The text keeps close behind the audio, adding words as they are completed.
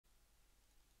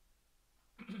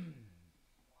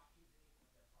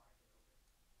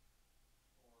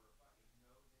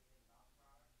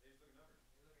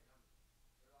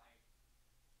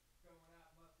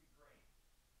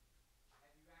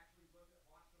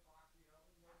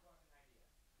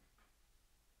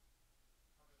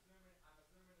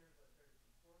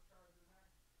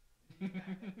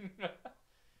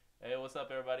Hey, what's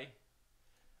up, everybody?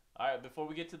 All right, before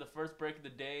we get to the first break of the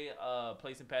day,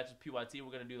 placing patches PYT,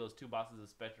 we're gonna do those two boxes of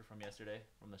Spectre from yesterday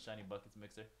from the Shiny Buckets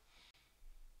mixer.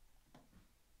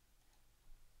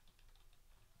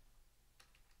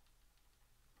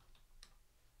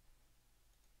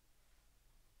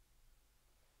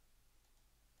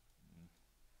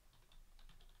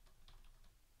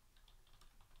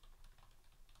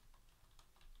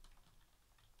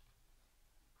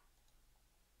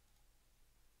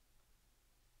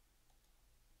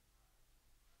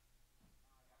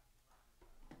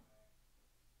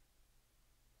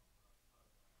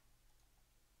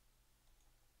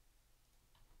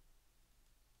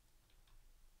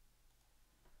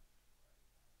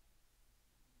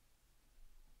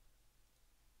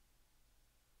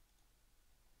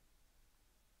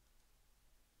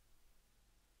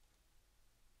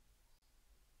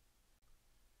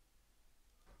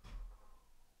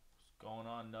 What's going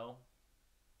on, No?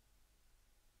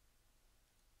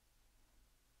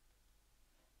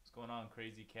 What's going on,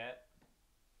 Crazy Cat?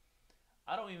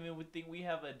 I don't even think we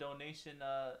have a donation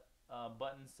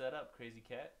button set up, Crazy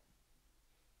Cat,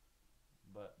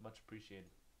 but much appreciated.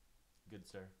 Good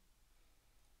sir.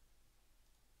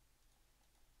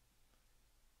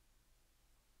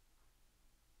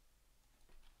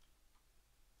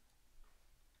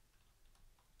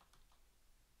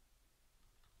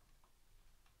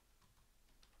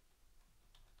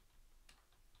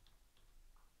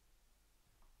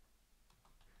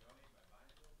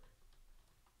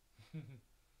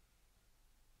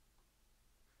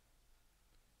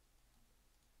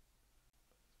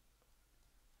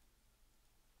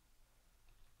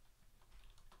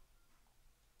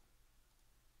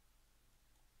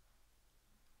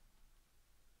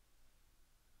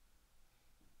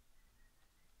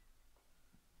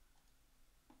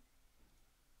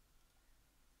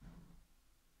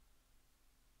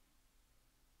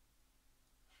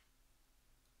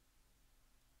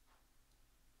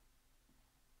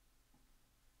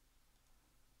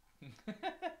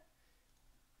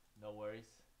 No worries.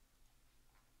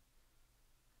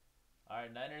 All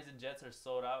right, Niners and Jets are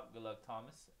sold out. Good luck,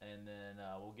 Thomas. And then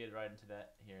we'll get right into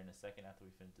that here in a second after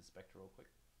we finish the Spectre real quick.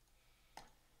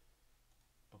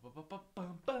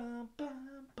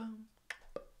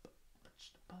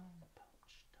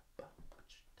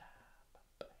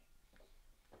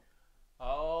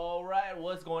 All right,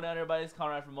 what's going on, everybody? It's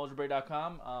Conrad from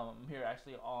Mojobreak.com. I'm here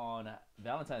actually on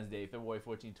Valentine's Day, February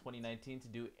 14, 2019, to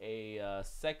do a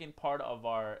second part of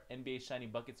our NBA Shiny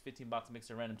Buckets 15-box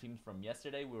mixer random teams from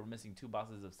yesterday. We were missing two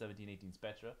boxes of 17-18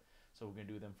 Spectra, so we're going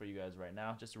to do them for you guys right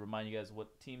now. Just to remind you guys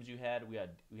what teams you had. We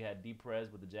had D.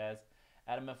 Perez with the Jazz,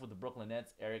 Adam F. with the Brooklyn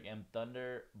Nets, Eric M.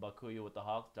 Thunder, Bakuya with the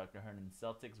Hawks, Dr. Hernan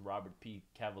Celtics, Robert P.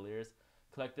 Cavaliers,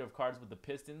 Collector of Cards with the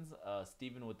Pistons,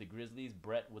 Steven with the Grizzlies,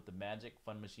 Brett with the Magic,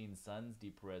 Fun Machine Suns, D.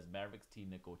 Perez Mavericks, T.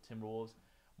 Nico Timberwolves,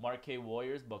 Mark K.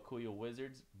 Warriors, Bakuya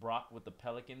Wizards, Brock with the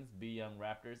Pelicans, B. Young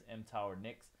Raptors, M. Tower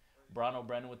Knicks, Brano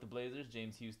Brennan with the Blazers,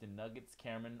 James Houston Nuggets,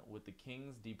 Cameron with the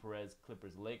Kings, D. Perez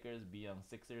Clippers Lakers, B. Young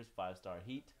Sixers, 5-star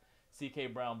Heat, C.K.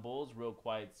 Brown Bulls, Real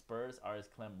Quiet Spurs, R.S.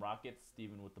 Clem Rockets,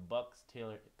 Steven with the Bucks,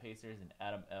 Taylor Pacers, and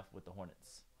Adam F. with the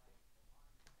Hornets.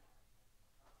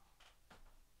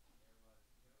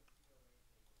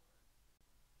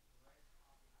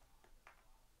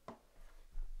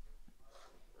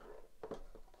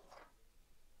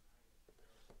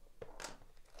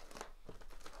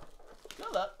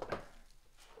 Good luck.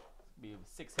 Be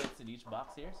 6 hits in each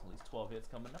box here, so at least 12 hits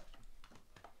coming up.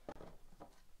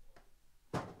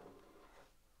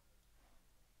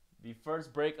 The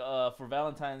first break for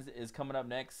Valentine's is coming up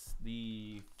next.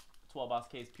 The 12-box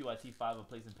case PYT 5 of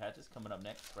Placing Patches coming up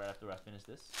next, right after I finish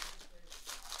this.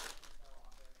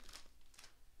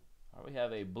 All right, we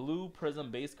have a blue Prism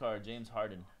base card, James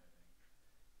Harden.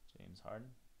 James Harden,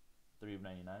 3 of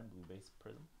 99, blue base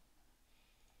Prism.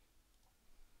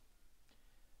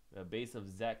 A base of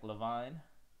Zach Levine.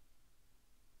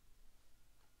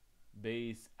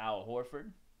 Base Al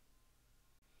Horford.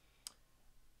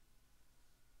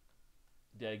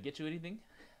 Did I get you anything?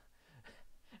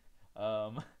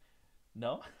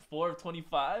 No. 4 of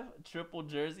 25, triple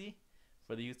jersey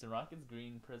for the Houston Rockets,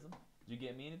 green Prism. Did you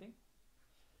get me anything?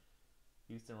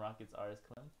 Houston Rockets, R.S.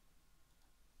 Clem.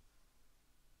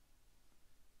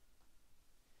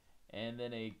 And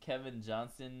then a Kevin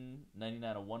Johnson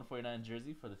 99 of 149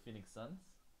 jersey for the Phoenix Suns.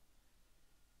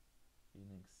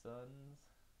 Phoenix Suns.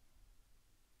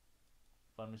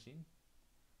 Fun Machine.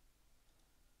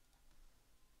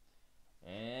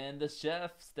 And the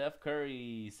chef, Steph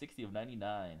Curry, 60 of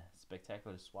 99.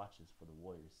 Spectacular swatches for the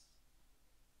Warriors.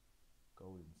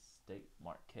 Golden State,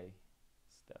 Mark K.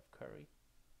 Steph Curry.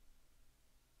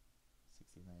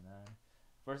 60.99.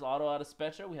 First auto out of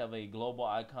Spectra, we have a global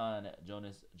icon,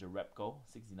 Jonas Jerebko,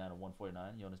 69 of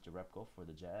 149. Jonas Jerebko for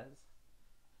the Jazz.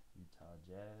 Utah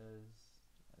Jazz.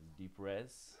 Deep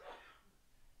res.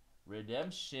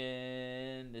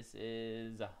 Redemption. This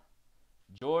is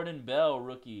Jordan Bell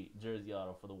rookie jersey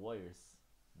auto for the Warriors.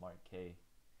 Mark K.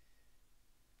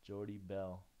 Jordy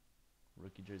Bell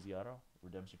rookie jersey auto.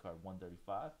 Redemption card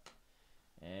 135.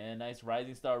 And nice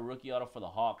Rising Star rookie auto for the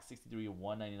Hawks. 63 of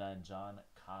 199. John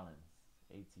Collins.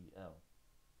 ATL.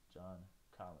 John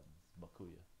Collins.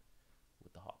 Bakuya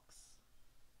with the Hawks.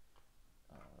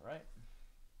 All right.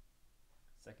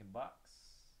 Second box.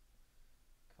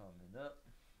 Coming up.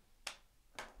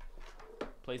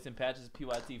 Placing patches.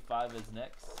 PYT 5 is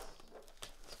next.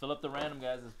 Let's fill up the random,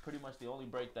 guys. It's pretty much the only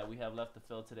break that we have left to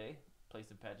fill today.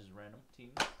 Placing patches random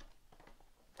teams.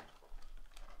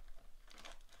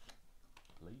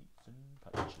 Placing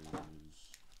patches.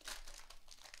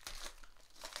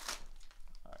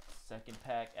 Alright, second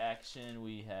pack action.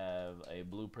 We have a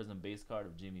blue prism base card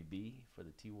of Jimmy B for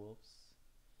the T-Wolves.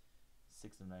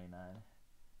 6 of 99.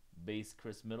 Base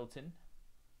Chris Middleton.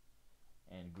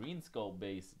 And green scope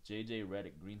base JJ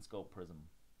Redick, green scope prism.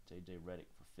 JJ Redick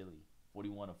for Philly.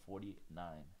 41 of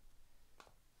 49.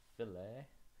 Philly.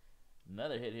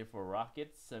 Another hit here for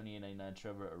Rockets. 78.99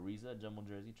 Trevor Ariza. Jumbo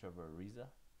jersey, Trevor Ariza.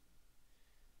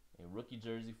 A rookie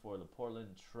jersey for the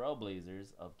Portland Trail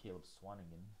Blazers of Caleb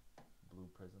Swanigan. Blue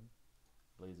prism.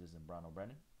 Blazers and Brown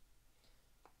O'Brien.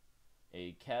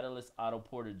 A Catalyst Otto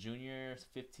Porter Jr.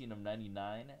 15 of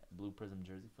 99. Blue prism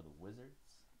jersey for the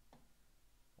Wizards.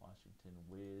 Washington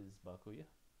Wiz Bakuya.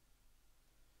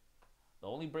 The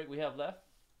only break we have left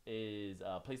is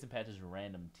placing patches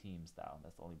random team style.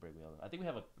 That's the only break we have left. I think we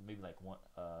have maybe like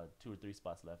 2 or 3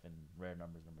 spots left in rare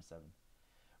numbers number 7.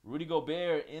 Rudy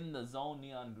Gobert in the zone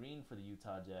neon green for the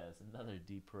Utah Jazz. Another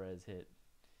D. Perez hit.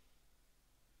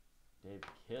 Dave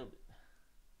killed it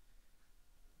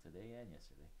today and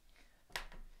yesterday.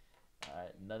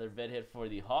 Alright, another vet hit for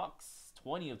the Hawks.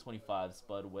 20 of 25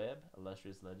 Spud Webb.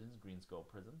 Illustrious Legends. Green Skull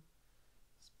Prism.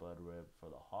 Spud Webb for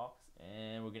the Hawks.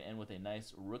 And we're going to end with a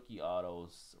nice rookie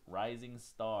autos. Rising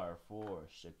Star for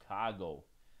Chicago.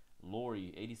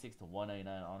 Laurie. 86 to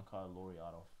 199 on-card Laurie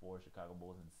auto for Chicago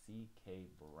Bulls. And C.K.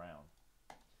 Brown.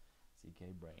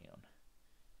 C.K. Brown.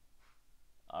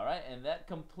 Alright, and that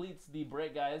completes the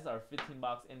break, guys. Our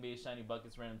 15-box NBA Shiny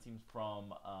Buckets random teams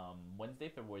from Wednesday,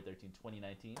 February 13,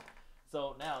 2019.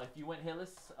 So now, if you went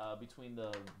hitless between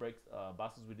the breaks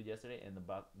boxes we did yesterday and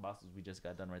the boxes we just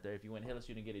got done right there, if you went hitless,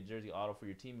 you didn't get a jersey auto for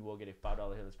your team. You will get a $5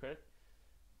 hitless credit.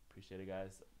 Appreciate it,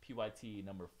 guys. PYT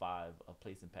number 5 of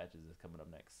placing patches is coming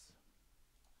up next.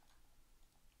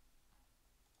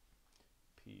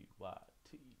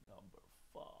 PYT number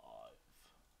 5.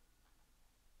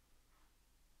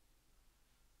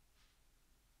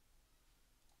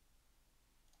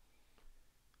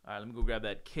 All right, let me go grab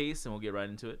that case and we'll get right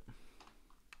into it.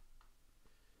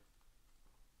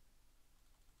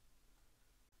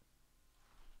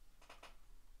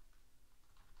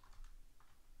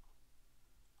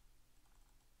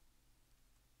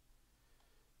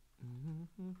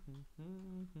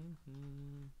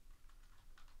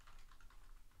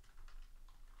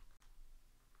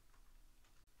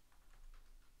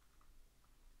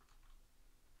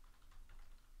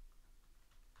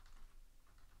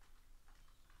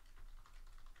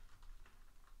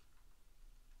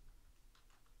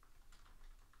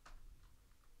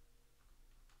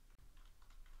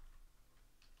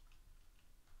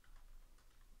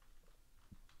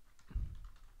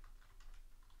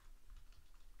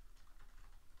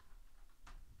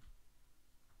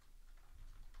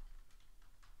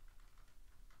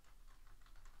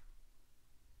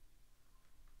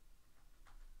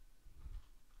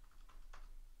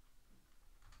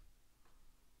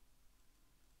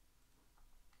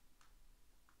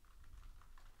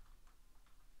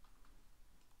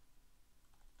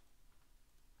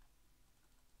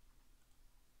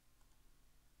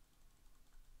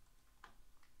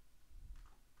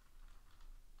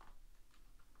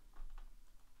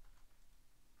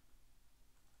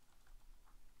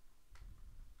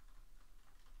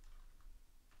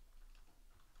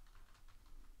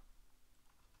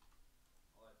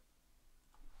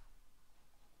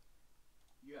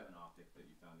 You have an optic that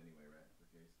you found anyway, right? For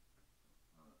case.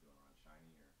 I don't know if you want to run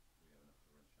shiny or do we have enough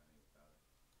to run shiny without it?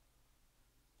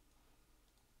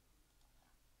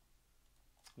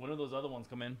 When do those other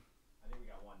ones come in? I think we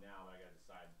got one now, but I gotta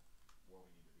decide where we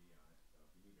need to be on it. So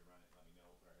if you need to run it, let me know.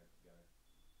 We'll put our heads together.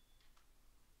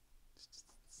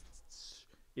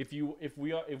 If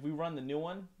we run the new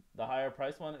one, The higher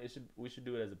price one, it should we should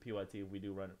do it as a PYT if we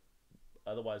do run it.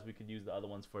 Otherwise, we could use the other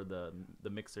ones for the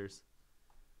mixers.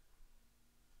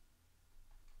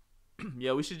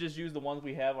 Yeah, we should just use the ones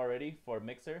we have already for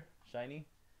mixer, shiny,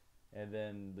 and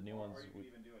then the new ones. Or you could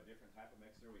even do a different type of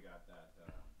mixer. We got that.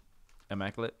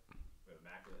 Immaculate. We have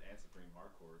Immaculate and Supreme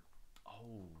Hardcore.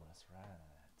 Oh, that's right.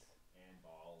 And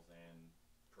balls and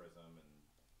prism and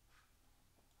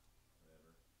whatever.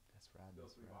 That's right. Still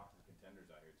That's three right. boxes of contenders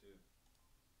out here too.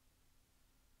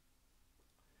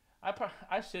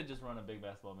 I should just run a big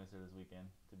basketball mixer this weekend,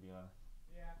 to be honest.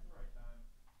 Yeah, it's the right time.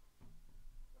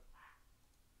 But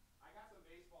I got some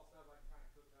baseball stuff I can kind of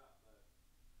cook up, but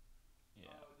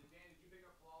Yeah. Did you pick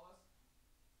up Flawless?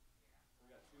 Yeah. We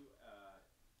got two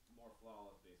more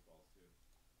Flawless baseballs too.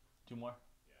 Two more.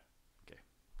 Yeah. Okay.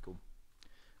 Cool.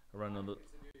 I run a little.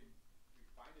 You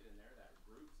find it in there that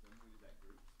groups. Remember we use that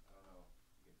groups? I don't know.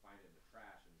 You can find it in the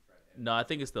trash and try to edit. No, I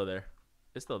think it's still there.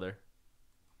 It's still there.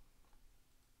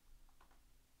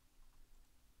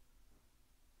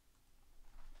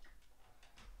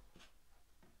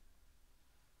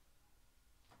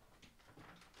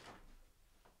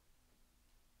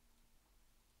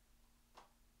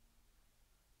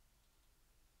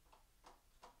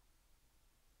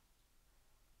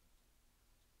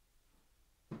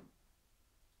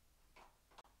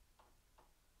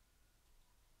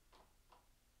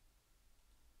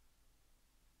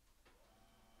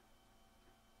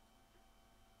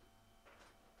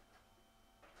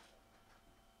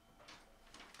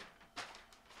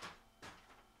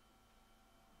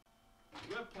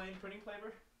 You have plain printing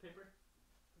paper? Paper?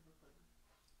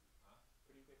 Huh?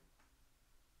 Printing paper?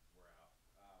 We're out.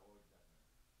 What was that meant?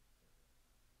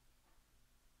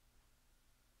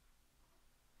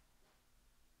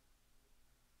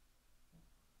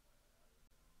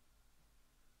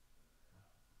 Yeah. What?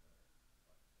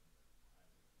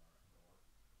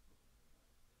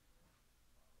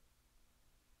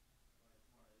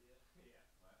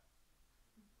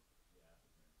 Yeah, that's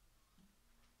the print.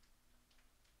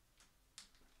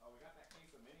 Oh, we got that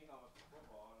case of mini helmets for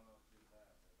football. I don't know if you use that,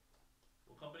 but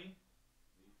What company?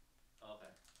 Leaf. Oh,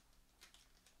 okay.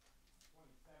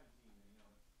 2017 mini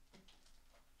helmets.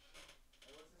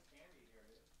 Hey, what's this candy here,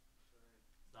 dude?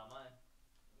 It's not mine.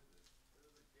 What is this? This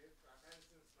is a gift. I've had it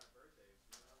since my birthday.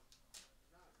 You know?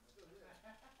 No, it's still here.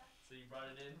 So you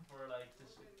brought it in for like to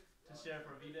share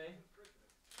for V-Day? Since Christmas.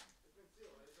 It's been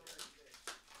sealed. I just opened it today.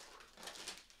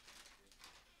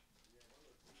 Yeah, one of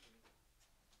those big things.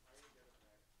 I didn't get it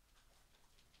back.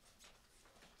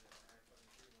 Yeah, I fucking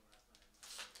chewed one last night.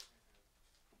 I'm like,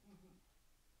 oh, I can't have it.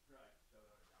 Right. Shove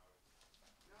it on a dog.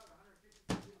 No, it's 150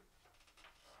 cc.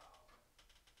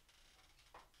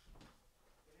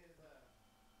 It is clear.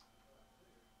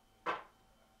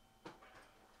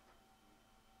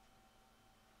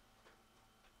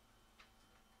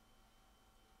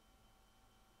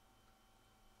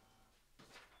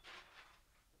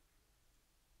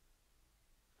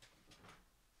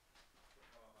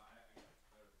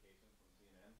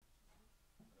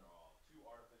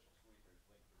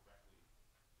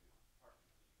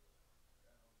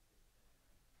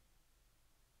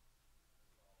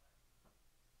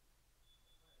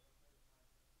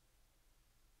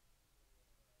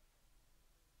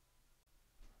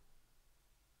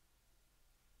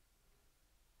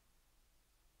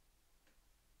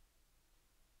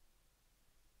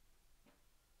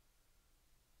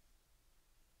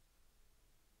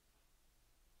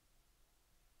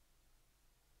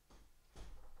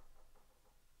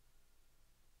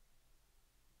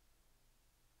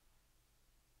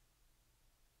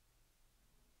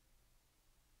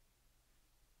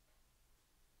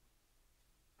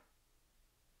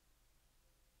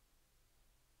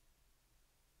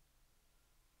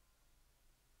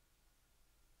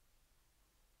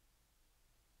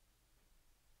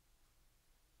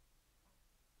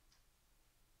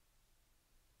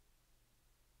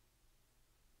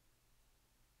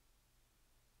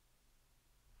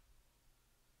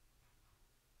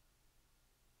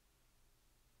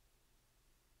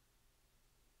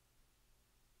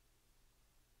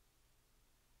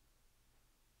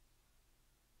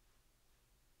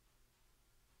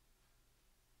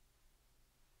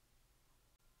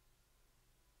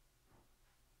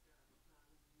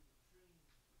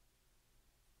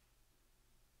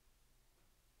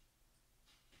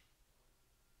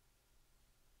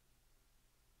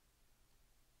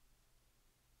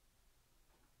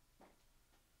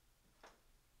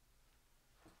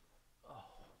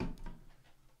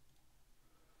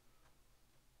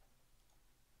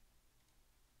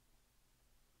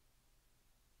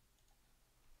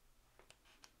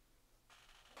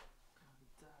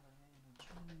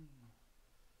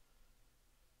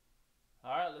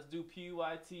 let's do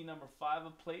PYT number 5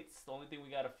 of plates. The only thing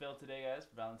we gotta fill today, guys,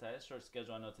 for Valentine. Short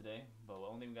schedule, I know today, but the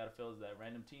only thing we gotta fill is that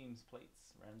random teams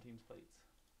plates. Random teams plates.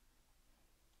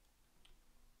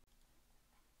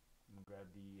 I'm gonna grab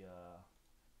the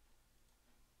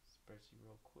spreadsheet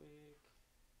real quick.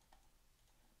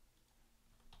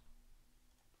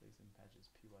 Place and patches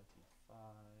PYT 5.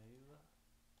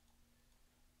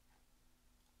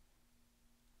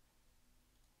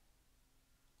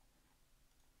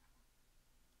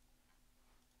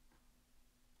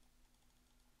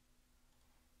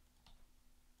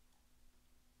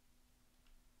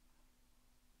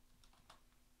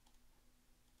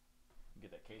 Get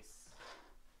that case.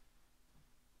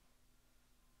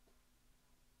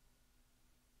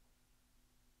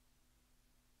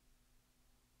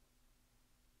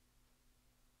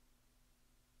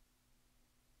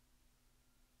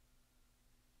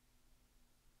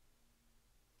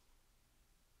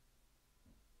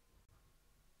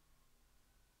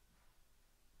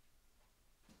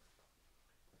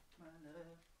 My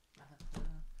love, my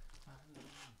love, my love.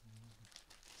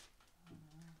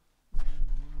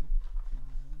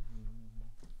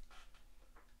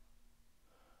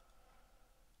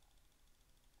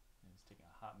 It's taking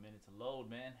a hot minute to load,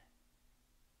 man.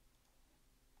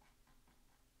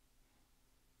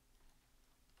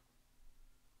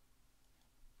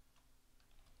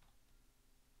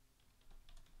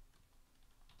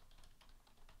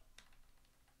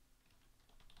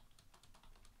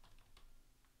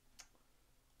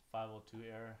 .502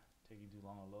 error, taking too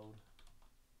long to load.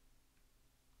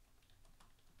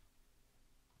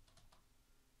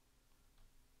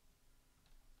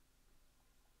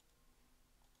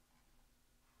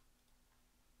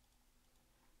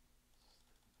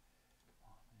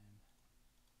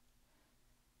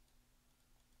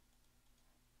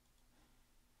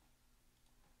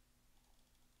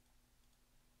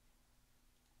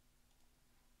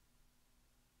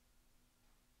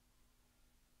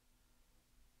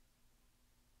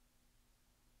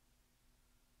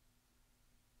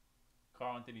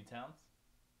 Carl Anthony Towns.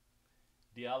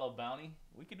 Diallo bounty.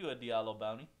 We could do a Diallo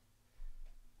bounty.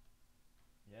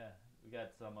 Yeah, we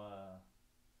got some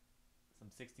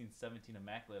 16, 17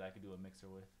 immaculate I could do a mixer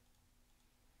with.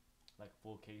 Like a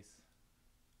full case.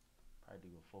 Probably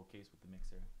do a full case with the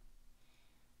mixer.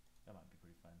 That might be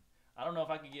pretty fun. I don't know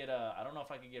if I could get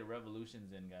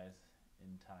revolutions in, guys,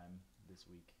 in time this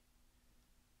week.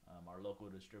 Our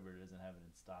local distributor doesn't have it in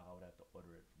stock. I would have to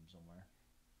order it from somewhere.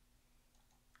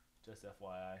 Just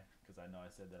FYI, because I know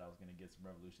I said that I was gonna get some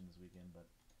revolution this weekend, but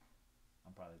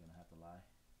I'm probably gonna have to lie.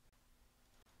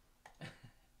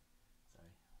 Sorry.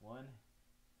 1,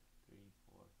 3,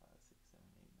 4, 5, 6, 7,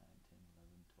 8, 9, 10,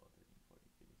 11, 12, 13, 14,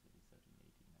 15, 16, 17,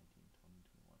 18, 19, 20,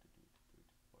 21, 22, 23,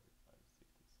 24, 25,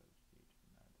 26, 27, 28,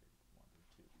 29, 30,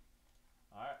 31, 32.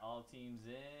 Alright, all teams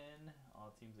in.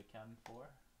 All teams accounted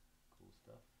for. Cool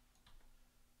stuff.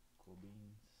 Cool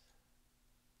beans.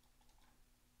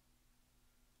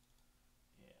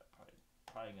 Yeah,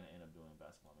 probably gonna end up doing a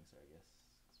basketball mixer, I guess,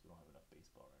 because we don't have enough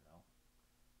baseball right now.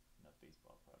 Enough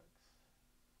baseball products.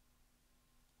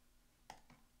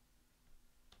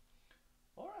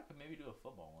 Or I could maybe do a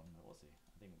football one, but we'll see.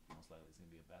 I think most likely it's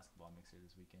gonna be a basketball mixer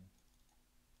this weekend.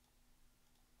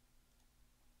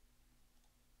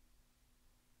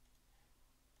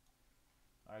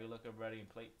 Alright, good luck everybody in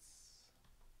plates.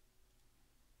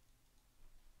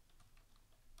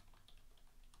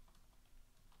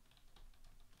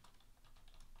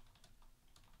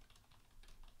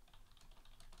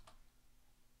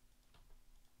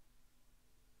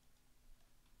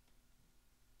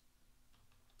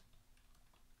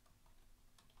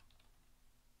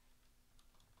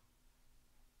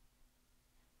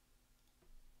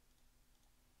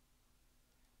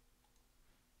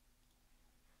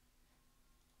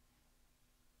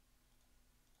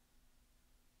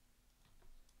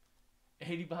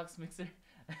 $80 mixer.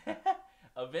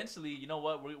 Eventually, you know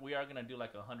what? We are gonna do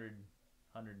like 100,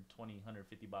 120,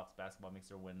 150 box basketball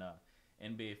mixer when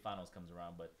NBA Finals comes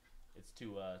around, but it's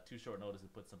too short notice to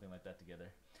put something like that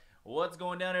together. What's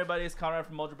going down, everybody? It's Conrad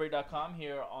from Mojobreak.com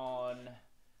here on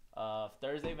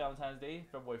Thursday, Valentine's Day,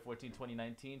 February 14,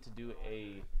 2019, to do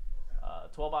a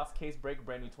 12-box case break,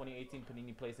 brand new 2018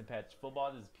 Panini Place and Patch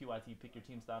football. This is PYT Pick Your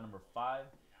Team style number 5.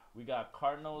 We got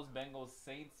Cardinals, Bengals,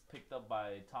 Saints picked up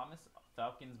by Thomas.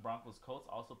 Falcons, Broncos, Colts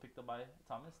also picked up by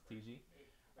Thomas, TG.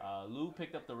 Lou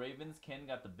picked up the Ravens. Ken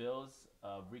got the Bills.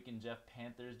 Reek and Jeff,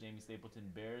 Panthers. Jamie Stapleton,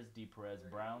 Bears. D. Perez,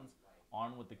 Browns.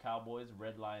 On with the Cowboys,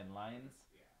 Red Lion, Lions.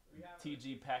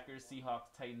 TG, Packers,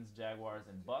 Seahawks, Titans, Jaguars,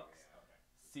 and Bucks.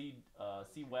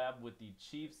 C-Wab with the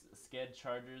Chiefs. Sked,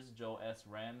 Chargers. Joe S,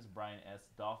 Rams. Brian S,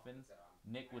 Dolphins.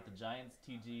 Nick with the Giants,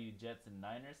 TG Jets and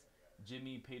Niners,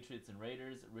 Jimmy Patriots and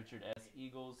Raiders, Richard S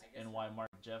Eagles, NY Mark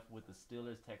Jeff with the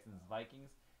Steelers, Texans,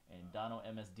 Vikings, and Dono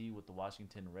MSD with the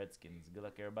Washington Redskins. Good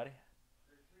luck, everybody.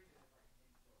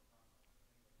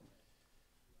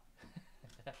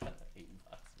 $80.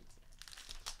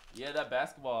 Yeah, that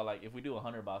basketball, like if we do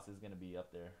 100 box, it's gonna be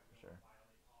up there for sure.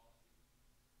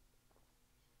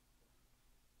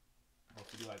 Or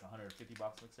if we do like 150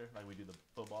 box mixer, like we do the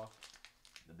football,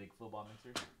 the big football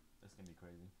mixer, that's gonna be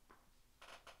crazy.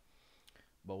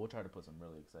 But we'll try to put some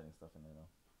really exciting stuff in there though.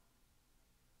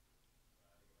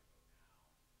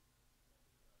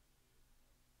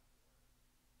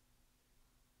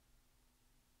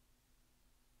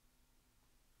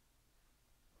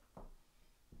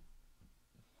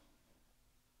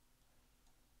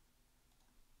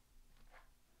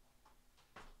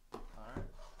 Alright.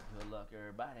 Good luck,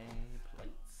 everybody.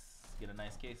 Plates. Get a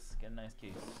nice case. Get a nice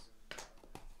case.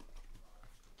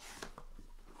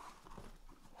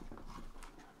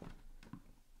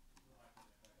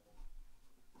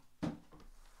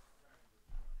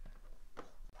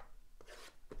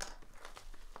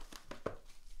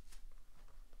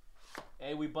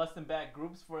 Hey, we busting back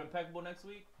groups for Impeccable next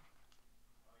week?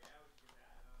 Oh yeah, we should get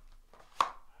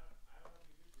that. I don't know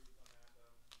if we do groups on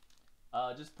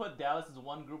that though. Just put Dallas as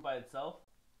one group by itself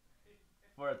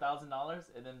for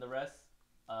 $1,000, and then the rest,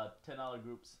 $10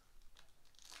 groups.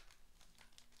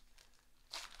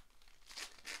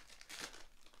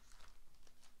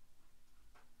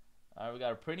 All right, we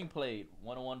got a printing plate,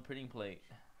 101 printing plate.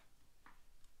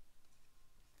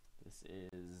 This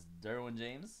is Derwin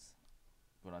James.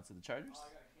 Going on to the Chargers. Oh,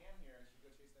 I got a cam here. I should go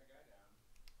chase that guy down.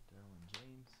 Derwin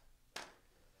James.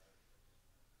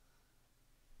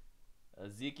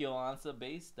 Ezekiel Ansah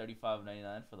base,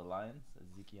 $35.99 for the Lions.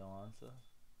 Ezekiel Ansah.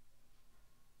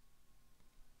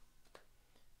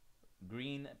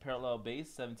 Green parallel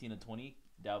base, 17/20.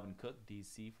 Dalvin Cook,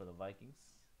 DC for the Vikings.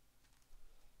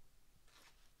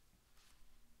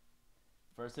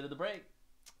 First hit of the break.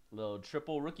 Little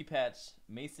triple rookie patch.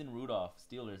 Mason Rudolph,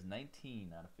 Steelers,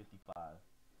 19/55.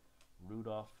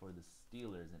 Rudolph for the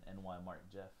Steelers and NY Mark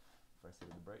Jeff. First hit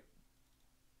of the break.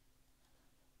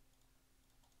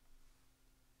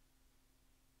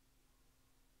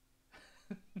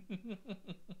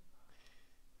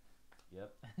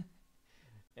 Yep.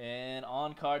 And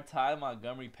on card Ty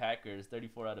Montgomery Packers,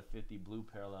 34/50 blue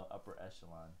parallel upper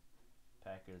echelon.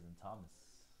 Packers and Thomas.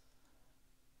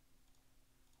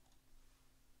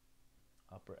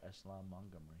 Upper echelon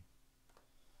Montgomery.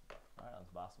 Alright, that's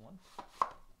box one.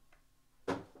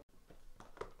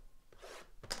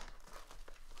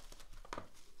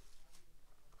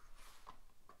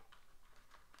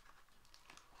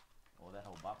 Oh, that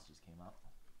whole box just came out.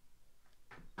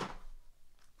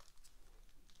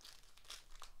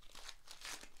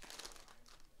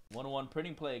 One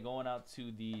printing play going out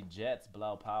to the Jets.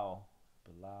 Bilal Powell.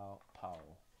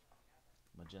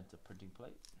 Magenta printing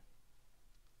plate.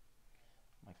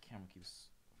 My camera keeps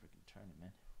freaking turning,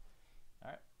 man.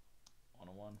 Alright.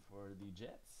 101 for the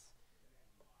Jets.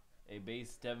 A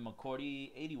base Devin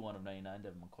McCourty. 81/99.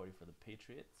 Devin McCourty for the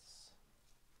Patriots.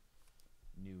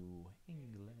 New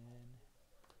England.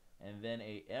 And then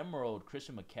a Emerald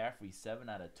Christian McCaffrey.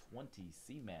 7/20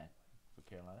 C-Mac for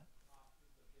Carolina.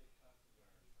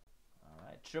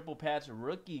 Alright, triple patch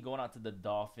rookie going out to the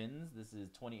Dolphins. This is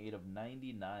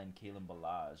 28/99, Kalen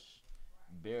Ballage.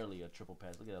 Barely a triple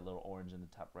patch. Look at that little orange in the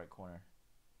top right corner.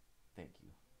 Thank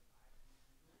you.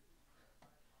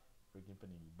 Freaking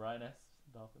Panini. Brian S.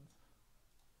 Dolphins.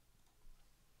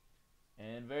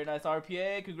 And very nice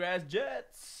RPA. Congrats,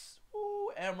 Jets.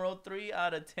 Ooh, Emerald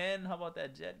 3/10. How about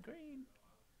that Jet Green?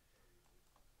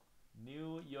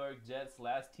 New York Jets.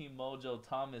 Last team mojo.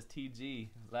 Thomas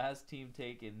TG. Last team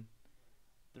taken.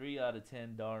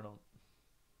 3/10 Darnold.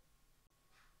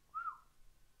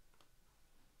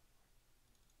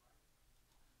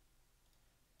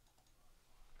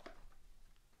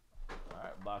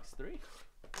 Alright, box 3.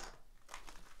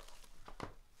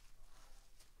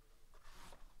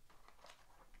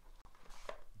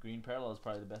 Green parallel is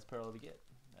probably the best parallel to get.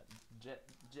 That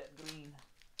jet green.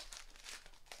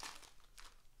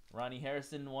 Ronnie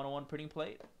Harrison 101 printing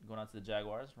plate. Going out to the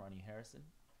Jaguars. Ronnie Harrison.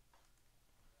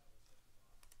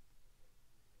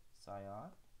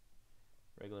 Scion.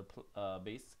 Regular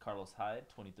base. Carlos Hyde.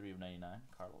 23/99.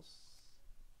 Carlos.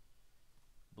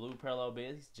 Blue parallel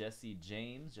base. Jesse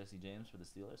James. Jesse James for the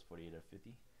Steelers.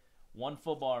 48/50. One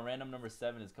football. Random number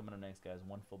 7 is coming up next, guys.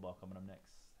 One football coming up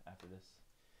next after this.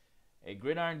 A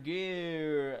Gridiron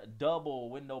Gear double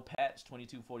window patch.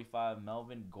 22/45.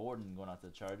 Melvin Gordon going out to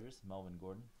the Chargers. Melvin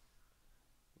Gordon.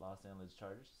 Los Angeles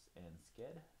Chargers. And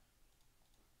Sked.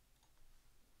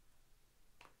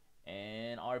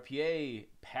 And RPA,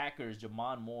 Packers,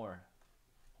 Jamon Moore.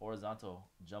 Horizontal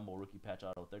jumbo rookie patch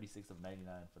auto, 36 of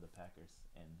 99 for the Packers.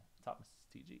 And Thomas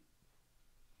TG.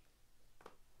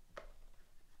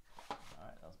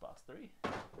 Alright, that was box 3.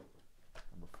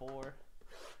 Number 4.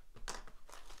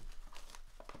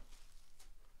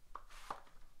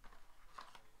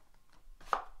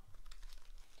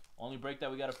 Only break that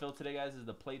we got to fill today, guys, is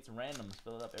the plates randoms.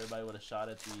 Fill it up. Everybody with a shot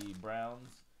at the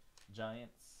Browns,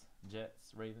 Giants,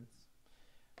 Jets, Ravens.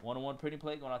 1-on-1 printing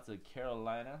plate going out to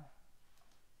Carolina.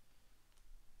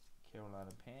 Carolina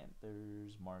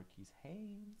Panthers, Marquise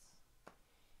Haynes.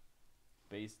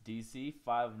 Base DC,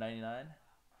 5 of 99.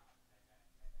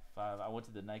 I went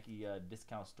to the Nike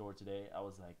discount store today. I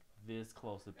was like this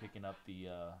close to picking up the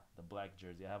black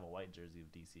jersey. I have a white jersey of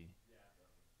DC.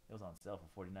 It was on sale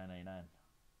for $49.99.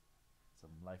 Some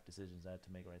life decisions I had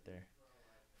to make right there.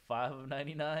 5 of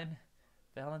 99.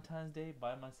 Valentine's Day,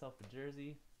 buy myself a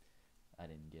jersey. I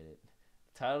didn't get it.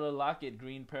 Tyler Lockett,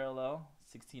 green parallel.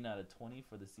 16 out of 20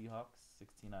 for the Seahawks.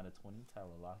 16 out of 20,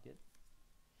 Tyler Lockett.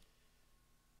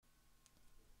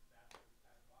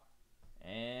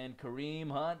 And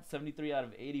Kareem Hunt, 73 out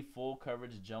of 80, full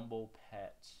coverage jumbo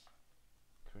patch.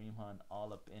 Kareem Hunt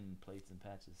all up in plates and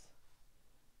patches.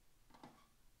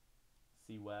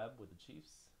 C-Wab with the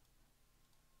Chiefs.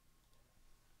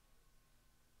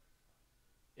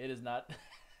 It is not.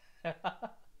 I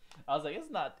was like,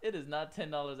 it is not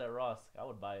 $10 at Ross. I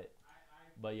would buy it.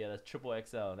 But yeah, that's triple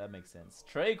XL. That makes sense.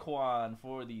 Traquan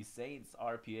for the Saints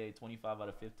RPA, 25 out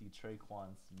of 50,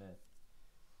 Traquan Smith.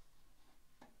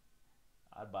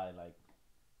 I'd buy like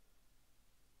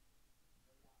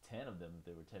 10 of them if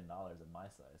they were $10 in my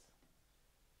size.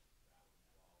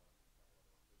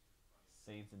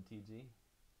 Saints and TG.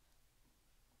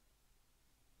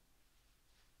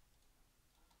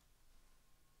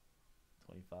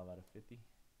 $25 out of 50.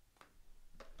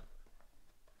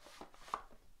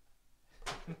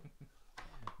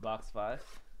 Box 5.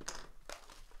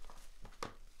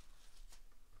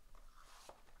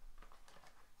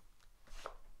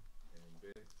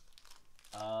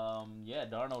 Yeah,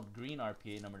 Darnold green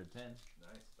RPA number to 10. Nice.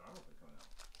 Darnold's been coming out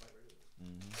quite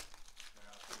regularly.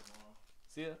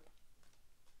 See ya.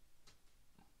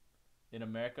 In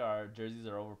America, our jerseys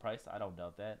are overpriced. I don't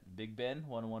doubt that. Big Ben,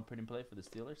 1-on-1 print and play for the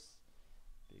Steelers.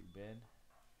 Big Ben.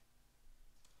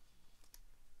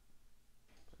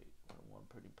 1-on-1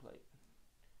 print and play.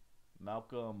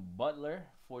 Malcolm Butler,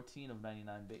 14 of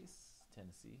 99 base,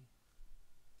 Tennessee.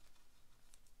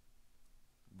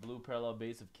 Blue parallel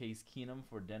base of Case Keenum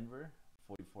for Denver,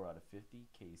 44 out of 50,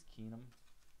 Case Keenum.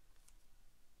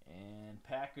 And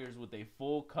Packers with a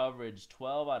full coverage,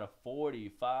 12 out of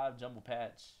 45, jumbo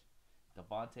patch,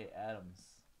 Devontae Adams.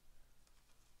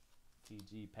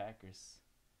 TG Packers.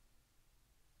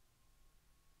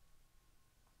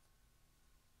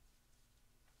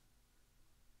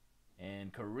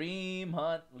 And Kareem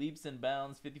Hunt, leaps and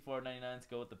bounds, 54.99 to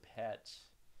go with the patch.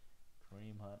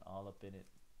 Kareem Hunt all up in it.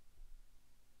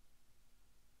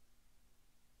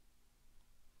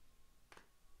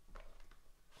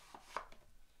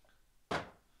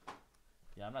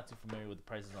 Yeah, I'm not too familiar with the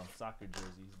prices on soccer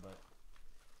jerseys, but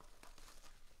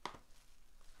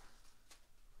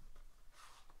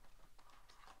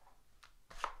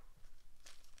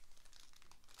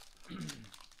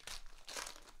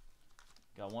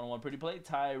got 1-on-1 pretty plate.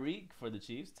 Tyreek for the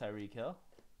Chiefs. Tyreek Hill,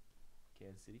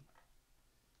 Kansas City.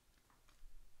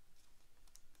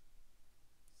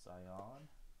 Sion.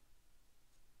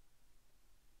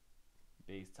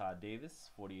 Base Todd Davis,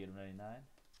 48 of 99.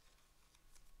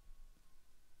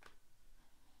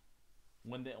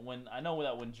 When I know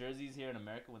that when jerseys here in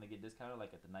America, when they get discounted,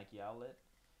 like at the Nike outlet,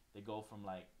 they go from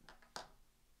like,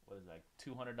 what is it, like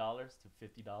 $200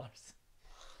 to $50.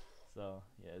 So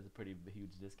yeah, it's a pretty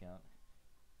huge discount.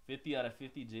 50 out of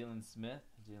 50, Jalen Smith.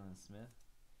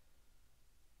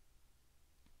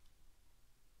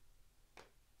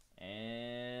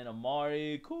 And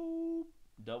Amari Coop,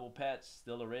 double patch,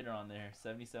 still a Raider on there.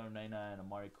 77.99,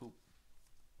 Amari Coop,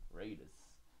 Raiders,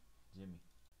 Jimmy.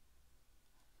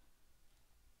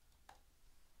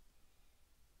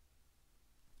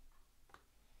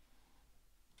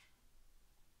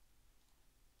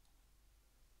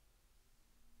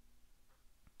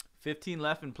 $15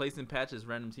 left in placing patches,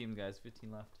 random teams, guys. 15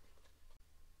 left.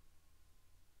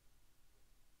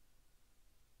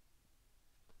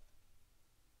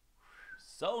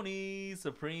 Sony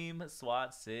Supreme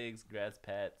Swatch Sigs, Grass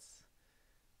Pats.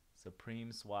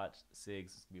 Supreme Swatch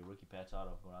Sigs. This could be a rookie patch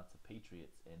auto going out to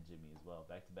Patriots and Jimmy as well.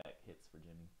 Back-to-back hits for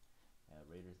Jimmy.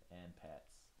 Raiders and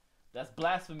Pats. That's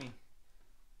blasphemy.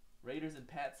 Raiders and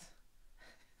Pats.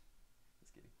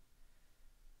 Just kidding.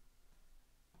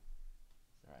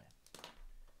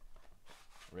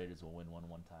 Raiders will win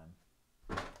one time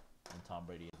when Tom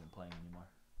Brady isn't playing anymore.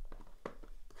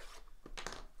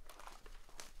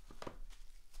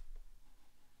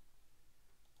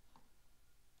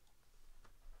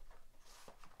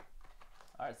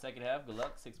 All right, second half. Good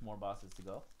luck. 6 more boxes to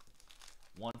go.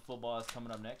 One football is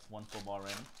coming up next. One football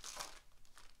random.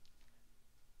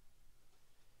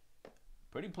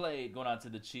 Pretty play going out to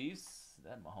the Chiefs. Is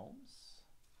that Mahomes?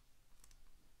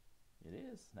 It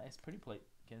is. Nice pretty plate.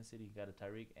 Kansas City got a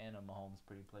Tyreek and a Mahomes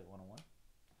pretty plate 101.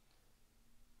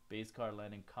 Base card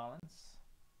Landon Collins.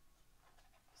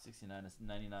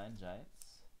 69/99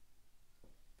 Giants.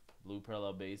 Blue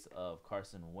parallel base of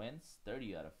Carson Wentz.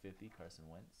 30 out of 50 Carson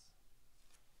Wentz.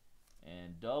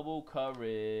 And double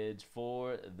coverage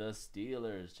for the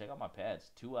Steelers. Check out my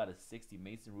patch. 2 out of 60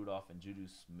 Mason Rudolph and Juju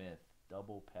Smith.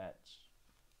 Double patch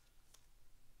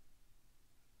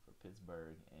for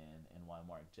Pittsburgh and NY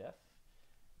Mark Jeff.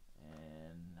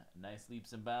 And nice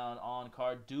leaps and bound on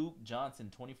card. Duke Johnson,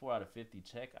 24 out of 50.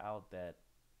 Check out that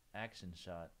action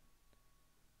shot.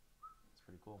 It's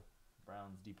pretty cool.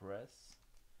 Browns D. Perez.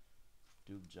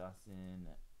 Duke Johnson,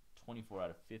 24 out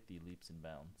of 50 leaps and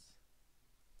bounds.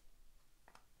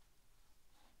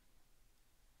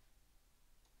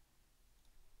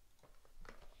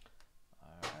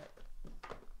 All right.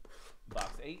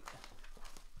 Box 8.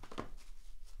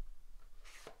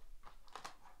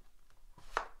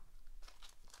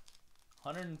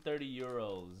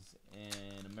 €130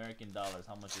 in American dollars.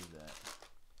 How much is that?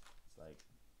 It's like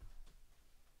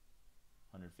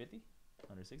 150,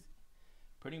 160.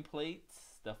 Printing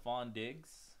plates, Stephon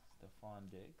Diggs. Stephon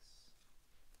Diggs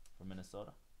from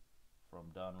Minnesota,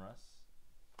 from Don Russ.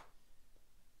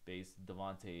 Base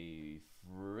Devontae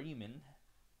Freeman,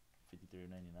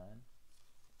 53.99.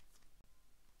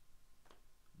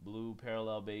 Blue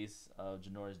parallel base of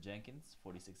Janoris Jenkins,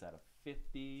 46 out of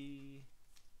 50.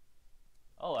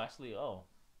 Oh, actually,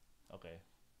 okay.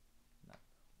 No,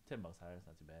 $10 higher. It's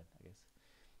not too bad, I guess.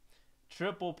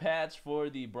 Triple patch for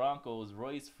the Broncos.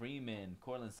 Royce Freeman,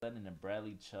 Cortland Sutton, and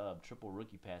Bradley Chubb. Triple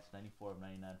rookie patch, 94 of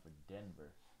 99 for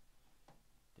Denver.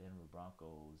 Denver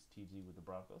Broncos. TG with the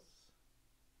Broncos.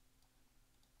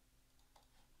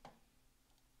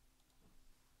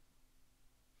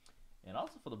 And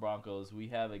also for the Broncos, we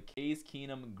have a Case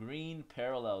Keenum green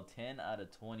parallel, 10 out of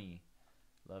 20.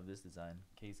 Love this design.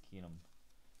 Case Keenum.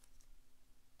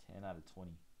 10 out of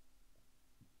 20.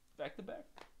 Back-to-back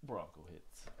Bronco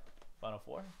hits. Final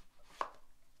 4.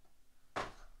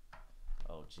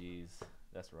 Oh, jeez.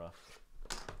 That's rough.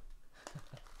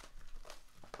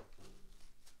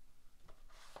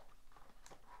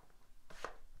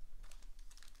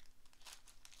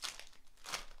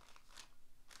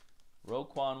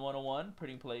 Roquan 101,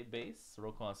 printing plate base.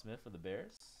 Roquan Smith for the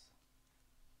Bears.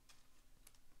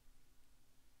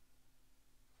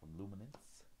 From Luminance.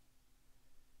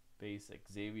 Base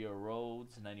Xavier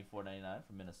Rhodes, 94.99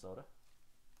 from Minnesota.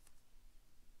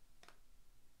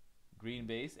 Green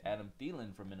base, Adam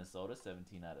Thielen from Minnesota,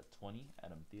 17 out of 20.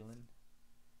 Adam Thielen.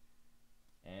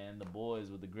 And the boys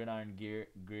with the gridiron gear,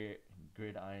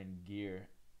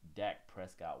 Dak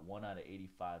Prescott, 1 out of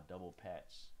 85, double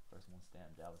patch. First one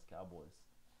stamped, Dallas Cowboys.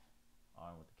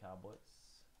 Armed with the Cowboys.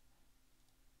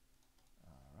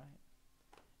 All right.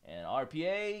 And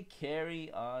RPA,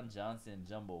 Carry on Johnson,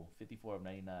 Jumbo, 54 of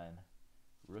 99.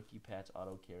 Rookie patch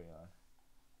auto carry on.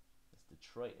 That's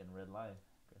Detroit and Red Line.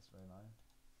 Guess Red Line.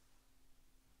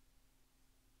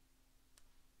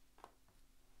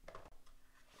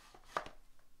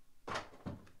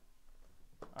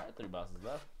 All right, 3 boxes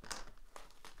left.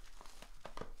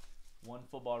 One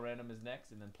football random is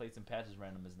next, and then plates and patches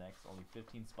random is next. Only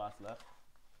 15 spots left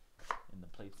in the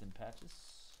plates and patches.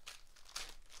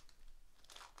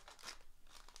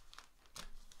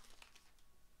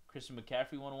 Christian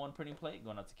McCaffrey 101 printing plate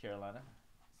going out to Carolina.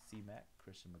 C-Mac,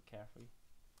 Christian McCaffrey.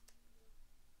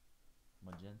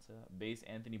 Magenta. Base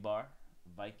Anthony Barr,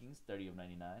 Vikings, 30 of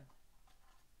 99.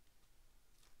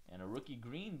 And a rookie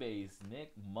green base,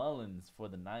 Nick Mullins for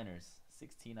the Niners.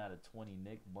 16 out of 20,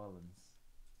 Nick Mullins.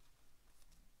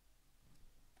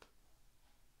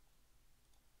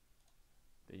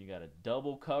 Then you got a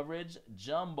double coverage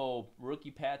jumbo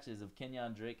rookie patches of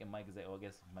Kenyon Drake and Mike Gesicki. Oh, I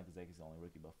guess Mike Gesicki is the only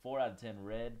rookie, but 4 out of 10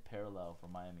 red parallel for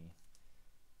Miami.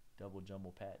 Double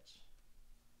jumbo patch.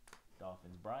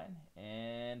 Dolphins Brian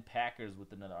and Packers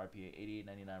with another RPA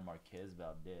 88.99 Marquez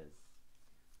Valdez.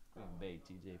 Green Bay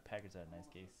TJ. Packers had a nice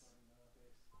case.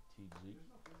 TG.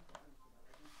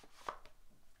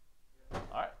 All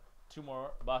right, 2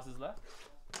 more boxes left.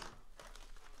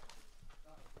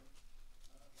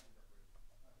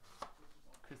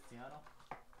 Cristiano.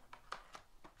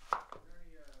 Are there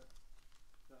any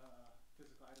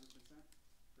physical items been sent?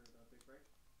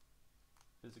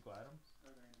 Physical items?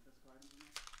 Are there any physical items in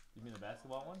there? You mean the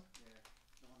basketball one? Yeah,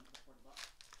 the one before the box.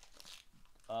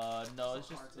 No,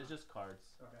 Just it's cards, just huh?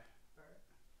 cards. Okay. All right.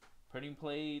 Printing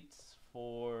plates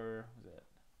for what's that?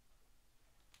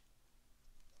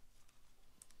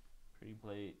 Printing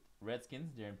plate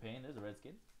Redskins. Darren Payne. There's a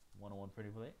Redskin. 101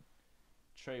 printing plate.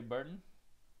 Trey Burton.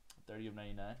 30 of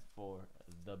 99 for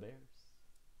the Bears.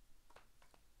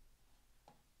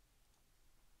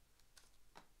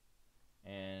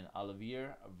 And Olivier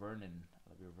Vernon.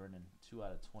 2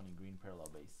 out of 20 green parallel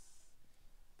base.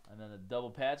 And then a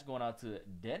double patch going out to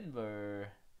Denver.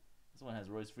 This one has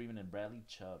Royce Freeman and Bradley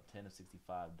Chubb. 10 of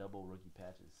 65. Double rookie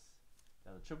patches.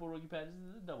 Now the triple rookie patches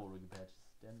and the double rookie patches.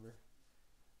 Denver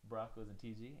Broncos and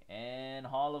TG. And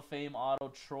Hall of Fame auto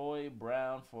Troy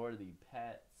Brown for the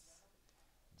Pats.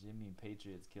 Jimmy and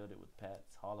Patriots killed it with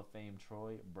Pats. Hall of Fame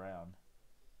Troy Brown.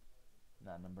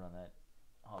 Not numbered on that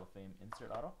Hall of Fame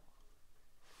insert auto.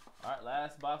 Alright,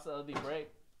 last box of the break.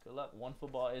 Good luck. One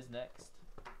football is next.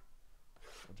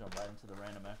 We'll jump right into the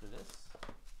random after this.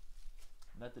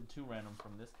 Nothing too random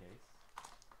from this case.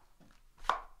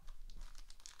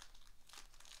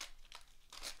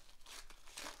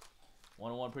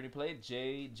 One pretty plate.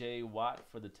 J.J. Watt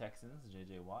for the Texans.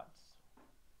 J.J. Watt.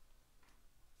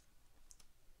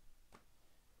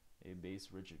 A base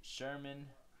Richard Sherman.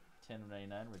 10 of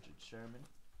 99 Richard Sherman.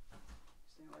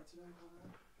 Staying light today,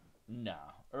 Colorado?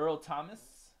 Nah. Earl Thomas.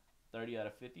 30 out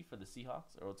of 50 for the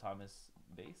Seahawks. Earl Thomas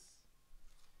base.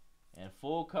 And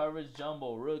full coverage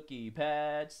jumbo rookie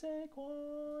patch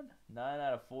Saquon. 9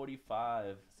 out of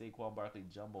 45. Saquon Barkley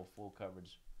jumbo full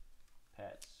coverage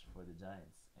patch for the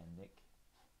Giants and Nick.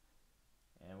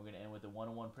 And we're going to end with the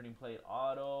 101 printing plate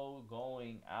auto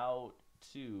going out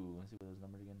to, let's see what those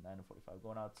numbers again, 9 of 45.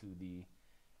 Going out to the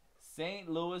St.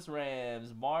 Louis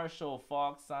Rams. Marshall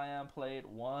Falk Scion plate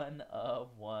 1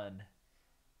 of 1.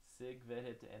 Sick vet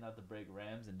hit to end out the break.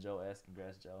 Rams and Joe S.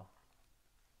 Congrats, Joe.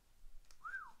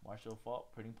 Marshall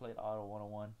Falk printing plate auto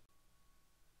 101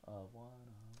 of 1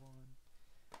 of 1.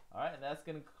 Alright, and that's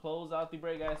going to close out the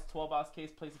break, guys. 12-box case,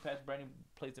 plates and patches, brand new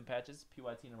plates and patches.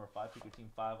 PYT number 5, pick your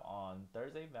team 5 on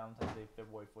Thursday, Valentine's Day,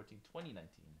 February 14, 2019.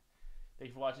 Thank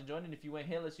you for watching, joining. If you went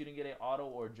hitless, you didn't get an auto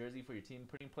or jersey for your team.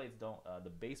 Printing plates don't, the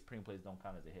base printing plates don't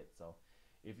count as a hit. So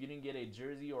if you didn't get a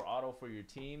jersey or auto for your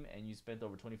team and you spent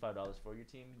over $25 for your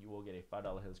team, you will get a $5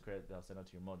 hitless credit that'll send out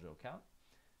to your Mojo account.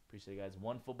 Appreciate it, guys.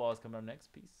 One football is coming up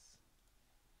next. Peace.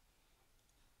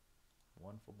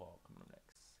 One football coming up next.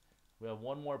 We have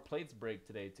one more plates break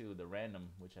today, too. The random,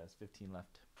 which has 15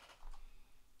 left.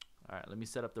 All right, let me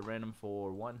set up the random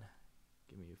for one.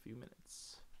 Give me a few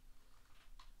minutes.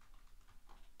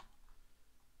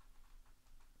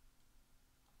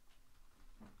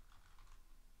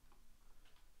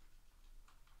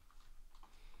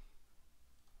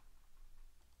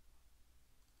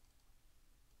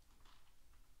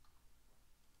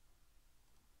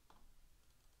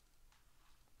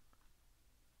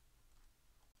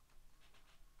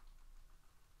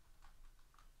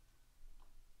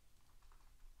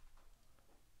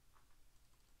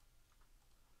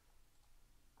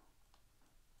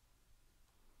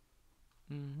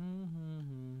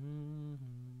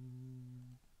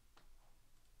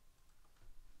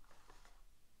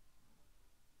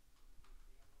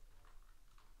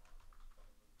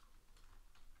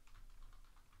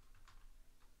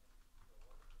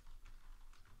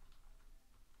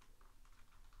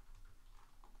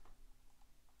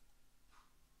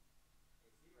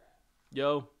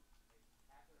 Yo.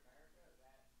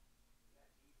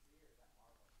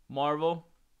 Marvel.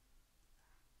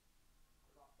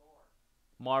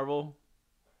 Marvel.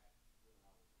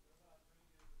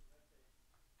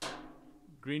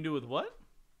 Green dude with what?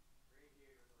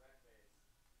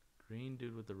 Green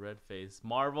dude with the red face.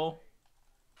 Marvel.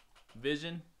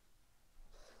 Vision.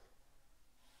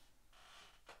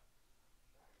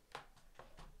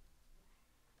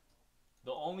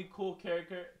 The only cool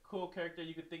character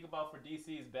you could think about for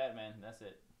DC is Batman. That's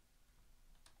it.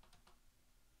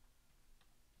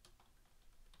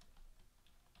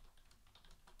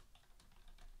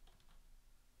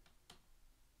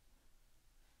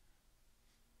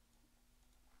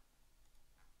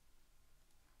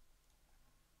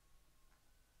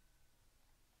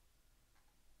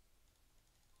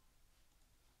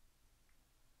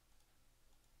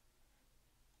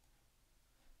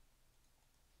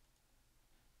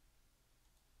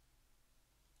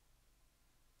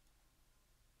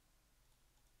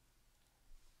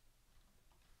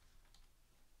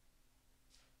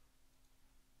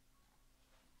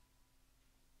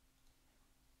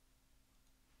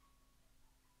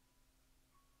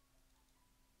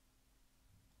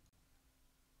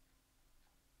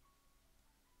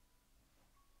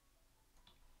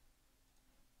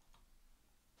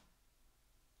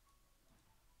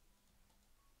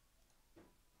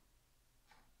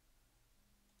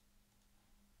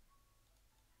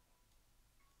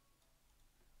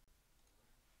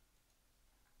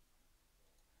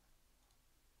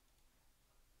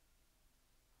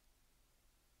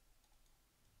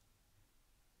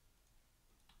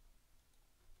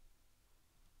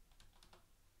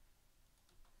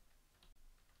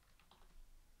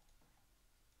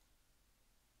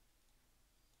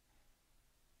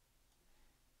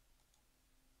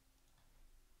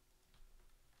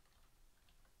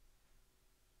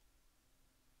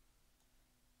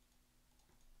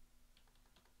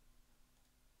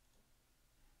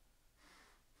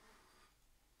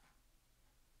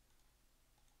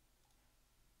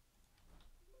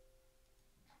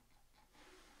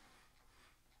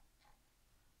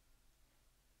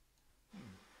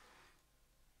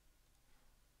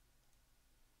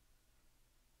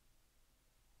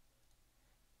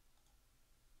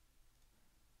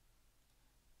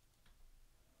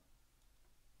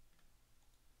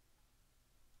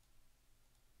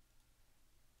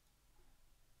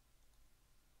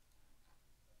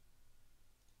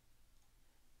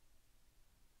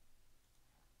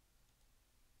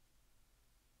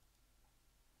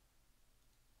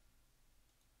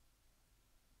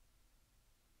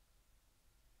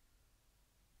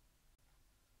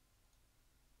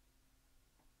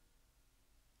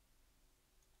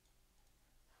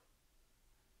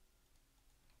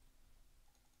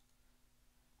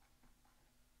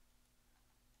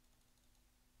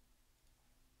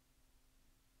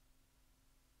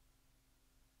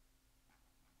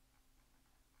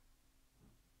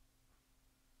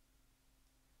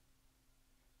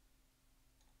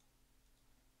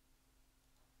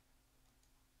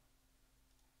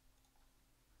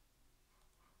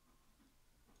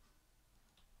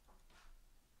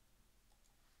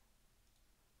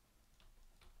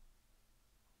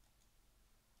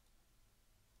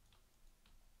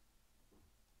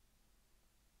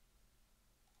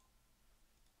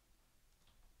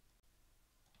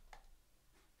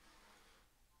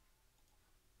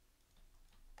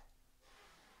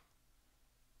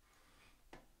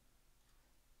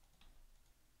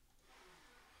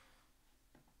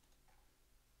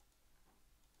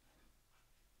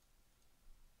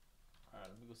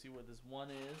 go see where this one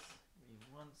is. Give me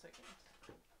 1 second.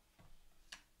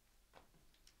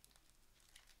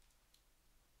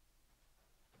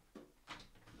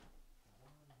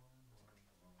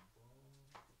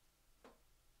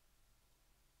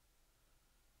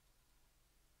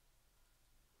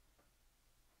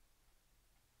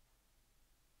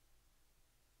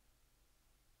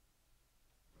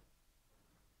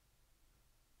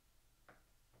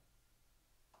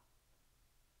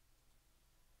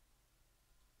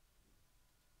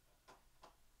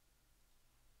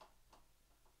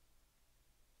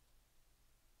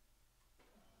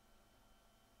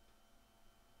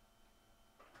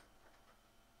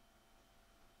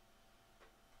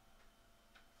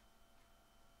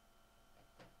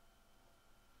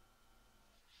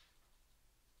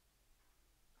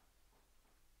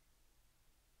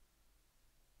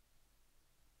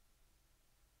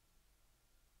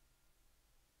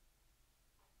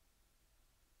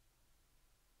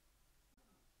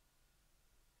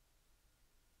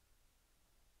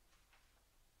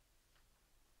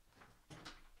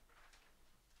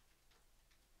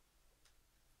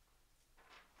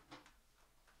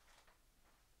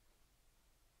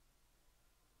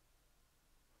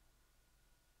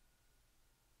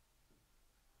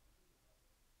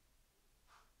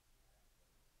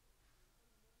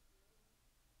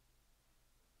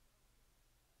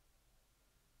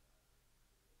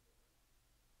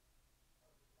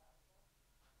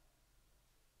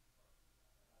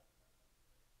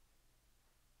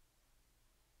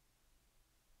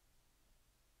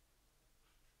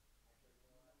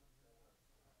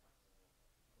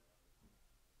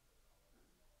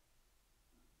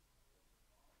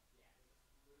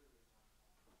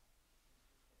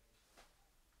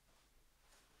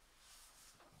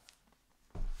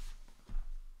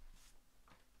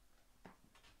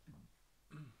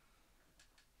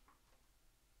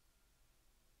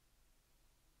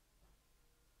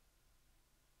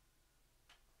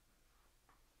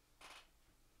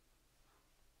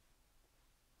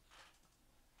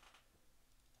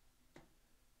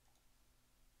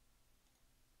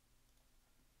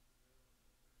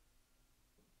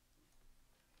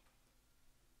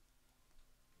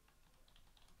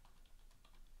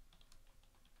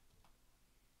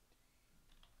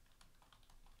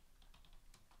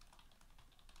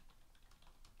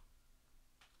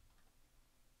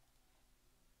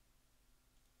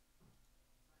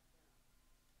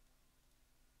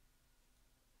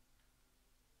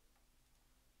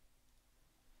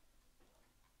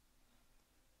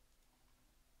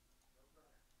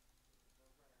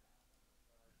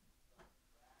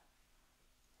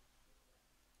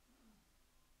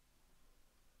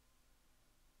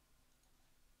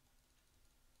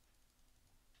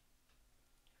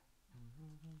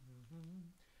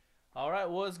 All right,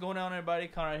 what's going on, everybody?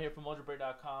 Conrad here from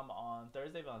Mojobreak.com on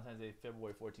Thursday, Valentine's Day,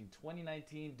 February 14,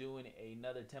 2019, doing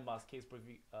another 10-box case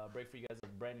break for you guys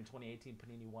of brand new 2018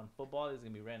 Panini One football. This is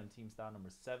going to be random team style number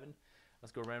 7.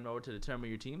 Let's go random over to determine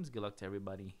your teams. Good luck to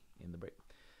everybody in the break.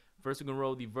 First, we're going to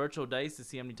roll the virtual dice to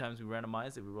see how many times we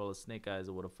randomize. If we roll a snake eyes,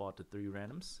 it would have fallen to 3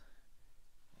 randoms.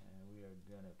 And we are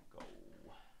going to go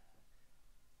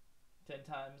 10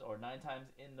 times or 9 times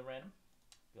in the random.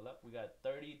 Good luck. We got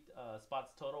 30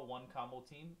 spots total, 1 combo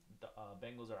team.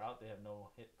 Bengals are out. They have no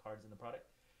hit cards in the product.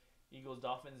 Eagles,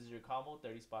 Dolphins is your combo,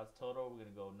 30 spots total. We're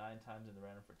going to go 9 times in the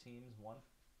random for teams. 1,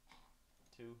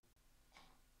 2,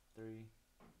 3,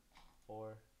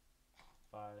 4,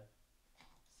 5,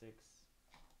 6,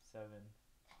 7,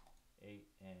 8,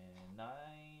 and 9.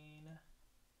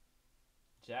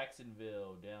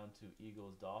 Jacksonville down to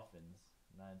Eagles, Dolphins.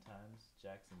 9 times.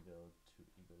 Jacksonville to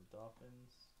Eagles,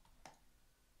 Dolphins.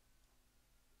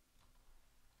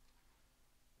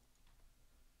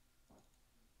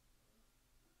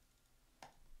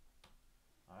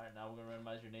 Alright, now we're going to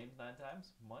randomize your names 9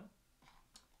 times. 1,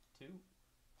 2,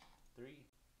 3,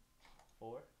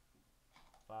 4,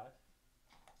 5,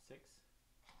 6,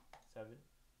 7,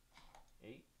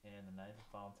 8, and the 9th and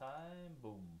final time.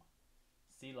 Boom.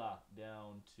 C-Lock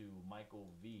down to Michael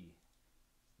V.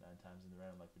 9 times in the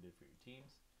random like we did for your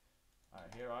teams.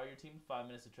 Alright, here are your teams. 5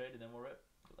 minutes to trade and then we'll rip.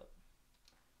 Good luck.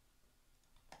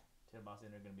 10 box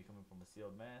in are going to be coming from a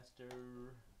sealed master.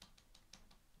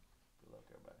 Good luck,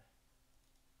 everybody.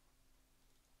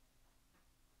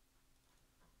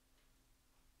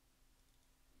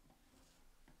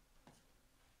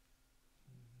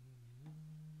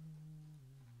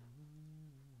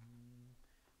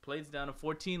 Plates down to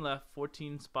 14 left.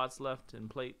 14 spots left in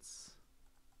plates.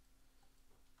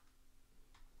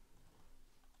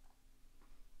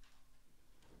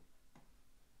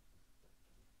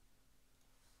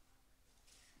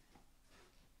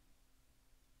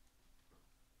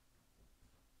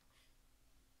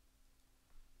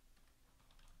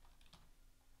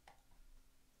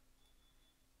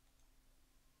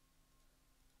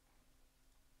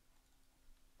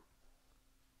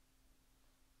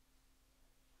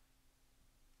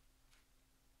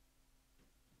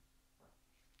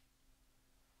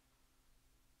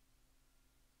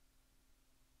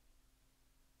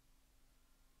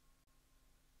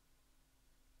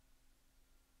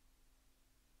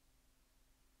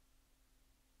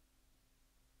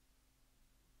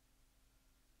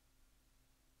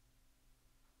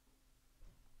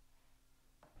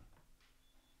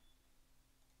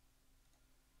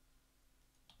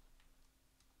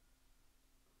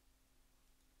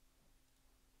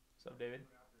 What's up, David?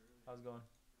 How's it going?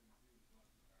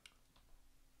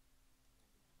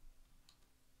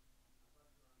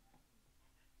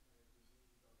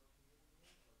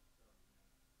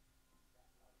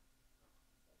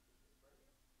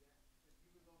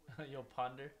 You'll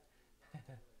ponder.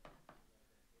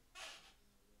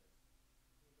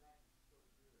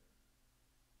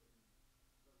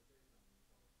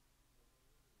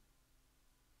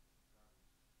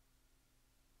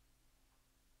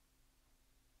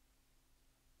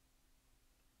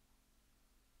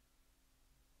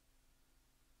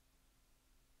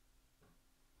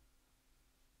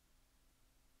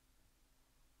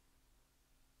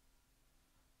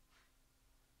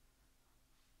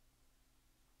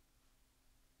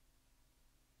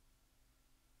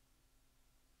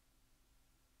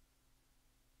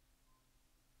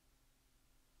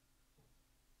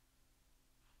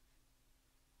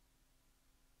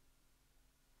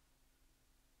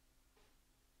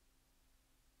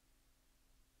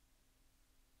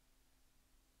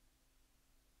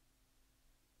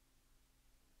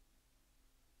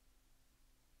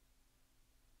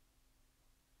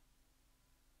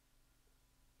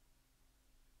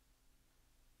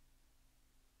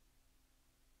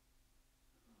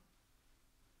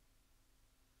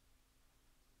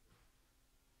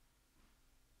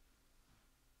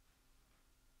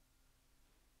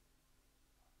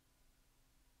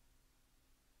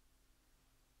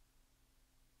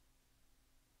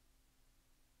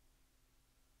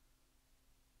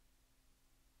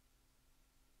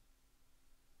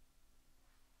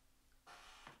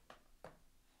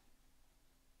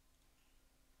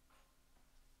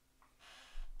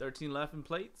 Thirteen left in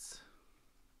plates.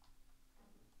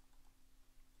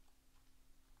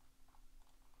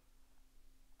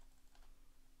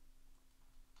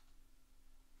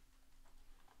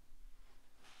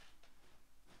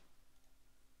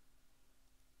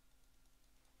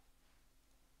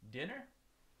 Dinner?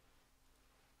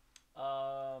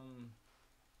 I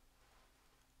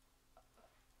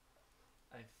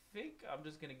think I'm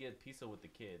just gonna get pizza with the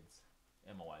kids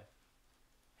and my wife.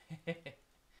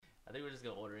 I think we're just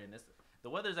gonna order in. The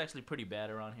weather's actually pretty bad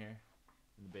around here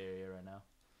in the Bay Area right now.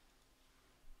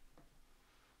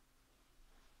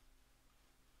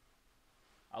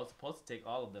 I was supposed to take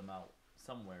all of them out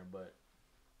somewhere, but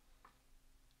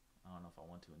I don't know if I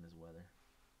want to in this weather.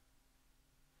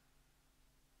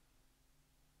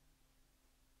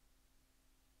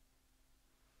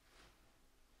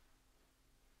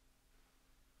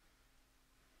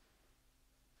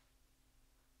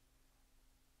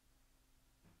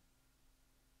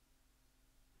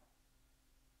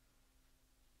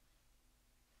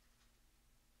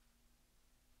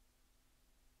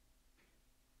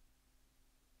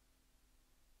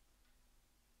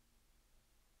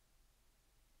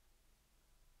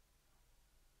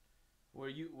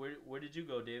 Where did you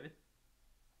go, David?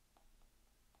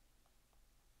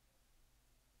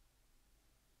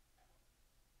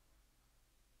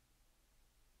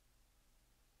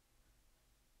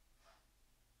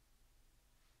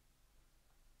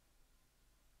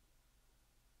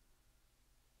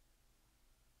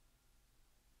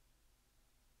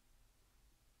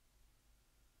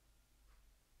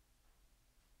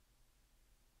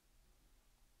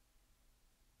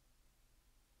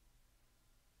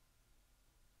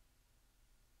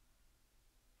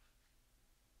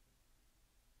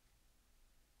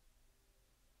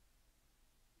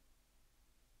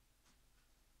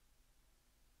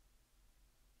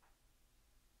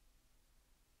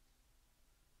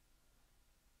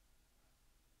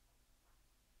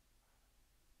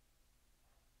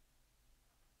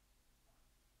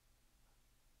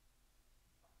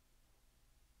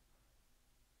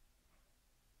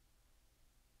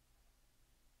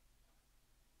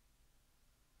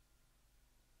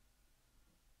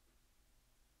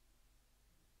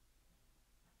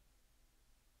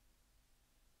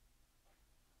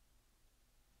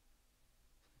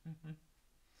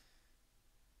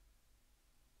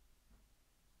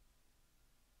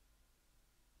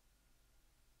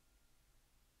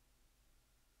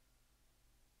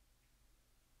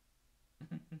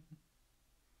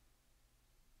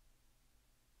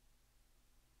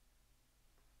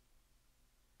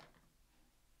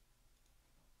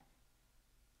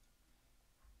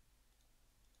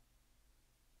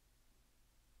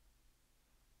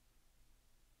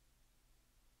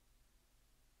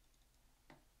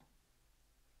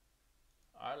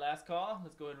 All right, last call.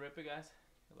 Let's go ahead and rip it, guys.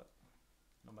 Look,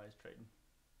 nobody's trading.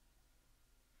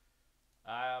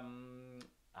 I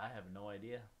have no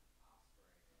idea.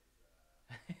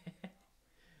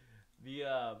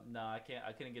 The no, I can't.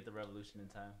 I couldn't get the revolution in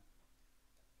time,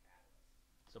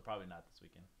 so probably not this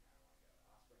weekend.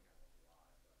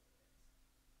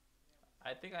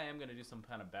 I think I am gonna do some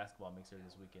kind of basketball mixer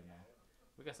this weekend, man.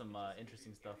 We got some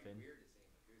interesting stuff in.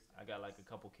 I got like a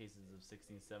couple cases of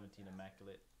 16, 17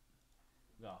 immaculate.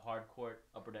 We got hard court,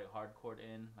 upper deck hard court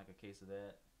in, like a case of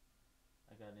that.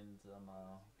 I got in some.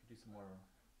 Could do some more.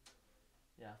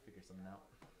 Yeah, I'll figure something out.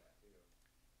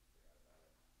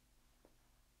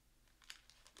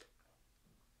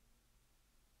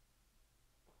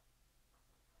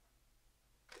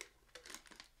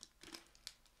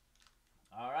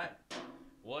 All right.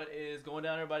 What is going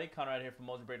down, everybody? Conrad here from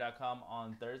Mojobreak.com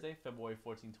on Thursday, February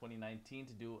 14, 2019,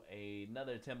 to do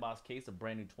another 10-box case of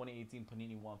brand new 2018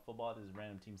 Panini One football. This is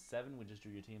random team 7. We just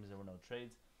drew your teams. There were no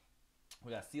trades.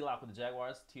 We got C-Lock with the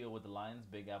Jaguars, Teal with the Lions,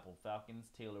 Big Apple Falcons,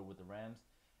 Taylor with the Rams,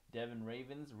 Devin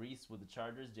Ravens, Reese with the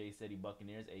Chargers, Jay Seti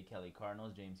Buccaneers, A. Kelly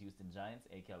Cardinals, James Houston Giants,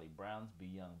 A. Kelly Browns, B.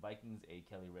 Young Vikings, A.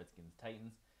 Kelly Redskins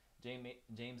Titans,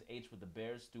 James H with the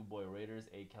Bears, Stu Boy Raiders,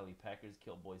 A. Kelly Packers,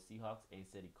 Kilt Boy Seahawks, A.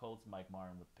 Seti Colts, Mike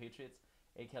Martin with the Patriots,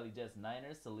 A. Kelly Jets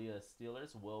Niners, Celia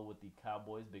Steelers, Will with the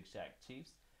Cowboys, Big Shaq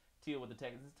Chiefs, Teal with the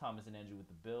Texans, Thomas and Andrew with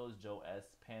the Bills, Joe S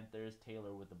Panthers,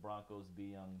 Taylor with the Broncos,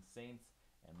 B. Young Saints,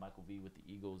 and Michael V with the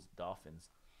Eagles Dolphins.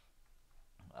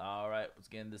 All right, once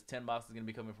again, this 10 box is going to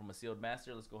be coming from a sealed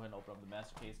master. Let's go ahead and open up the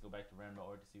master case, go back to random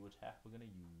order to see which half we're going to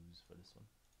use for this one.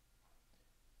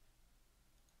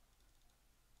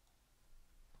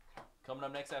 Coming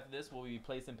up next after this, we'll be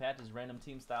placing patches random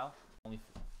team style. Only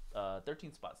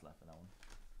 13 spots left in that one.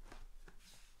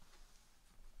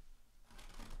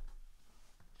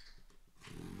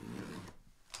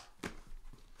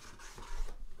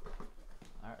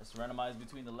 Alright, let's randomize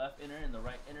between the left inner and the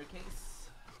right inner case.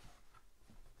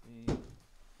 The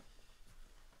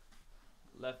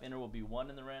left inner will be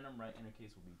 1 in the random, right inner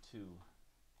case will be 2.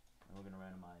 And we're going to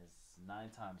randomize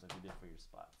 9 times like we did for your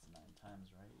spots. 9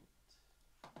 times, right?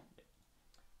 Yeah.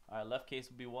 Alright, left case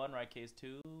will be 1, right case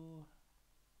 2.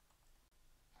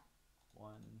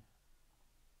 1,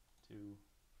 2,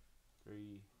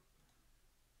 3,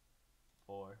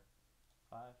 4,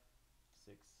 5,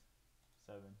 6,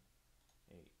 7,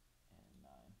 8, and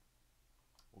 9.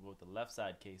 We'll go with the left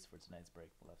side case for tonight's break.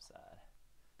 Left side.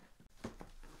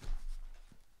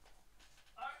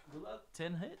 Alright, good luck.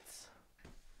 10 hits.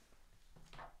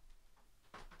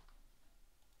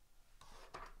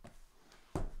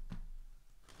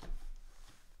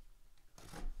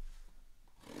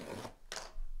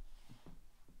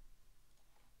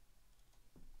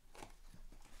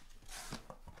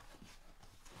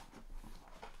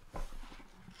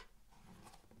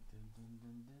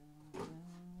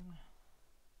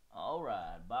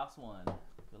 Alright, box 1.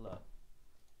 Good luck.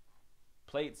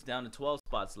 Plates down to 12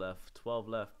 spots left. 12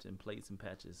 left in plates and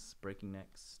patches. Breaking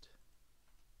next.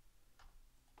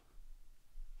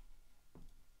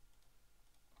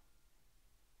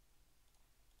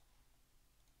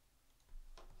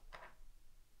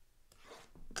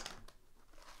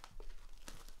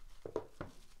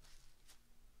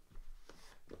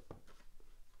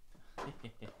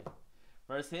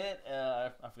 First hit,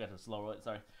 I forgot to slow roll it,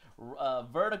 sorry.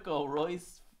 Vertical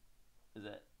Royce, is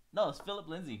that? No, it's Philip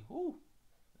Lindsay. Woo,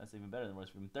 that's even better than Royce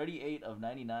Freeman. 38 of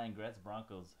 99, Grats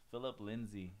Broncos. Philip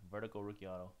Lindsay, vertical rookie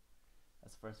auto.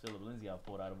 That's the first Philip Lindsay I've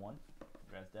pulled out of one.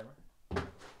 Congrats, Denver.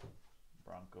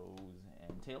 Broncos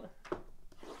and Taylor.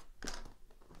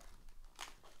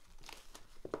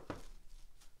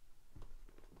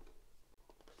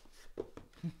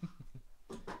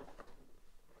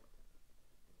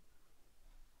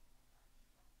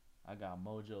 I got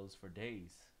mojos for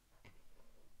days.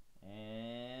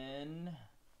 And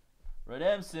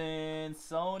Redemption,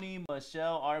 Sony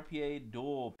Michel RPA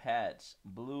dual patch.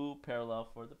 Blue parallel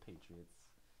for the Patriots.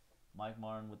 Mike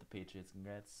Martin with the Patriots.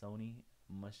 Congrats, Sony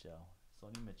Michel.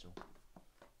 Sony Mitchell.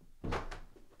 Alright,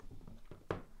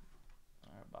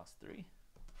 box 3.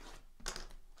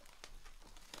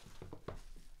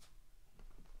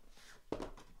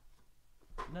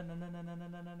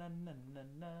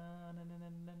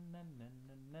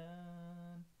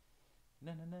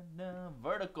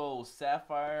 Vertical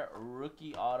Sapphire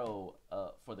rookie auto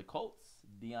for the Colts.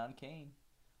 Deion Kane.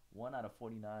 1 out of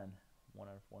 49. 1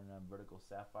 out of 49 vertical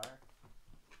Sapphire.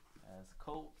 As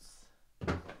Colts.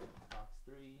 Box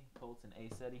 3. Colts and A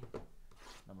Seti.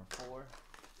 Number 4.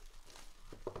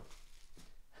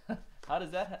 How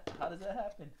does that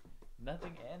happen?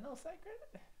 Nothing and no side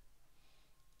credit?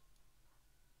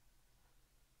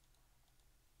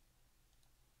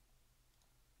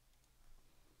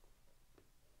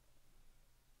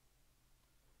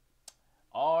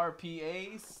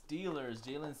 RPA Steelers,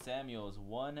 Jalen Samuels,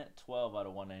 112 out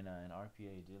of 199.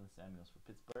 RPA, Jalen Samuels for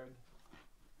Pittsburgh.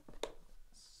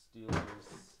 Steelers,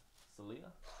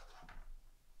 Celia.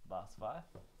 Box 5.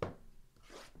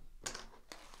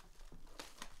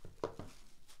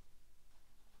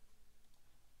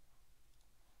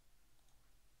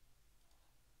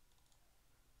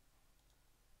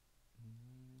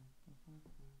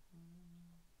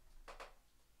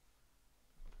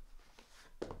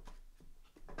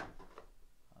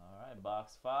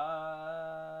 Box 5.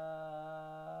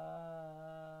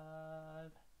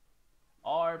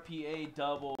 RPA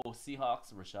double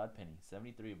Seahawks. Rashad Penny.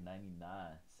 73 of 99.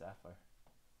 Sapphire.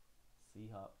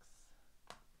 Seahawks.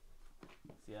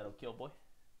 Seattle Killboy.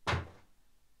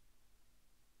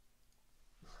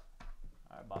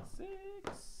 Alright, box 6.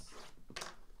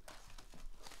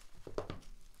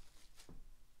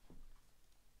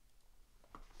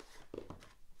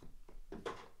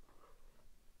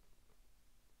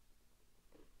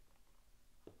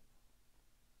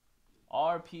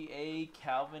 RPA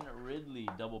Calvin Ridley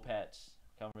double patch.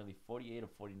 Calvin Ridley 48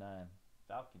 of 49.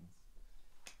 Falcons.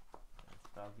 That's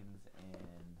Falcons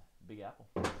and Big Apple.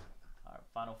 Alright,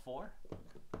 final 4.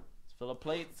 Let's fill up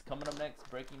plates. Coming up next,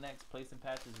 breaking next, placing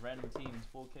patches, random teams,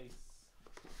 full case.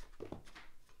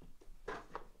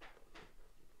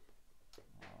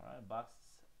 Alright, box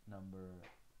number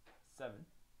 7.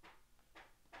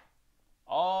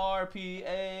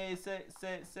 RPA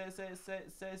Saquon.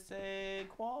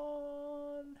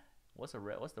 What's the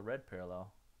red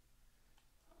parallel?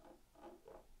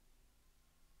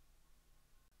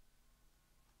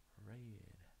 Red.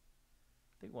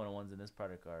 I think one of the ones in this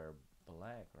product are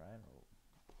black, right?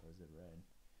 Or is it red?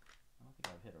 I don't think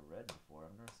I've hit a red before.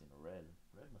 I've never seen a red.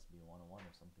 Red must be a 101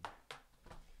 or something.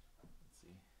 Let's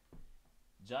see.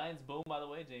 Giants boom, by the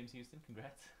way, James Houston.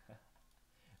 Congrats.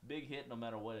 Big hit no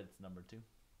matter what, it's number 2.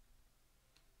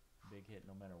 Big hit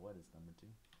no matter what, it's number 2.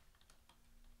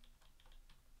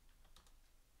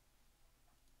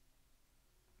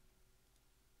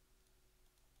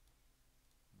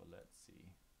 But let's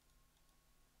see.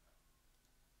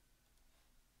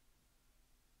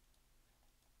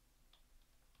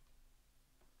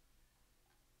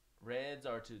 Reds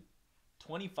are to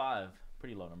 25.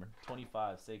 Pretty low number.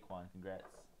 25, Saquon. Congrats,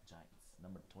 Giants.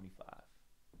 Number 25.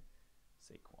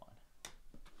 Saquon.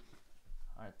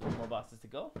 Alright, 3 more boxes to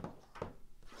go.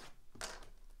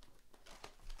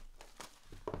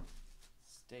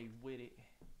 Stay with it.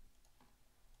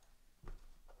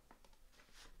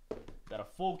 Got a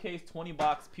full case 20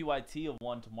 box PYT of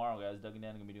 1 tomorrow, guys. Doug and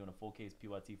Dan are going to be doing a full case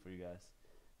PYT for you guys.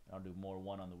 And I'll do more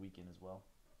 1 on the weekend as well.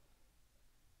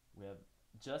 We have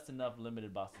just enough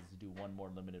limited boxes to do 1 more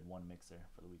limited 1 mixer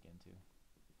for the weekend too.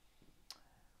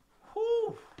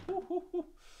 Whoo! Whoo, whoo, whoo.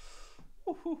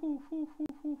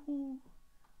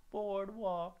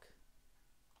 Boardwalk.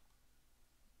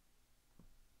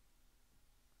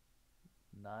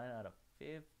 9 out of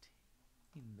 15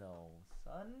 though,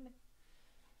 son.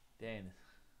 Dang,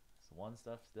 this 1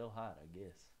 stuff still hot, I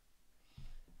guess.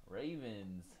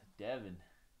 Ravens, Devin.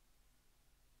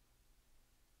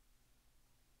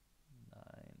 9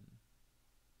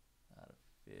 out of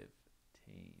 15.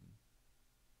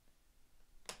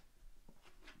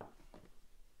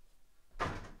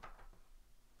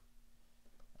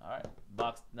 Alright,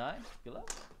 box 9. Good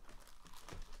luck.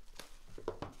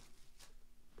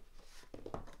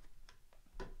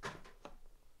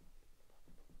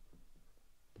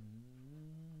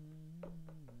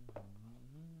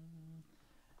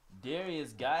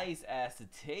 Darius Geis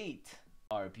acetate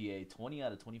RPA 20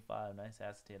 out of 25. Nice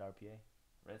acetate RPA.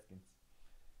 Redskins.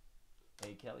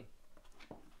 Hey Kelly.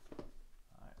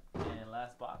 Alright, and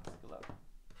last box. Good luck.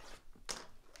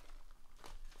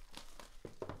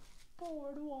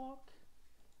 Boardwalk.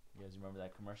 You guys remember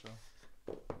that commercial?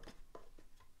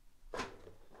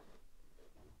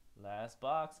 Last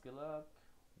box. Good luck.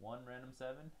 1 random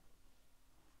 7.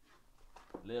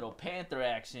 Little Panther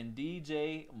action.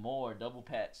 DJ Moore double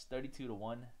patch. 32 to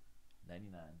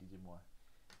 199. DJ Moore.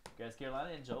 Guys,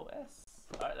 Carolina and Joe S.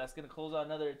 Alright, that's going to close out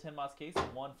another 10 box case.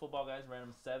 1 football, guys.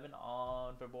 Random 7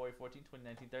 on February 14,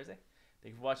 2019, Thursday.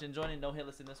 Thank you for watching and joining. No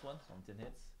hitless in this one. So on 10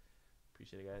 hits.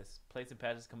 Appreciate it, guys. Plates and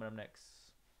patches coming up next.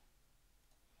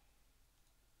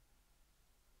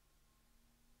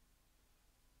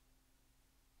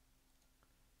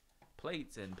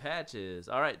 Plates and patches.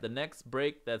 All right, the next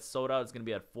break that's sold out is going to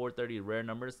be at 4:30 rare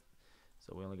numbers.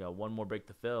 So we only got 1 more break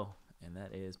to fill, and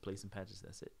that is plates and patches.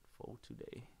 That's it for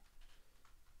today.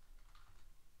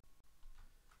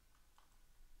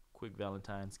 Quick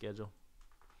Valentine schedule.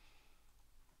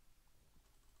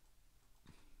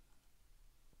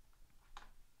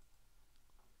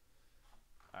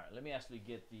 All right, let me actually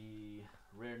get the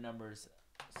rare numbers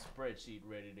spreadsheet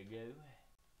ready to go.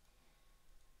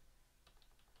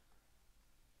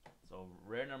 So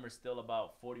rare number's still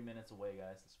about 40 minutes away,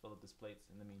 guys. Let's fill up these plates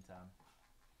in the meantime.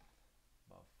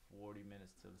 About 40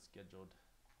 minutes to the scheduled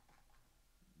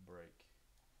break.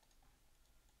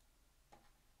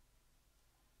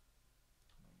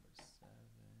 Number 7.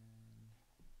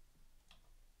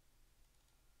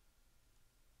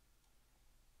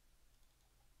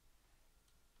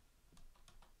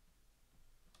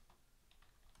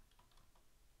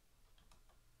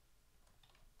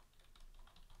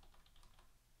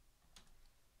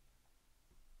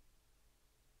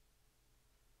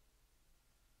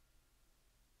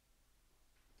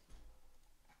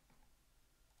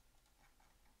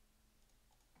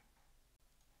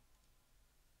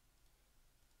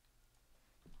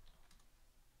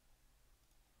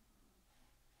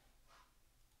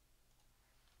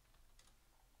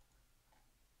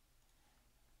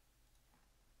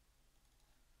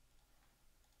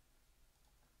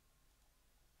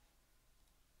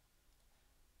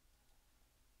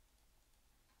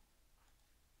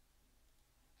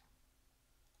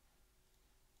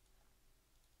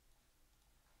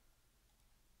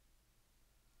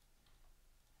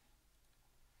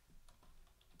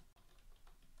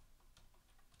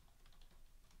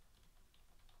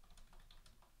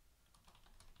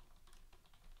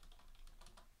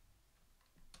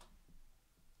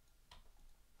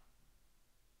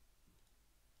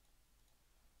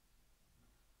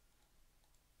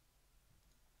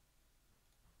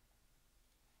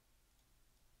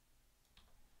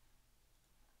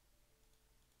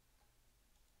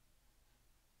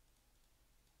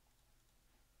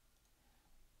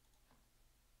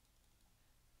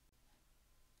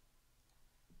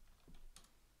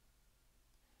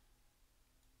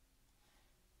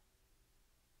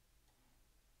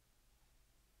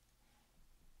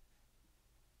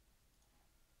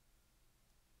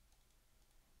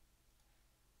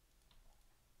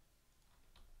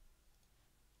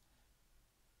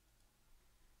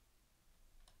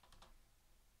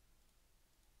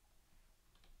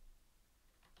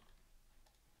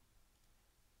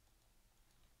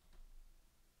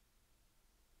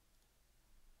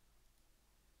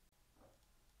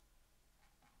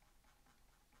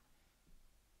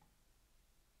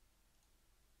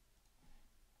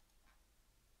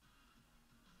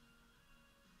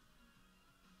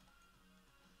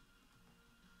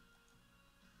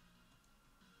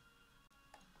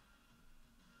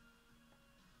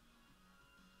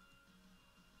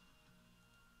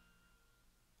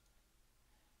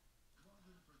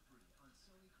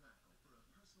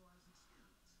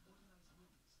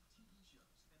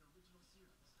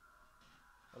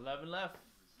 11 left.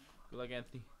 Good luck,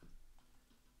 Anthony.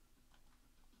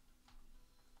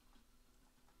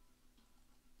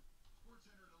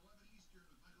 SportsCenter at 11 Eastern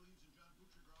with Michael Eaves and John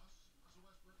Butchergross. Russell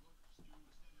Westbrook looks to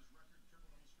extend his record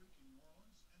triple-double streak in New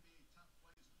Orleans. NBA top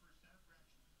play is the first half.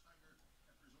 Reaction from Tiger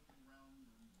after his opening round,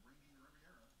 reigning the Riviera.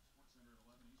 SportsCenter at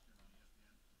 11 Eastern on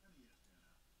ESPN and the ESPN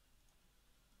app.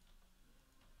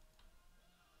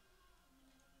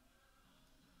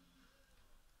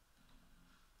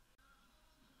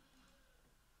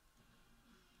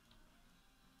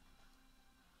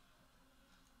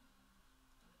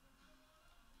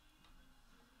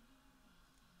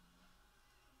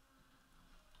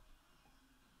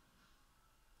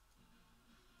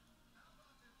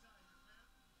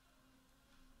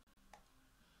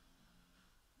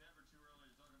 Never too early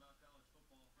to talk about college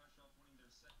football. Fresh off winning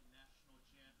their second national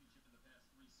championship in the past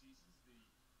 3 seasons, the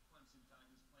Clemson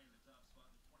Tigers play in the top spot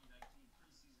in the 2019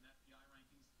 preseason FPI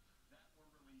rankings that were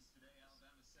released today.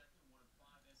 Alabama second, one of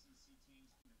 5 SEC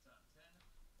teams in the top 10,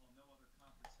 while no other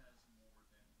conference has more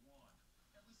than one.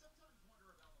 And we sometimes wonder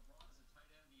about LeBron as a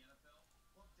tight end in the NFL.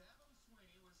 Well, Dabo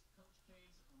Swinney was Coach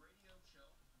K's radio show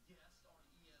guest on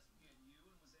ESPNU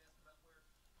and was asked about where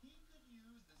he could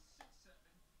use the 6'7",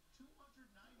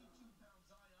 292-pound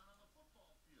Zion on the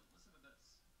football field. Listen to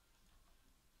this.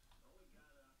 The only guy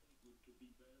that I think could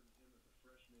be better than him as a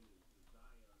freshman is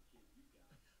Zion, kid you got.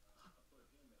 I put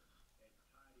him at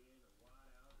tight end or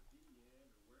wide out or D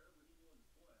end or wherever he wanted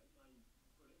to play. He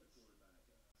might even put him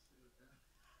at quarterback.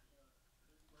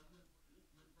 You'd run it whether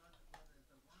it's a wildcat.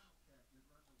 You'd run the wildcat. Put him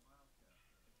at the Wildcat,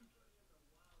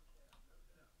 no doubt, no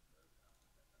doubt.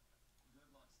 Good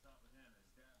luck stopping him.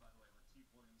 His dad, by the way, Lateef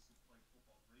Williams, who played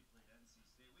football briefly at NC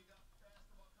State. We got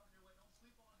basketball coming your way. Don't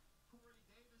sleep on Corey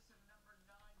Davis and number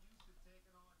 9 Houston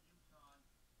taking on UConn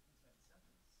in 10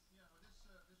 seconds. Yeah,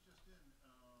 well, this just in.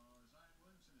 Zion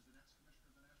Williamson is the next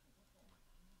commissioner of the National Football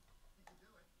League. He can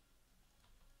do it.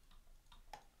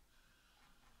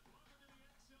 Welcome to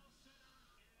the XL Center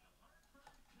in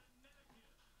Hartford, Connecticut,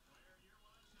 where you're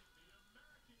watching the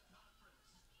American Conference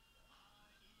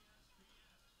on ESPN.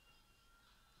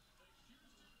 The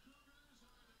Houston Cougars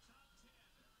are the top 10.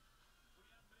 We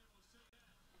haven't been able to say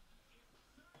that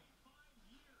in 35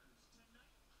 years.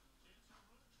 Tonight, it's a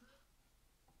road trip.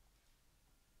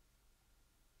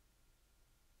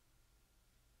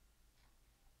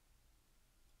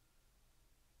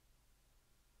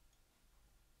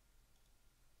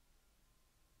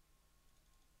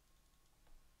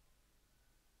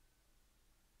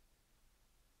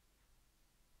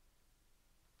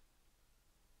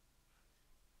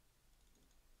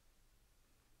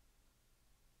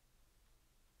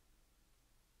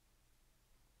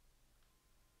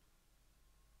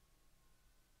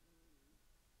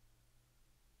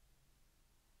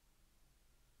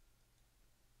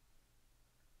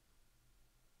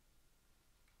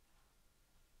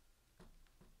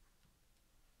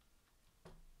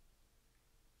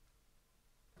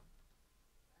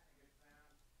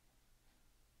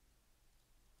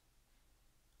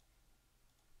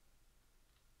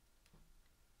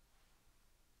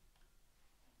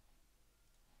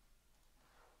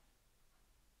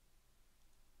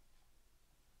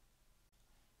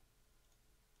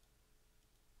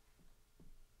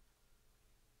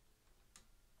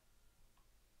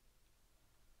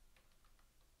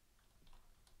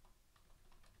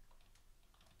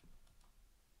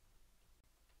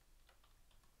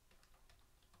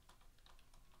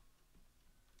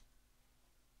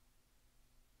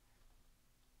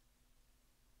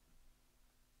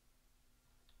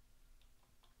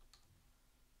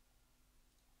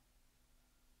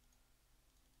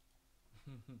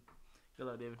 Good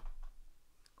luck, David.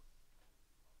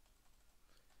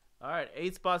 All right,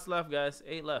 8 spots left, guys.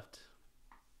 8 left.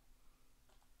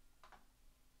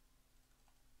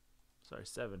 Sorry,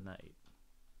 7, not 8.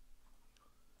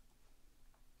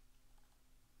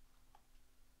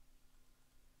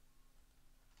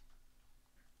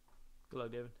 Good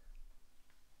luck, David.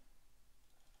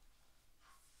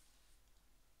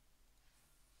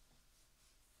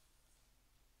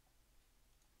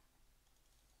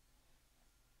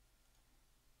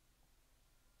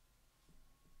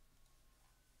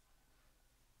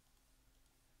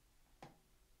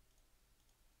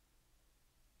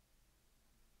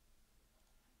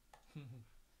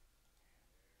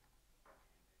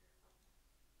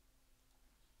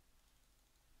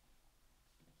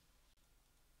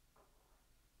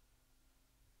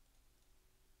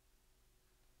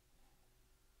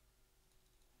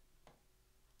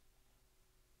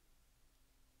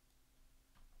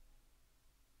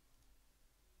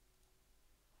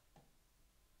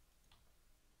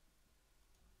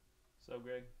 So,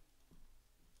 Greg.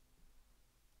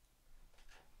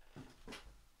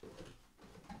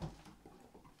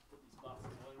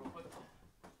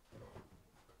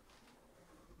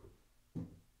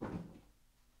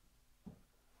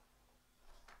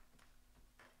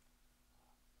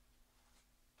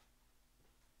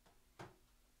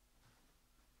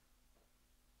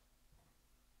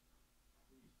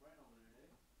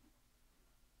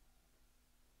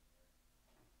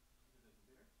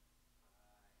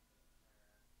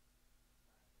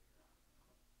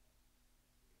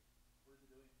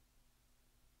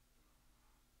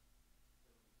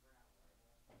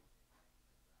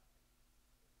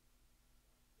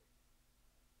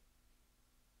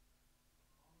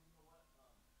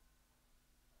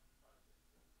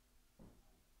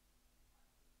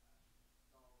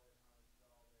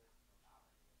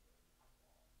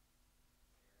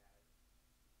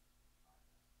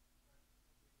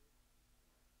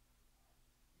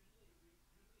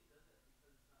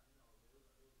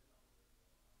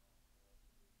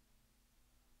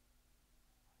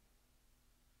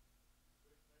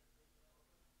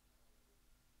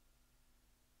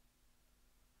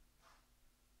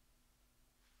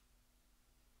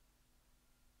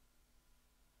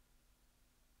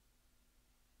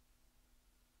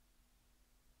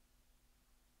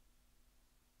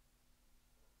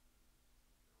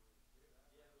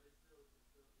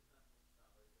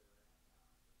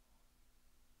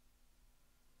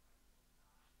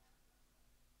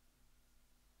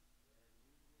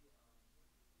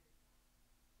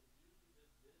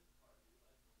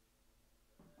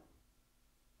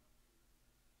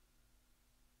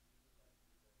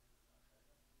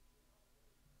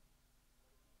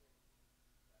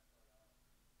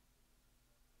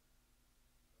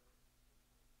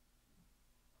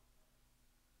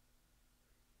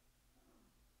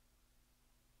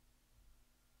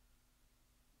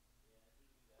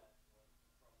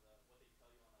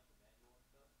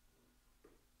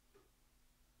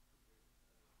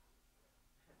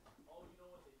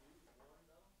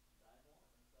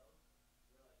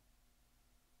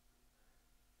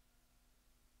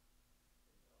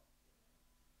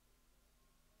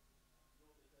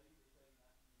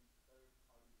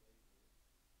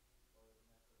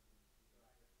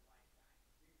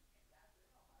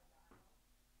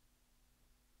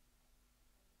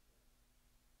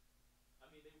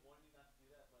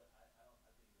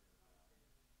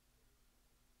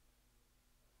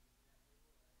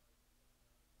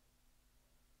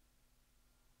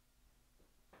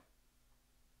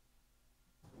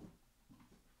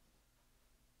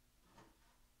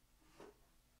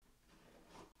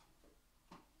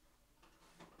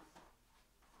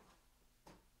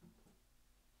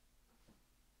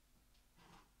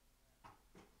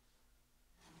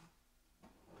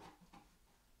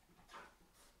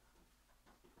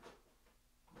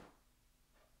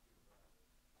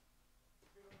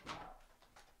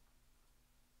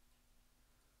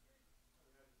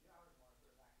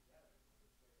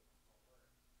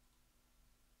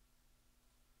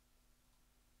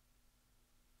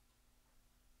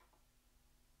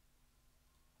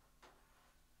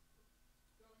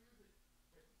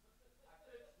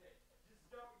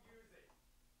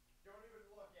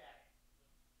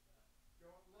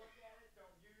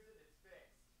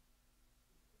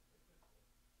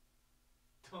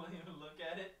 Don't even look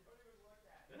at it. Don't even look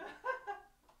at it. Don't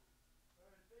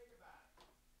even think about it.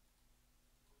 Yeah,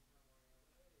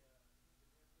 don't even look at it.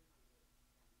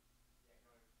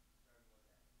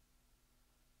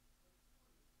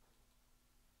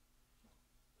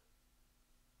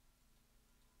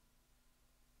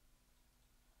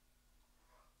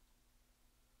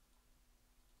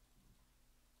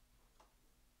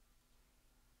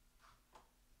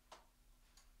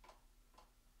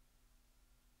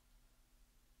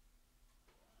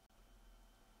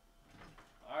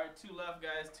 All right, 2 left,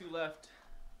 guys. 2 left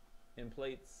in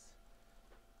plates.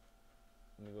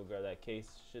 Let me go grab that case.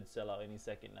 Should sell out any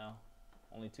second now.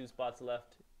 Only 2 spots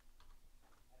left.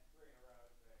 That's 3 in a row.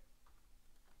 It's big.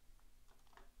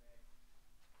 That's big.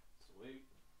 Sweet.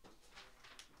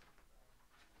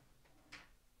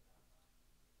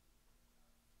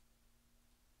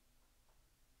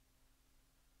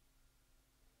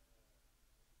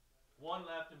 One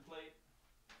left in plate.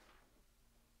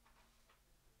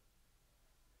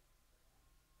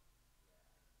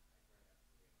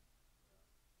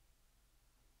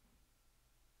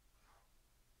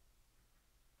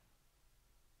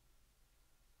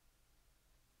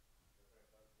 Should put a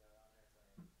post note on there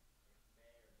saying it may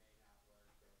or may not work,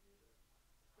 don't use it.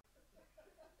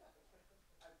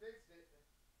 I fixed it.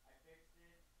 I fixed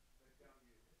it, but don't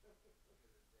use it. Because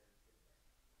it's gonna break.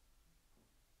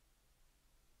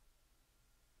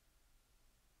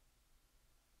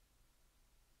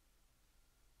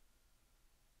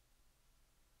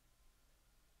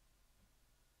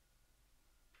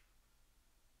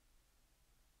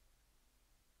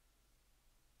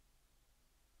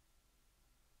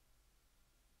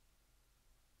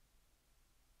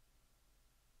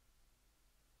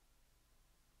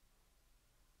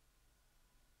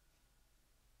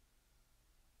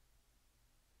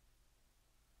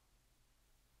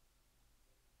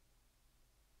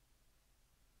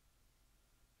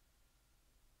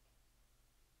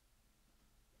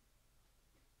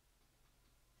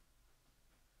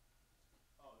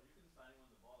 Oh, you can sign when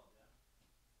the ball up, yeah.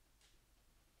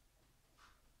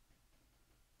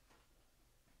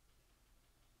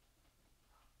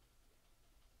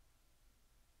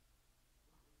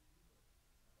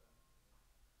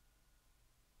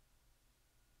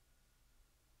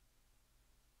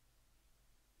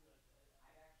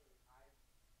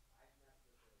 I've messed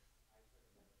with this. I took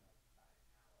a minute, like about an hour a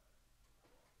couple months ago. Did the same exact thing. Like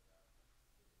hit it hard, like with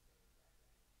a water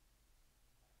back starter, uninstalled the driver,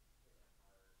 installed it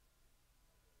again, and fixed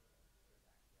it.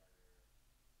 Whatever happened, I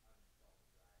think you touched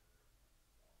it.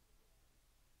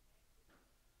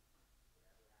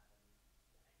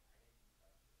 Whatever you did, I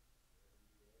think you fixed it. I don't know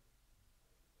if there's like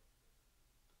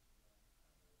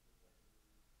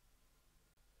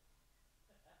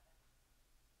a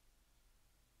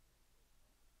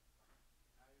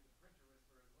Now you're the printer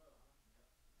whisperer as well, huh?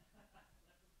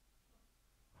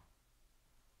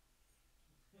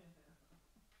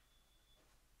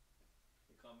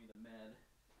 They call me the mad.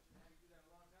 Should have had you do that a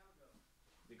long time ago.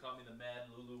 They call me the mad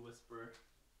Lulu whisperer.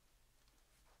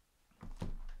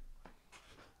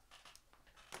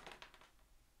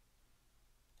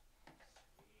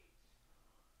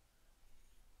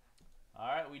 All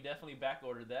right, we definitely back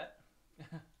ordered that.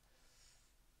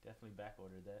 Definitely back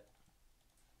ordered that.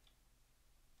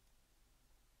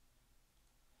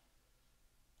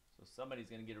 So somebody's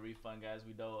gonna get a refund, guys.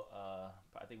 We know.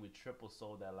 I think we triple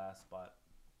sold that last spot.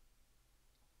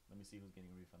 Let me see who's getting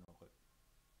a refund real quick.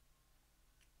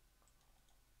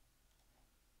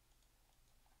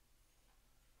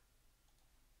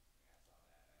 I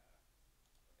saw that,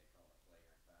 what they call a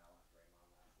flagrant foul on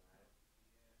Draymond last night. Yes.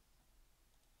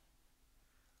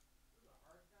 It was a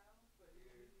hard foul, but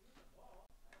Dude, he hit the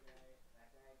ball. that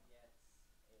guy gets,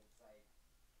 it's like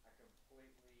a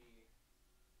completely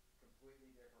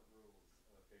different rules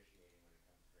of officiating when it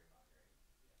comes to Draymond Green.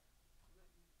 Yeah.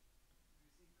 Did you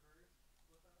see Kerr's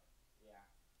flip out? Yeah.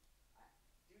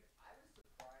 Dude, I was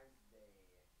surprised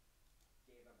they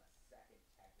gave him a second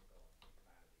technical and kicked him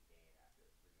out of the game after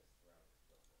for just throwing his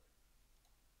clipboard.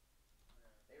 Yeah.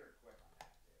 They were quick on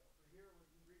that too. But here when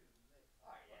you read it, it's like,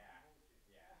 Oh fucking yeah. bullshit.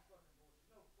 Yeah. That's fucking bullshit.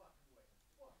 No fucking way.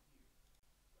 Fuck you.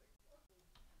 Like, fucking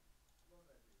love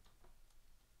that dude.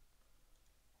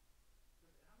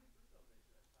 Cause how many free throws they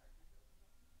shoot? Like 5 free throws or something?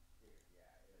 Dude,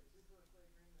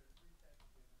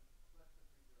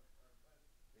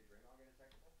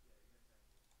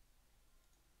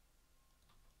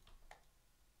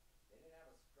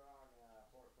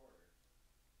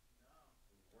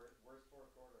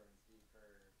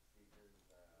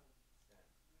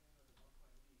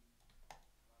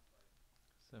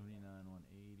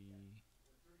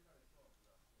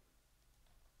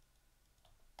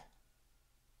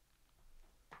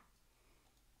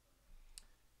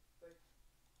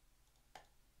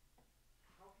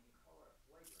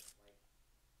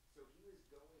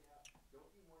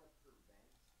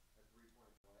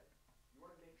 you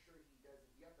want to make sure he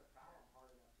doesn't. You have to foul him hard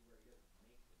enough to where he doesn't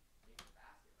make the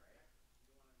basket, right? Exactly.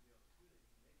 You don't want him to be able to shoot it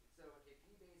if you make it. So if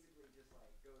he basically just like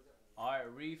goes up. And All right,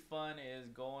 refund is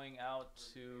going out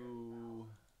to.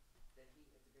 Then it could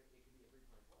be a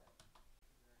 3-point play. Exactly.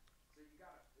 So you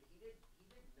gotta. He did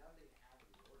nothing out of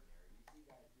the ordinary. You see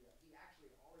guys do that. He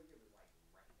actually all he did was like he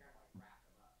kind of like wrapped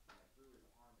him up. He like threw his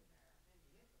arm in there. And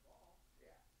he hit the ball.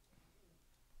 Yeah.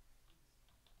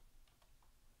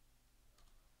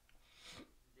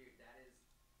 Dude, that is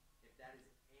if that is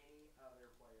any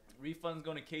other player. Refunds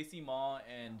going to Casey Maw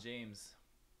and James.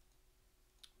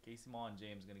 Casey Maw and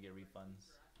James gonna get refunds.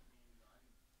 Interactive game, though, I was surprised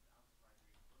we even looked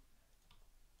at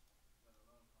it, let alone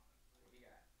calling it a play. Well, he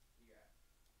got fined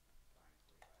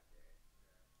 25K.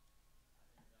 Yeah.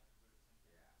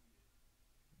 Interactive would have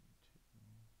sent that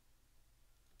Yeah. tweeted.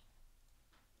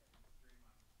 Yeah, I think it's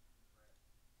Draymond and Brett that he has.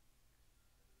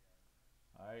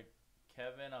 All right,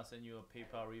 Kevin, I'll send you a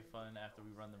PayPal refund after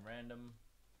we run the random.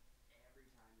 Every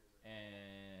time there's a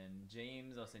And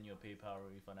James, I'll send you a PayPal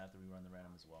refund after we run the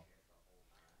random as well. shit the whole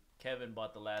time. Kevin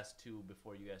bought the last two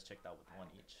before you guys checked out with one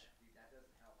each. Dude, that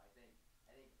doesn't help. I think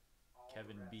all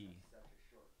Kevin the refs B. have such a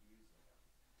short fuse with him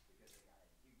because they got it.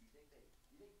 Dude, you think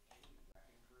any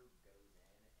wrecking crew goes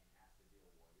in and has to do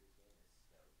a Warriors game is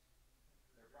stoked?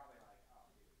 They're probably like, oh,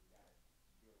 dude, we gotta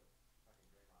deal with fucking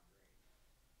Draymond Green.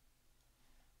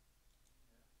 Yeah.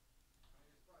 I mean,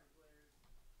 there's probably players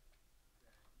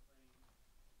that complain more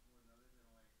than others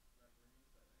that don't like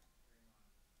refereeing, but like Draymond,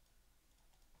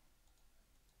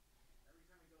 every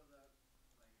time he goes up, like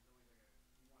it's always like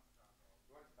he wants a foul call.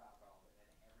 He wants a foul call, but then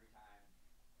every time,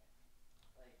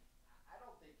 like, I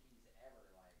don't think he's ever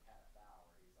like had a foul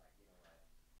where he's like, you know what,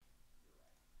 you're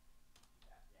right.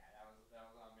 Yeah, that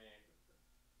was on me.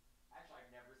 Actually,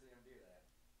 I've never seen him do that.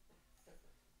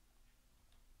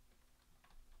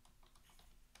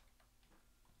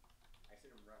 I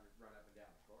seen him run up and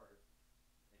down the court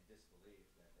in disbelief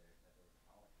that there was a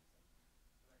call against him.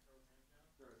 Like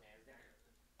throw his hands down. Throw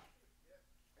his hands down. Yep.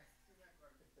 Seen that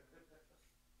quite a few times.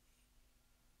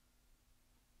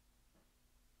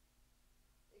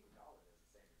 Iguodala does the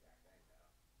same exact thing though.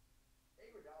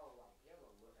 Iguodala, like, he has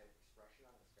an expression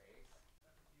on his face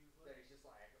That confused that look. he's just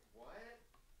like, what?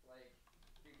 Like,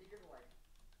 dude, he could like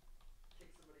kick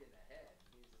somebody in the head. And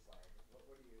he's just like, what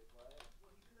do you, what?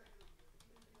 Well, he did that because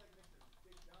even if he like makes a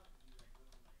big dunk, he like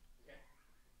looking like. Yeah.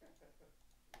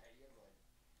 Yeah, he has like,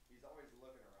 he's always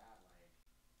looking around like,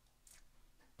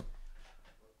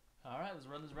 All right, let's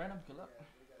run this random. Good luck. what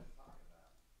are you guys talking about?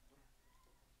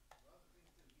 Well, the thing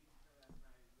too, he didn't play last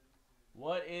night. He's limited to.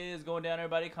 What is going down,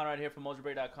 everybody? Conrad here from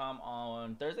Mojobreak.com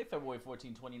on Thursday, February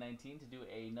 14, 2019, to do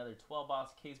another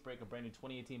 12-box case break of brand new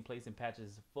 2018 Place and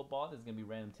Patches football. This is going to be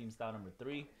random team style number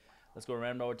 3. Let's go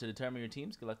random over to determine your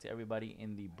teams. Good luck to everybody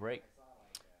in the break.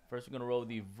 First, we're going to roll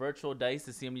the virtual dice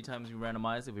to see how many times we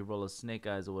randomize. If we roll a snake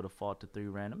eyes, it would have fallen to 3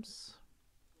 randoms.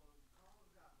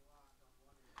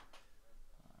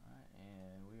 All right,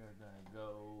 and we are going to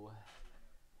go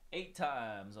 8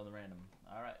 times on the random.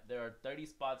 All right, there are 30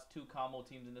 spots, 2 combo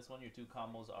teams in this one. Your 2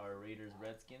 combos are Raiders,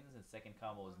 Redskins, and second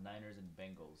combo is Niners and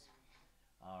Bengals.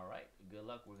 All right, good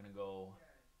luck. We're going to go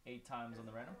 8 times on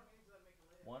the random.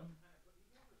 1,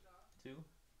 2,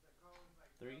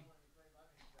 3,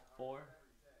 4,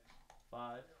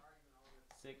 5,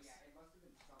 6, Yeah, it must have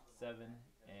been something 7, like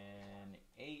that because and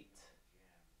 8. gym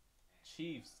and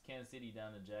Chiefs, Kansas City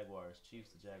down to Jaguars. Chiefs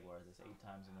to Jaguars. That's 8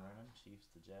 times in the random. Chiefs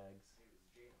to Jags. it was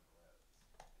Jalen Rose.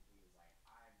 And he was like,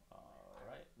 All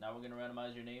right, now we're going to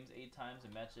randomize your names 8 times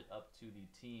and match it up to the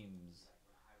teams.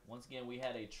 Once again, we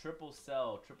had a triple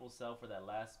sell for that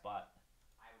last spot.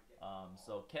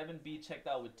 So Kevin B checked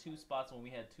out with 2 spots when we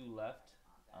had 2 left.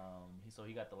 So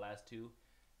he got the last 2.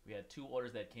 We had 2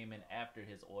 orders that came in after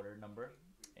his order number.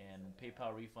 And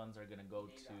PayPal refunds are going to go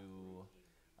to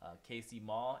Casey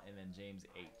Maw and then James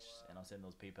H. And I'll send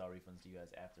those PayPal refunds to you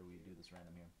guys after we do this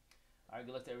random here. All right,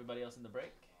 good luck to everybody else in the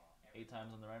break. 8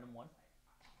 times on the random. 1,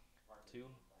 2,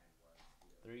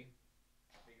 3,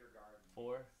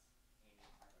 4,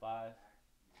 5,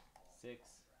 6,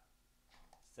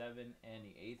 7, and the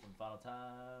 8th and final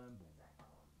time.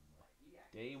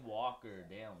 Dave Walker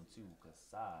down to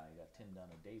Kasai. Got Tim down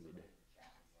to David.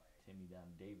 Timmy down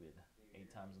to David.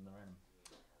 8 times on the random.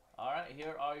 All right,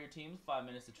 here are your teams. 5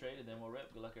 minutes to trade, and then we'll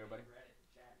rip. Good luck, everybody. Well, he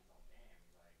was down the court in the seat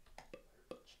when he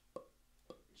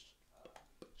walked up. He said like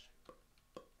 "fuck you" to Cliff. He said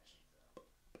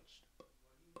he said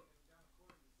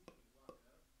something.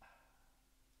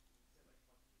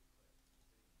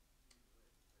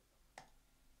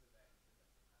 He said that and said that to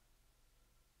him.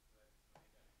 So that's when they got into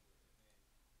it.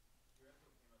 And then Dresco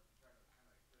came up and tried to kind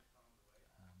of like push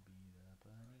Collins away. I'll be the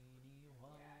panini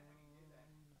one. Yeah, I know he did that.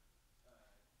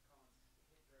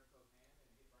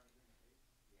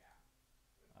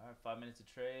 5 minutes to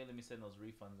trade. Let me send those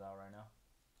refunds out right now.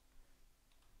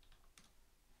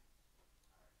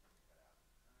 Alright, let me cut out.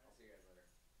 I'll see you guys later.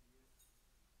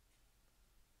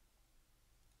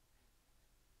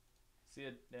 See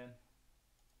it, Dan.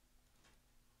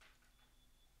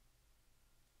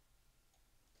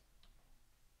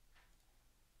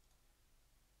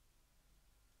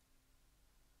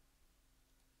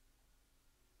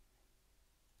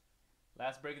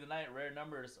 Last break of the night, rare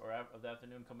numbers, or of the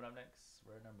afternoon coming up next.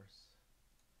 Rare numbers.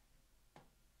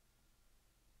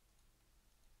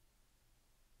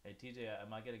 Hey TJ,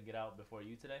 am I gonna get out before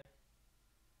you today?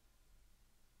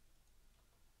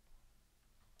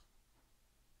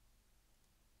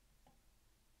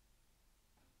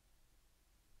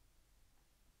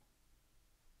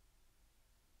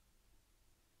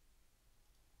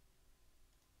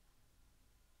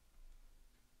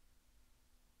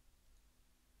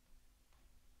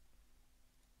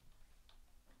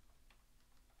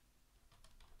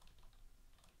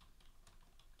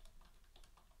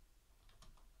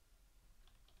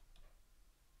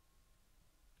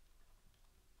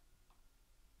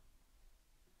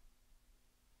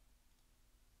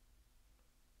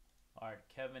 Alright,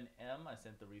 Kevin M. I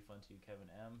sent the refund to you, Kevin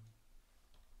M.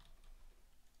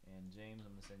 And James,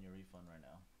 I'm gonna send you a refund right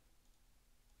now.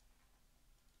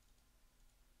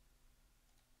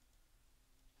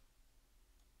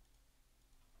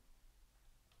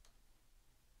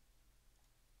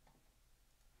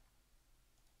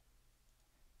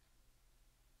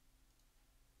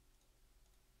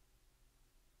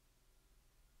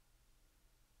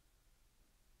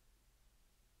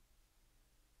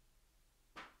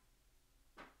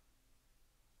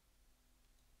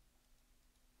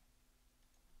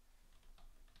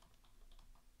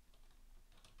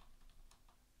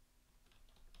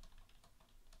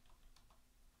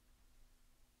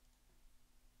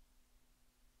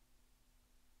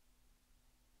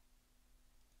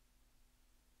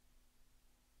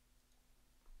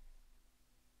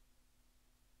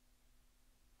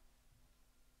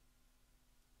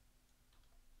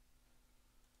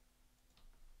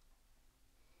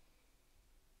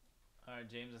 Alright,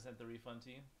 James, I sent the refund to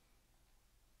you.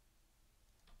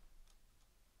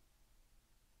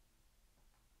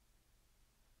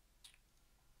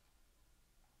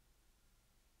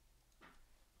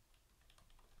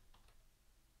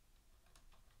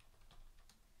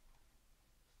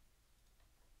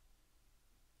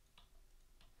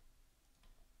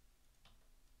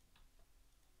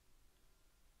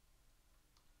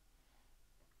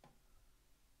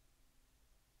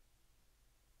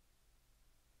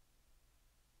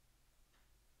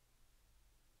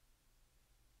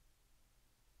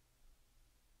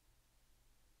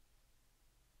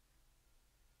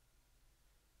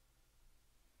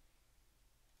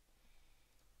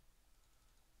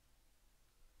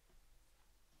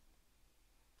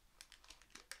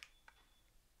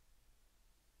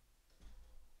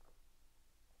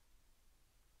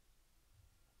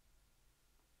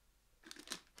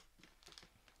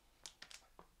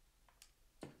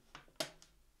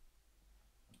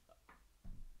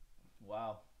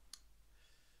 Wow.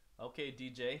 Okay,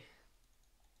 DJ.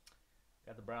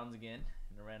 Got the Browns again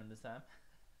in a random this time.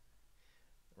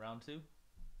 Round 2.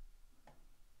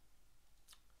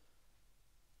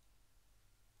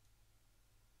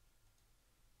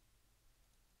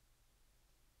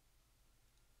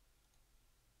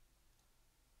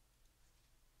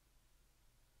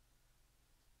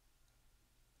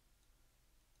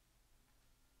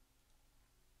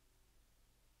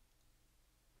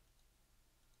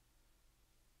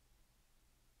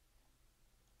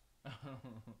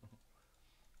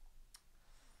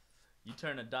 You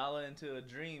turned $1 into a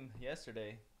dream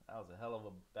yesterday. That was a hell of a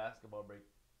basketball break.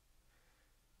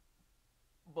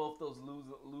 Both those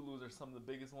Lulus are some of the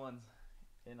biggest ones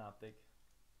in Optic.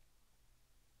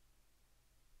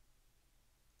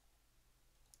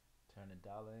 Turn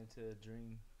 $1 into a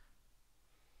dream.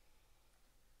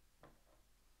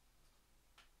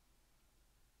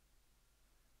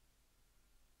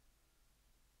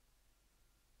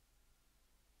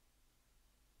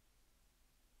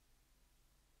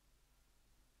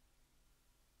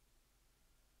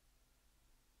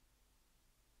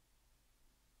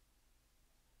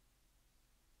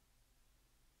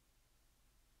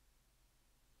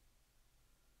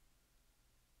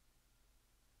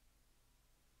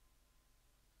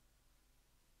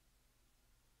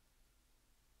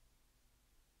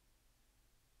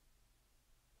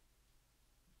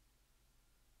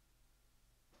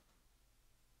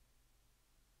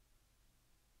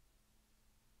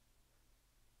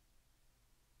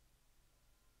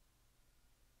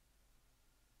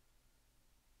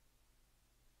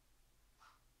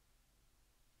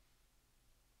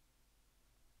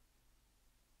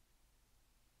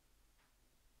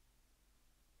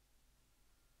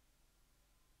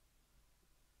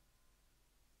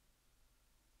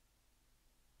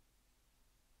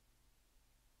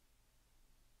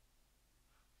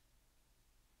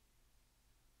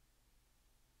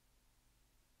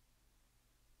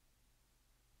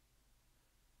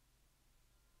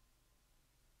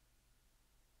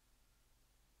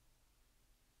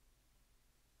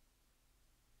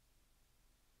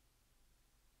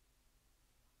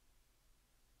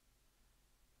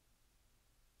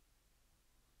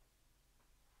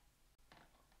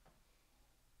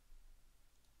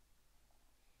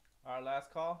 Our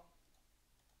last call.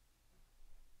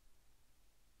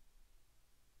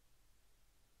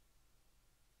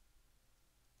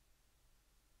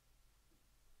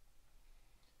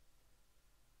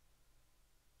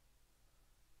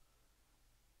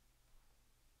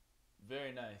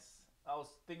 Very nice. I was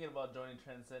thinking about joining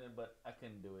Transcendent, but I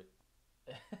couldn't do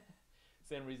it.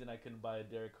 Same reason I couldn't buy a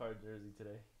Derek Carr jersey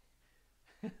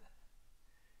today.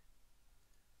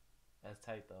 That's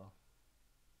tight though.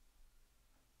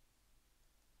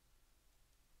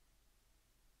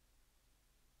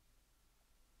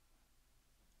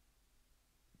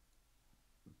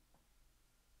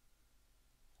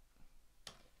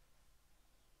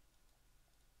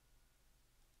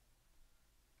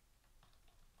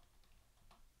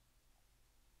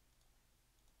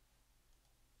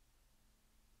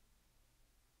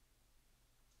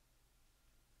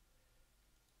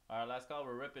 All right, last call.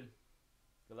 We're ripping.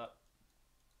 Good luck.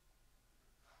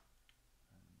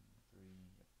 3.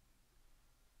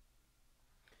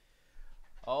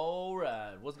 All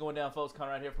right, what's going down, folks?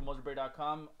 Conrad here from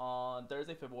Mojobreak.com on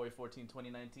Thursday, February 14,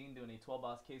 2019, doing a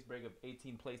 12-box case break of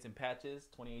 18 place and patches,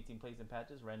 2018 place and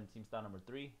patches, random team style number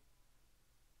 3.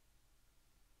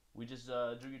 We just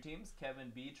drew your teams.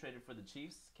 Kevin B traded for the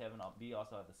Chiefs. Kevin B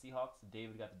also had the Seahawks.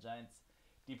 David got the Giants.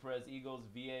 D. Perez Eagles.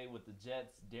 VA with the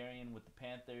Jets. Darian with the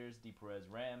Panthers. D. Perez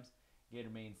Rams. Gator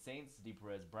Main Saints. D.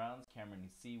 Perez Browns. Cameron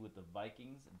C with the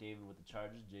Vikings. David with the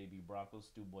Chargers. JB Broncos.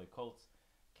 Stu Boy Colts.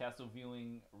 Castle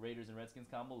Viewing Raiders and Redskins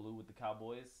combo. Lou with the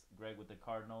Cowboys. Greg with the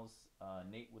Cardinals.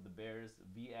 Nate with the Bears.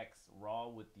 VX Raw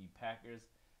with the Packers.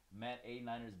 Matt A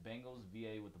Niners Bengals.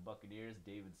 VA with the Buccaneers.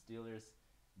 David Steelers.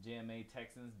 JMA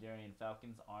Texans, Darian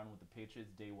Falcons, Arn with the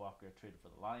Patriots, Day Walker traded for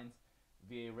the Lions,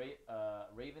 VA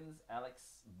Ravens,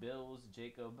 Alex Bills,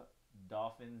 Jacob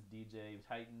Dolphins, DJ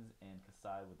Titans, and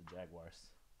Kasai with the Jaguars.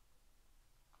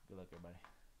 Good luck, everybody.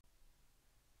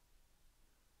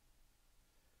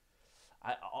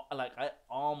 I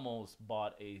almost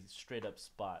bought a straight up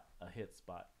spot, a hit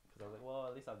spot, because I was like, well,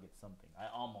 at least I'll get something. I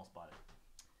almost bought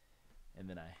it, and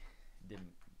then I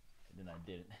didn't. And then I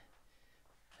didn't.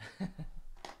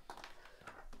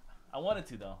 I wanted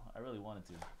to though. I really wanted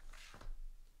to. I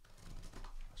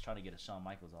was trying to get a Shawn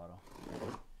Michaels auto.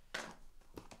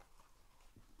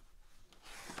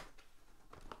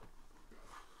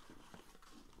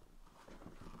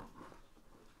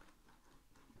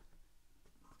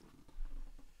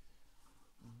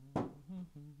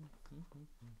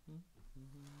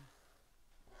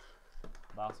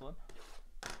 Last one.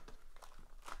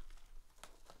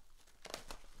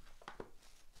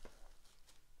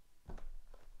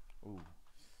 Ooh.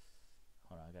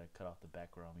 Hold on, I gotta cut off the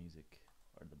background music.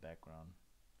 Or the background.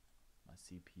 My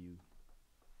CPU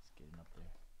is getting up there.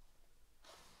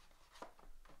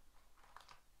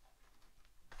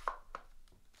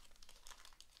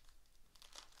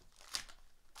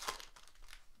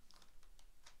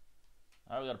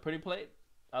 Alright, we got a pretty plate.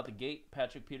 Out the gate,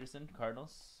 Patrick Peterson,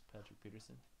 Cardinals. Patrick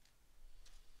Peterson.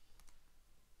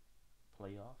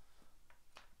 Playoff.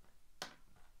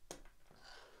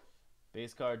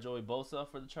 Base card, Joey Bosa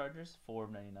for the Chargers.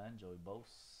 4/99, Joey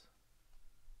Bosa.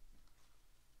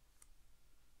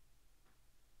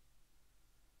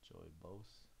 Joey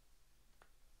Bosa.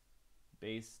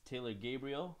 Base, Taylor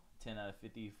Gabriel.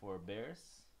 10/50 for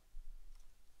Bears.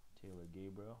 Taylor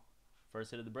Gabriel.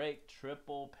 First hit of the break.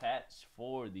 Triple patch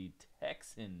for the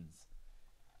Texans.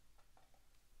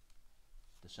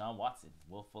 Deshaun Watson,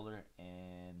 Will Fuller,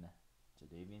 and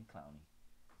Jadeveon Clowney.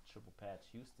 Triple patch,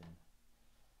 Houston.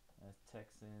 That's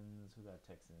Texans. Who got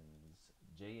Texans?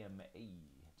 JMA.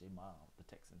 J-Mile, the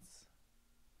Texans.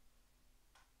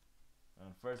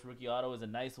 And first rookie auto is a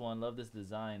nice one. Love this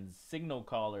design. Signal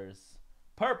Callers.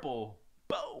 Purple.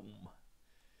 Boom.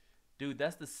 Dude,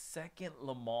 that's the second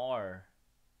Lamar.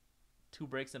 2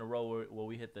 breaks in a row where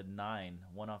we hit the 9.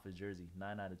 1 off his jersey.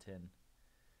 9 out of 10.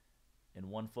 In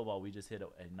one football, we just hit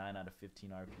a 9 out of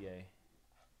 15 RPA.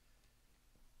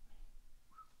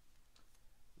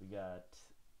 We got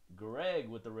Greg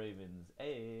with the Ravens.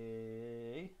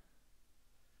 Hey.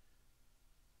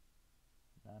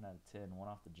 9 out of 10. 1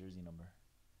 off the jersey number.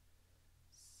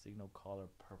 Signal Caller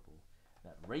purple.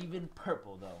 That Raven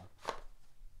purple, though.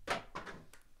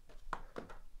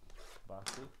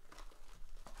 Box 2.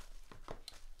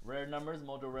 Rare numbers.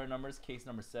 Mojo rare numbers. Case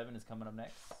number 7 is coming up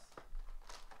next.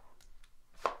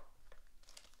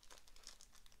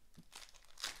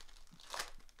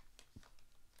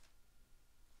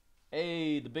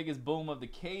 Hey, the biggest boom of the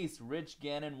case. Rich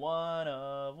Gannon, 1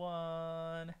 of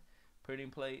 1.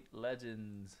 Printing plate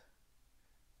legends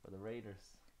for the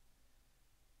Raiders.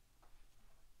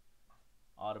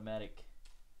 Automatic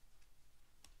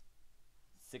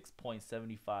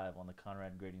 6.75 on the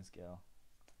Conrad grading scale.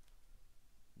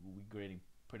 We grading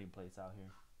printing plates out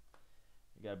here.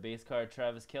 We got base card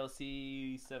Travis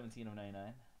Kelce, 17 of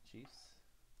 99. Chiefs.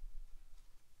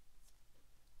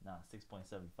 Nah,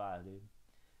 6.75, dude.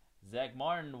 Zach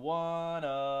Martin, 1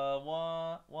 of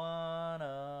 1.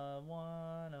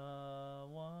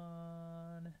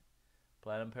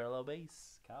 Platinum parallel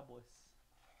base, Cowboys.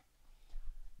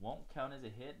 Won't count as a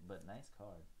hit, but nice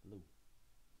card. Blue.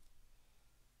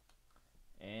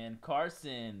 And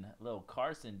Carson, little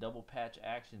Carson, double patch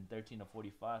action, 13 of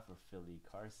 45 for Philly.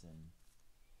 Carson.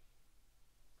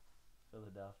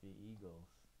 Philadelphia Eagles.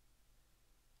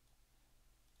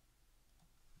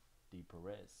 D.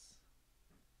 Perez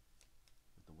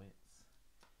with the wins.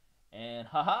 And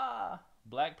haha,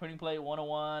 black printing plate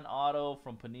 101 auto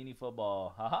from Panini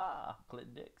Football. Haha,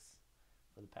 Clinton Dix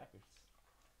for the Packers.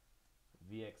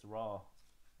 VX Raw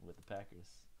with the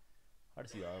Packers. Hard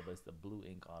to see all, but it's the blue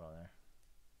ink auto there.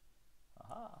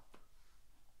 Haha.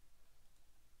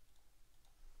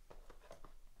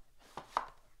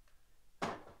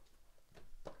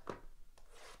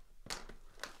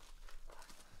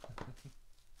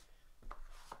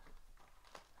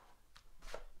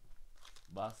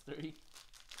 Box 3.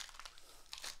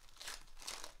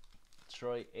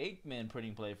 Troy Aikman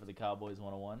printing play for the Cowboys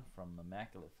 101 from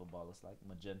Immaculate Football. Looks like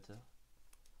magenta.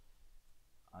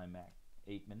 iMac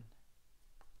Aikman.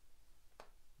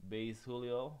 Base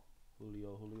Julio.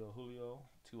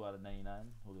 2 out of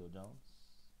 99. Julio Jones.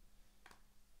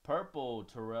 Purple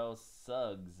Terrell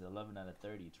Suggs. 11 out of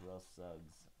 30. Terrell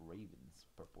Suggs. Ravens.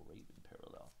 Purple Raven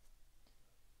parallel.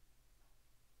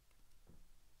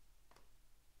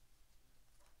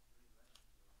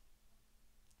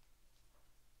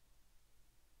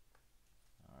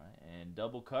 And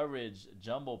double coverage,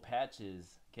 jumbo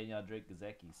patches, Kenyon Drake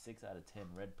Gazeki, 6 out of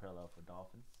 10, red parallel for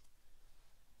Dolphins.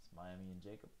 It's Miami and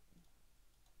Jacob.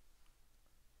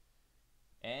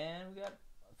 And we got,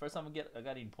 first time I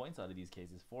got any points out of these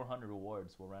cases, 400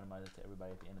 rewards. We'll randomize it to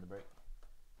everybody at the end of the break.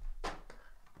 All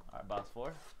right, box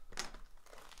 4.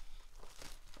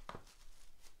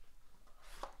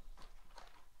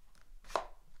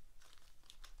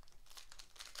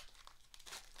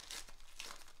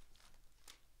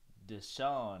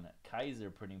 Deshaun Kaiser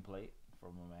printing plate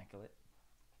from Immaculate.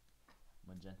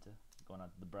 Magenta. Going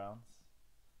out to the Browns.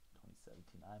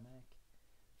 2017 iMac.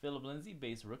 Philip Lindsay,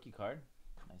 base rookie card.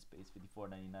 Nice base,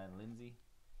 $54.99 Lindsay.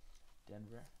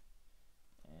 Denver.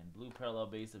 And blue parallel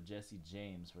base of Jesse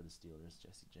James for the Steelers.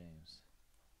 Jesse James.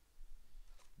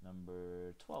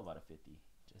 Number 12 out of 50.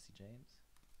 Jesse James.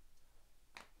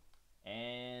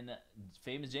 And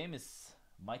famous Jameis.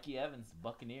 Mikey Evans,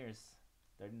 Buccaneers.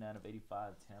 39 of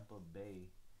 85, Tampa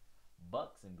Bay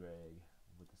Bucks and Greg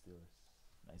with the Steelers.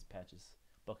 Nice patches.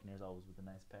 Buccaneers always with the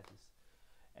nice patches.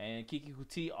 And Kiki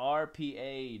Kuti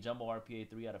RPA, Jumbo RPA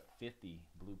 3 out of 50,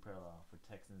 blue parallel for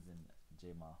Texans and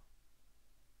J-Ma.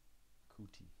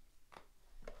 Kuti.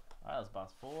 All right, that's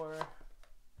box 4.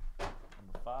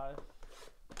 Number 5.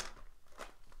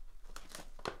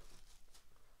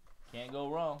 Can't go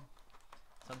wrong.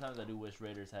 Sometimes I do wish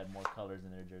Raiders had more colors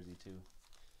in their jersey too.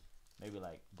 Maybe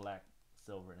like black,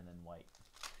 silver, and then white.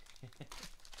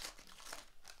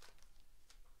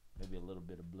 Maybe a little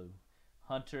bit of blue.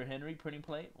 Hunter Henry printing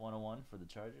plate, 101 for the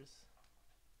Chargers.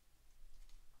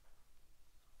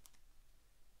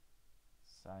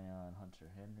 Scion Hunter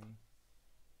Henry.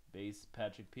 Base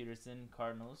Patrick Peterson,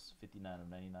 Cardinals, 59 of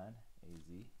 99,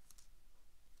 AZ.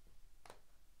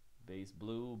 Base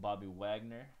blue, Bobby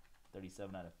Wagner,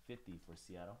 37 out of 50 for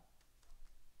Seattle.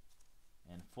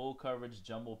 And full coverage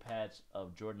jumbo patch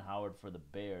of Jordan Howard for the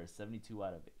Bears. 72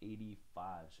 out of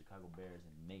 85. Chicago Bears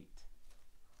and Nate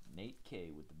K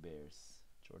with the Bears.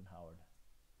 Jordan Howard.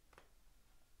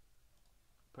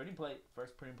 Printing plate.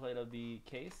 First printing plate of the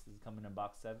case. This is coming in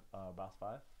box 5.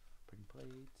 Printing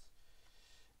plates.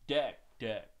 Deck.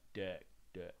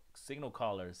 Signal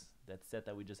Callers. That set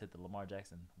that we just hit, the Lamar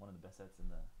Jackson. One of the best sets in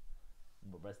the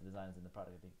best designs in the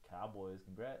product. I think Cowboys.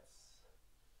 Congrats.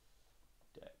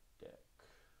 Deck.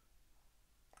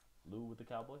 Lou with the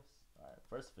Cowboys. All right,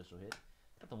 first official hit.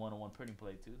 Got the 101 printing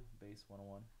plate too. Base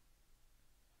 101.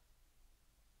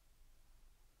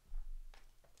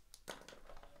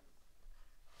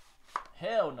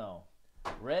 Hell no.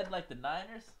 Red like the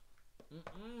Niners?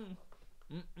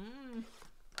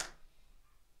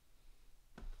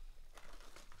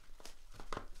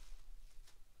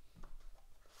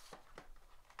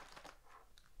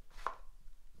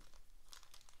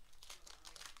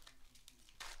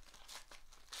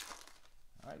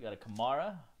 Alright, got a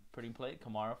Kamara printing plate.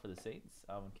 Kamara for the Saints.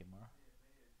 Alvin Kamara.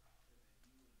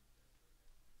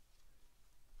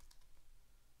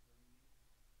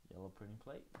 Printing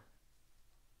plate.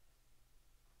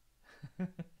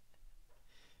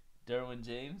 Derwin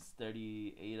James,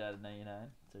 38 out of 99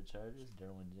 to Chargers.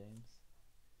 Derwin James.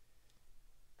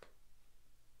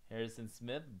 Harrison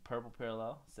Smith, purple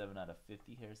parallel, 7 out of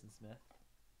 50. Harrison Smith.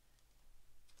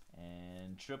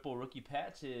 And triple rookie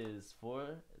patches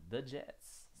for the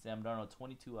Jets. Sam Darnold,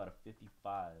 22 out of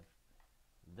 55.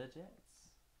 The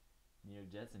Jets. New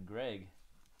York Jets and Greg.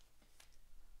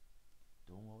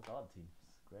 Doing well with all the teams.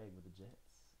 Greg with the Jets.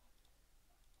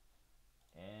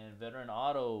 And veteran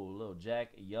auto, little Jack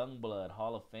Youngblood,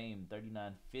 Hall of Fame,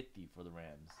 39.50 for the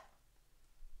Rams.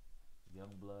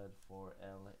 Youngblood for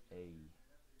LA.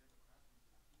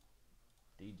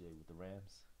 DJ with the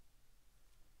Rams.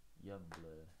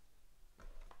 Youngblood.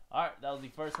 Alright, that was the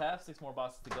first half. 6 more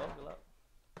boxes to go. Good luck.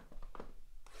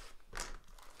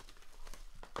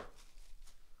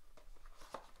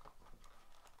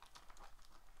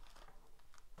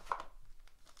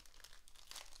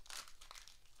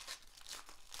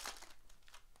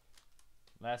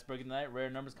 Last break of the night. Rare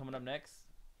numbers coming up next.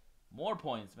 More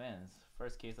points, man. It's the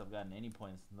first case I've gotten any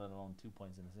points, let alone 2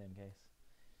 points in the same case.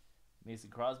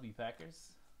 Mason Crosby,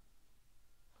 Packers.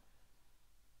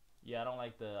 Yeah, I don't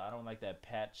like that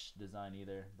patch design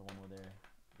either. The one where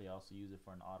they also use it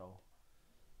for an auto.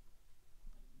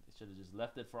 They should have just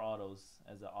left it for autos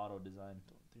as an auto design.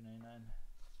 $3.99.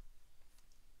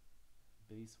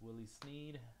 Base Willie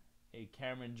Snead. A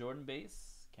Cameron Jordan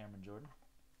base. Cameron Jordan.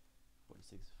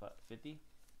 $46.50.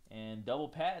 And double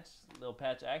patch. Little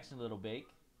patch action, little bake.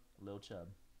 Lil Chubb.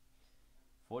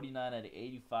 49 out of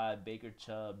 85 Baker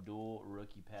Chubb dual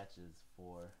rookie patches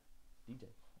for DJ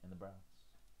and the Browns.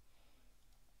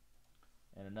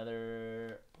 And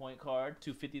another point card,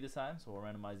 250 this time. So we'll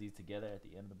randomize these together at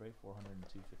the end of the break, 400 and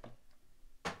 250.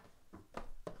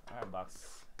 All right,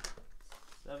 box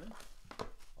 7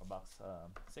 or box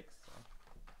 6,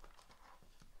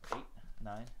 sorry. 8,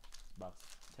 9, box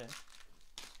 10.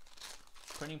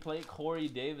 Printing plate, Corey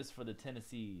Davis for the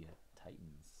Tennessee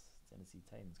Titans. Tennessee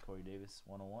Titans, Corey Davis,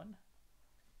 101.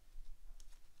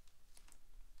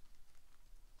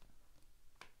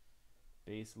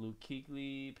 Base Luke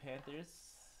Kuechly, Panthers,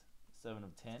 7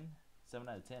 of 10. 7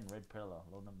 out of 10, red parallel,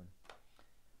 low number.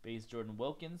 Base Jordan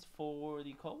Wilkins for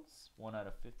the Colts, 1 out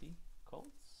of 50,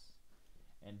 Colts.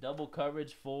 And double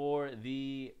coverage for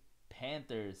the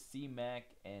Panthers,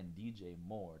 C-Mac and DJ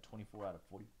Moore, 24 out of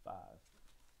 45.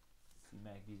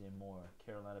 C-Mac, DJ Moore,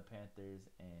 Carolina Panthers,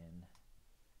 and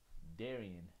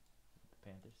Darian, the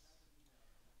Panthers.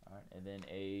 All right, and then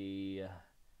a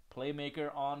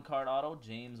playmaker on card auto,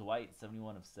 James White,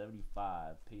 71 of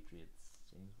 75, Patriots.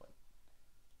 James White,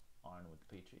 Arn with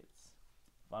the Patriots.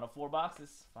 Final 4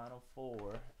 boxes. Final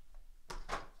 4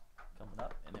 coming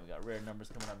up, and then we got rare numbers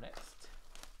coming up next.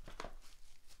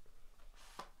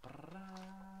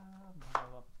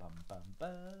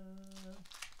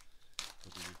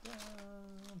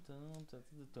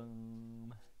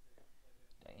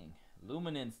 Dang.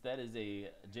 Luminance, that is a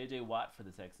JJ Watt for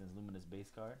the Texans. Luminance base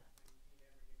card.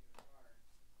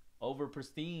 Over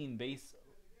Pristine, base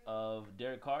of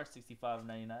Derek Carr,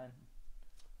 65.99.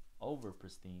 Over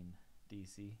Pristine,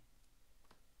 DC.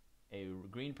 A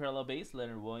green parallel base,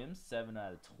 Leonard Williams, 7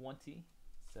 out of 20.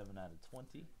 7 out of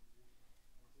 20.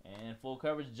 And full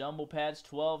coverage jumbo patch,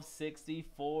 1260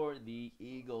 for the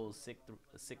Eagles.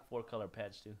 Sick 4-color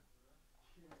patch too.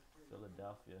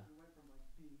 Philadelphia.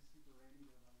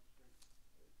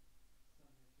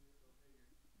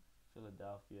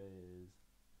 Philadelphia is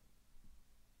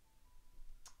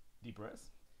deep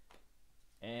press.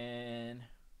 And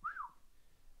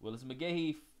Willis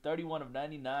McGahee, 31 of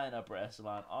 99 upper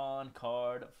echelon on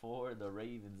card for the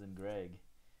Ravens and Greg.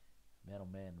 Man, oh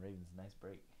man, Ravens, nice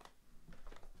break.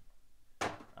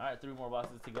 All right, 3 more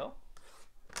boxes to go.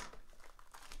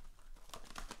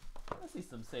 Let's see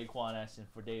some Saquon action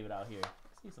for David out here.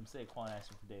 Let's see some Saquon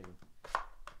action for David.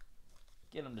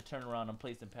 Get him to turn around and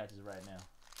play some patches right now.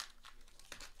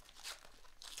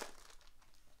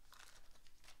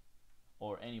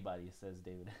 Or anybody, says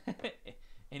David.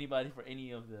 Anybody for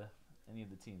any of the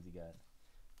teams he got.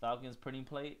 Falcons printing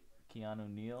plate, Keanu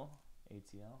Neal,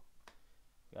 ATL.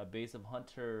 Got base of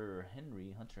Hunter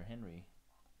Henry,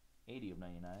 80 of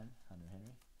 99, Hunter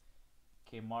Henry.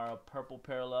 Kamara purple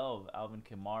parallel of Alvin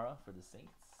Kamara for the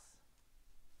Saints.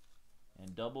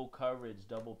 And double coverage,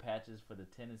 double patches for the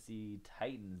Tennessee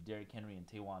Titans, Derrick Henry and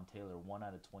Taywan Taylor, 1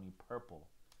 out of 20 purple.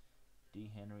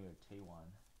 D. Henry or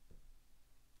Taywan.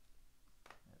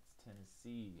 That's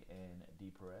Tennessee and D.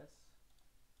 Perez.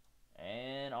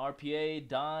 And RPA,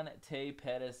 Dante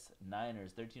Pettis,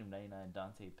 Niners, 13 of 99,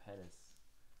 Dante Pettis,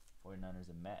 49ers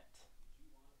and Matt.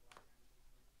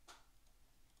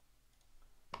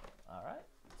 All right,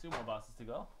 2 more boxes to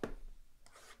go.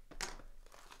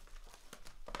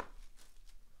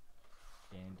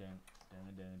 Dang, dang,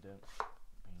 dang, dang, dang.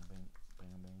 Bang, bang,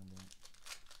 bang, bang, bang.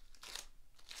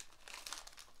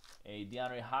 A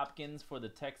DeAndre Hopkins for the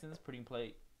Texans, printing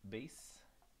plate base.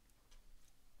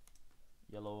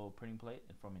 Yellow printing plate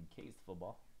and from Encased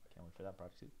Football. Can't wait for that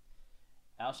product too.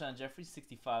 Alshon Jeffrey,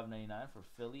 $65.99 for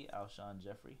Philly. Alshon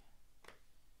Jeffrey.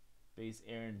 Base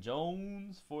Aaron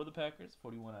Jones for the Packers,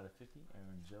 41 out of 50.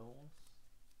 Aaron Jones.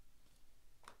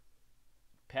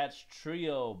 Patch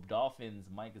Trio, Dolphins,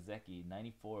 Mike Gesicki,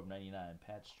 94 of 99.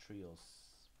 Patch Trios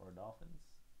for Dolphins.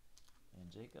 And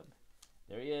Jacob.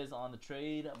 There he is on the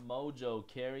trade. Mojo,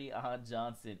 Carry On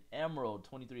Johnson. Emerald,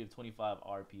 23 of 25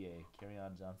 RPA. Carry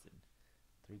On Johnson.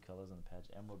 3 colors on the patch.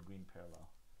 Emerald, green parallel.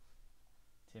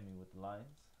 Timmy with the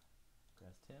Lions.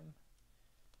 Congrats, Tim.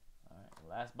 Alright,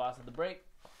 last box of the break.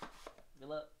 Good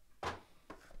luck.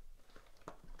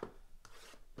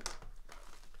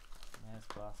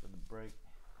 Last box of the break.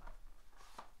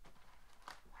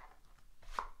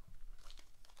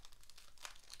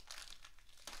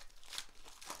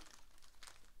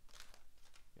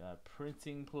 Got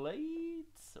printing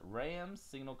plates. Rams,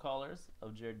 signal callers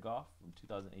of Jared Goff from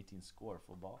 2018 Score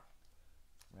Football.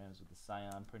 Rams with the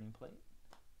Scion printing plate.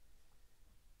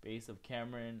 Base of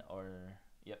Cameron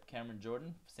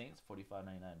Jordan, Saints,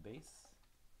 45.99 base.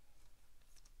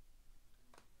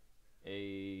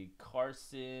 A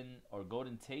Carson or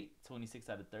Golden Tate, 26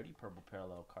 out of 30, purple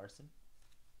parallel Carson.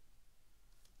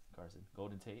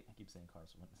 Golden Tate. I keep saying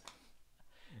Carson.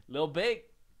 Lil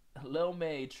Bake, Lil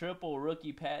May, triple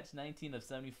rookie patch, 19 of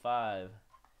 75.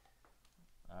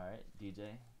 All right,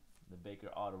 DJ. The Baker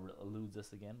auto eludes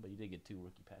us again, but you did get 2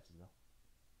 rookie patches though.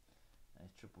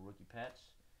 Nice triple rookie patch.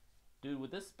 Dude,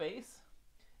 with this space,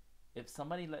 if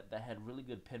somebody that had really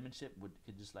good penmanship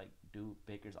could just like do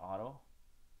Baker's auto,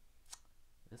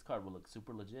 this card will look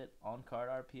super legit. On card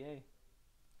RPA.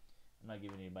 I'm not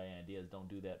giving anybody ideas. Don't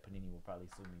do that. Panini will probably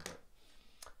sue me, but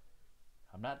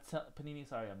I'm not Panini.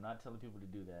 Sorry, I'm not telling people to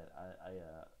do that.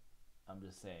 I'm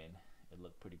just saying it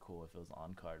looked pretty cool if it was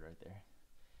on card right there.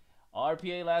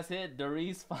 RPA last hit.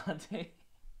 Darius Fontaine.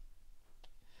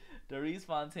 Darius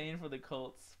Fontaine for the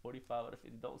Colts. 45 out of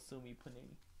 50. Don't sue me,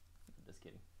 Panini. I'm just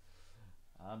kidding.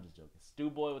 I'm just joking. Stu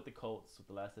Boy with the Colts with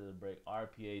the last hit of the break.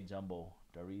 RPA Jumbo.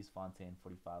 Darius Fontaine,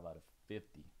 45 out of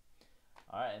 50.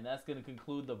 Alright, and that's going to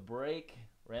conclude the break.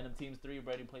 Random Teams 3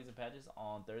 Brady Plays and Patches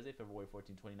on Thursday, February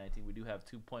 14, 2019. We do have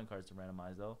 2 point cards to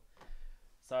randomize, though.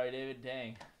 Sorry, David.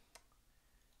 Dang.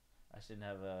 I shouldn't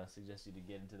have suggested you to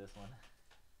get into this one.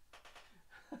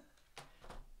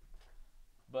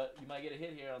 But you might get a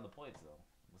hit here on the points, though.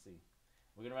 We'll see.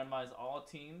 We're going to randomize all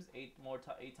teams 8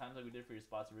 times like we did for your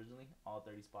spots originally. All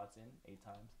 30 spots in 8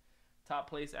 times. Top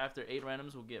place after 8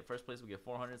 randoms will get, first place will get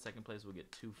 400, second place will get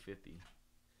 250.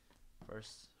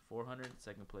 First 400,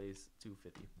 second place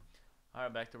 250. All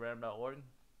right, back to random.org.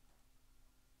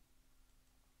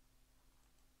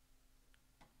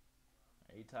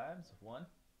 8 times. 1,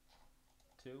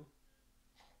 2,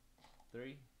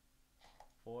 3,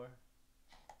 4,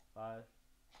 5.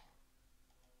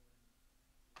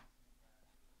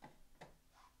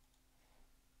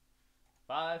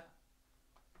 5.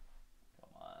 Come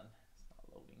on, it's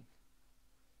not loading.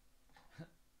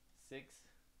 6,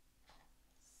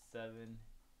 7,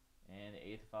 and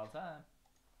 8 final time.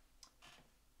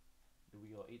 Did we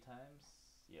go 8 times?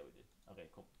 Yeah, we did. Okay,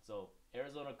 cool. So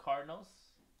Arizona Cardinals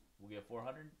will get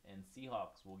 400, and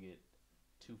Seahawks will get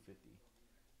 250.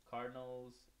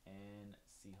 Cardinals and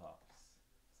Seahawks.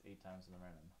 It's 8 times in the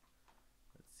random.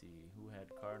 Let's see who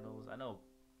had Cardinals.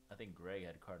 I think Greg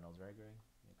had Cardinals, right, Greg?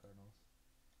 Yeah, Cardinals.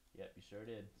 Yep, you sure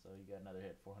did. So you got another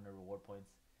hit, 400 reward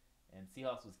points. And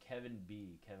Seahawks was Kevin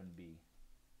B.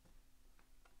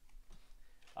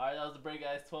 Alright, that was the break,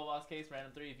 guys. 12 ounce case,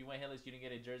 random 3. If you went hitless, you didn't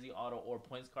get a jersey, auto, or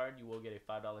points card. You will get a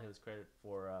 $5 hitless credit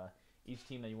for each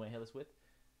team that you went hitless with.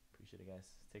 Appreciate it, guys.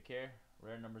 Take care.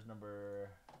 Rare numbers number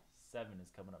 7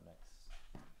 is coming up next.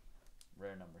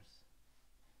 Rare numbers.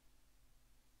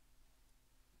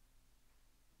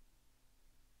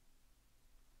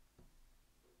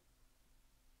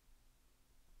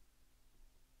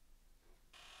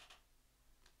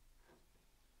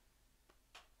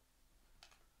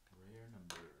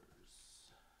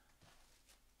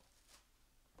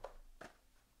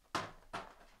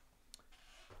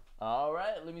 All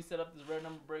right, let me set up this rare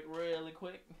number break really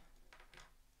quick.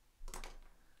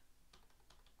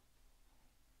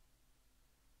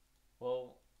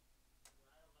 Well,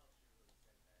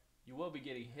 you will be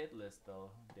getting hitless though,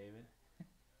 David.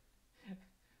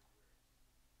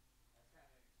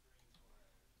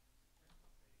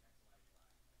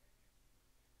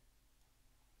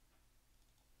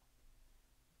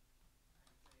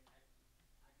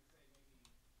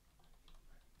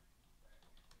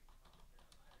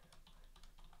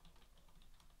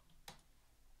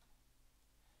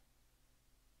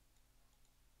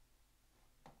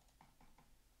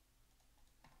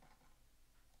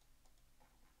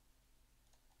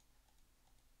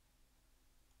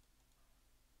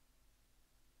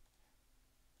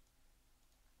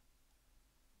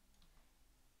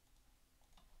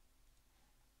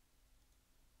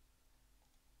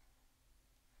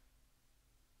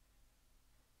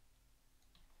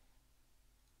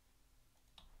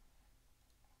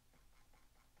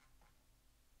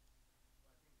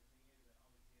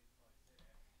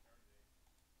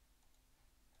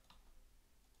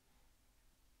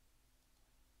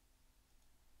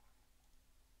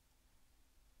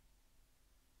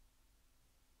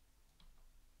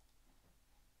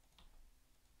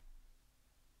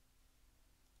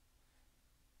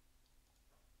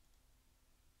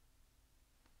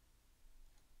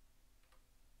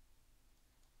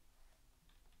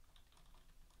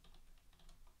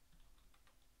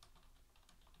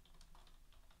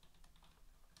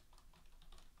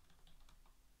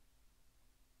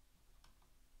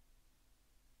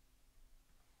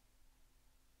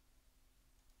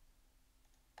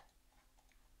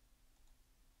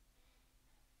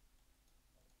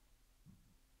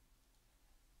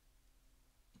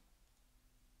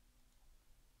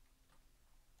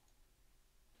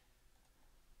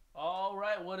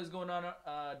 right, what is going on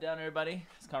down, everybody?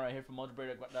 It's Con right here from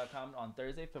Mojobreak.com on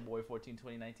Thursday, February 14,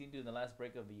 2019, doing the last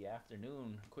break of the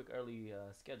afternoon. Quick early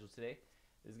schedule today.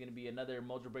 There's going to be another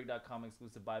Mojobreak.com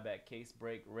exclusive buyback case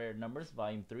break rare numbers,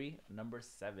 volume 3, number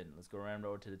 7. Let's go around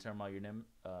over to determine all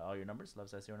your numbers.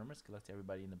 Left side 0 numbers. Collect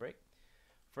everybody in the break.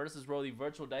 First is roll the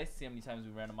virtual dice. See how many times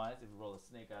we randomize. If we roll a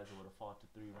snake eyes, it would have fallen to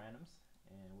 3 randoms.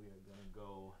 And we are going to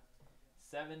go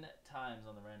 7 times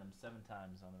on the random. 7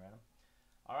 times on the random.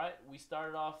 All right, we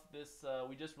started off this.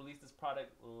 We just released this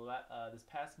product this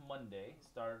past Monday.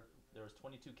 There was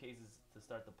 22 cases to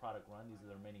start the product run. These are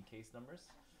the remaining case numbers.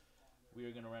 We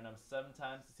are going to random 7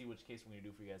 times to see which case we're going to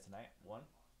do for you guys tonight. 1,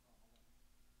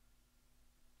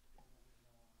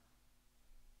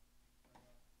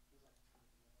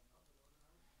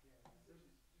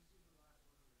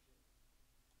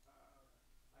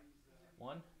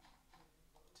 1,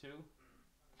 2,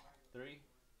 3,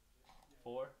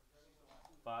 4,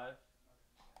 5,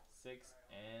 6,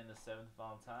 and the 7th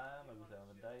Valentine. Like we said on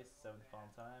the dice, 7th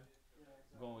Valentine.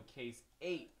 We're going with case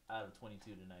 8 out of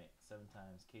 22 tonight. 7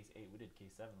 times. Case 8. We did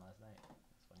case 7 last night.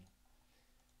 That's funny.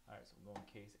 Alright, so we're going with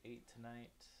case 8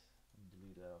 tonight. Let me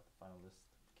delete that off the final list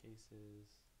of cases.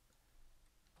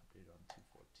 Update on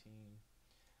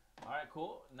 214. Alright,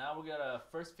 cool. Now we got a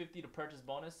first 50 to purchase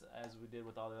bonus, as we did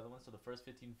with all the other ones. So the first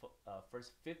 50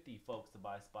 folks to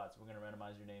buy spots, we're going to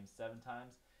randomize your name 7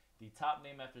 times. The top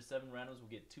name after 7 randoms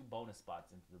will get 2 bonus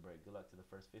spots into the break. Good luck to the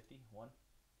first 50. 1,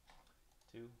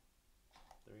 2,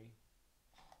 3,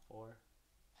 4,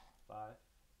 5,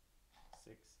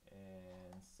 6,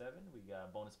 and 7. We got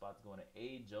bonus spots going to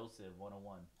A. Joseph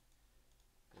 101.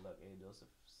 Good luck, A. Joseph.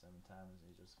 7 times.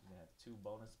 A. Joseph is going to have 2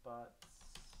 bonus spots.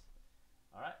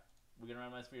 Alright. We're going to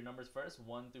randomize for your numbers first.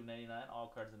 1 through 99.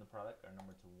 All cards in the product are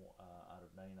numbered to out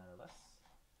of 99 or less.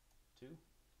 2,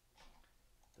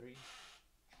 3,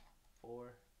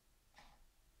 4,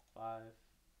 5,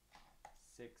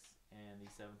 6, and the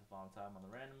 7th Valentine on the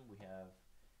random. We have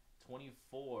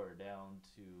 24 down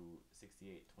to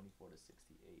 68. 24 to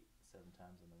 68. 7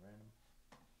 times on the random.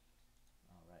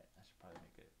 Alright, I should probably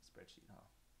make a spreadsheet, huh?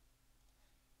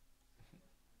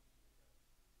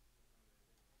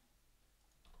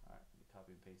 Alright, let me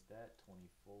copy and paste that.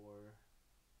 24.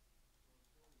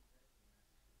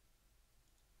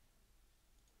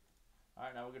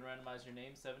 Alright, now we're going to randomize your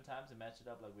name 7 times and match it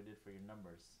up like we did for your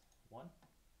numbers. 1,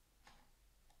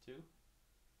 2,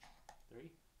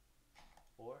 3,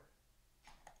 4,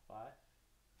 5,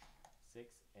 6,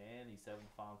 and the 7th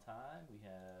Valentine. We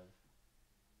have,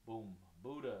 boom,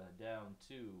 Buddha down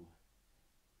to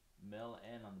Mel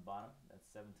N on the bottom. That's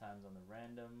 7 times on the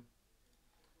random.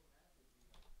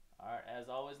 Alright, as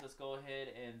always, let's go ahead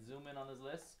and zoom in on this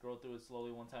list. Scroll through it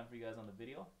slowly 1 time for you guys on the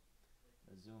video.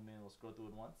 Let's zoom in, we'll scroll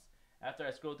through it once. After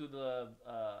I scroll through the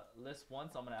list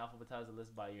once, I'm going to alphabetize the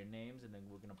list by your names, and then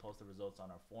we're going to post the results on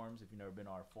our forums. If you've never been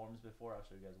on our forums before, I'll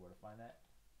show you guys where to find that.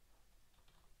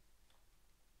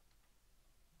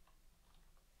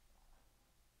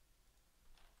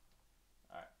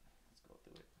 Alright, let's go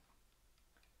through it.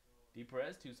 D.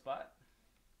 Perez, 2 spot.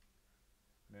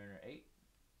 Mariner, 8.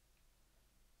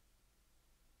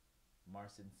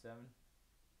 Marcin, 7.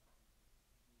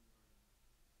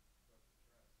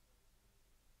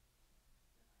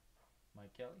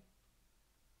 Mike Kelly.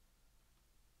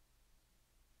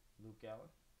 Luke Allen.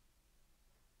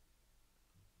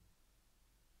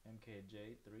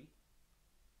 MKJ, 3.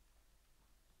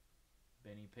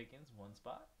 Benny Pickens, 1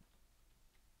 spot.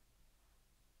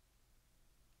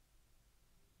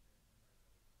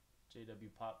 JW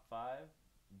Pop, 5.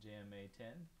 JMA, 10.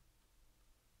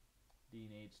 Dean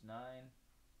H, 9.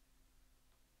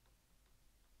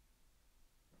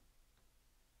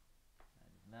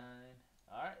 99.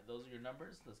 Alright, those are your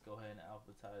numbers. Let's go ahead and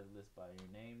alphabetize the list by your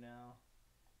name now.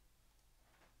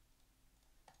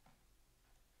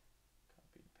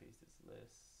 Copy and paste this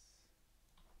list.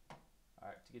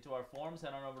 Alright, to get to our forums,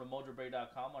 head on over to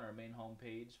Mojobreak.com on our main home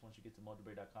page. Once you get to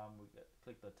Mojobreak.com,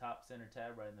 click the top center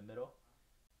tab right in the middle.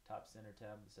 Top center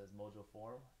tab that says Mojo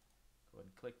Forum. Go ahead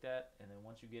and click that, and then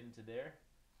once you get into there,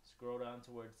 scroll down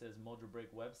to where it says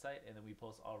Mojobreak website, and then we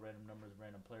post all random numbers,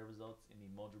 random player results in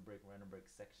the Mojobreak random break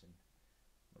section.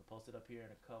 I'm going to post it up here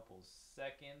in a couple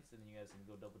seconds, and then you guys can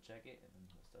go double check it, and then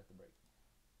we'll start the break.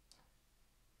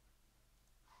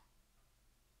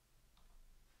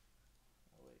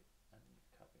 Oh wait, I need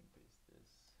to copy and paste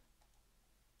this.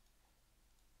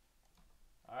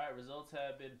 Alright, results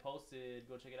have been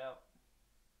posted. Go check it out.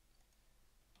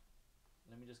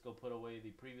 Let me just go put away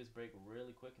the previous break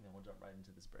really quick, and then we'll jump right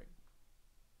into this break.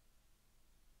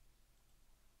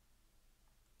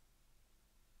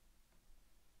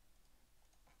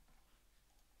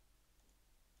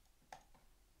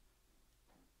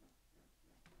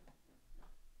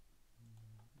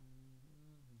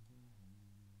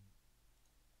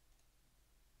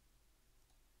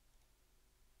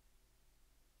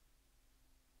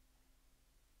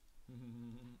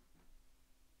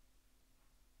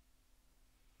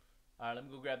 All right, let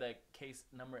me go grab that case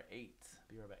number 8.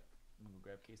 Be right back. I'm gonna go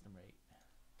grab case number 8.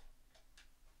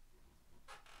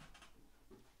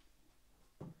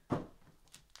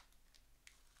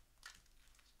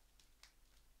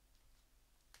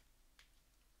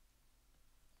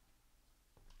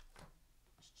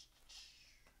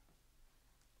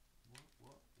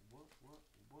 What?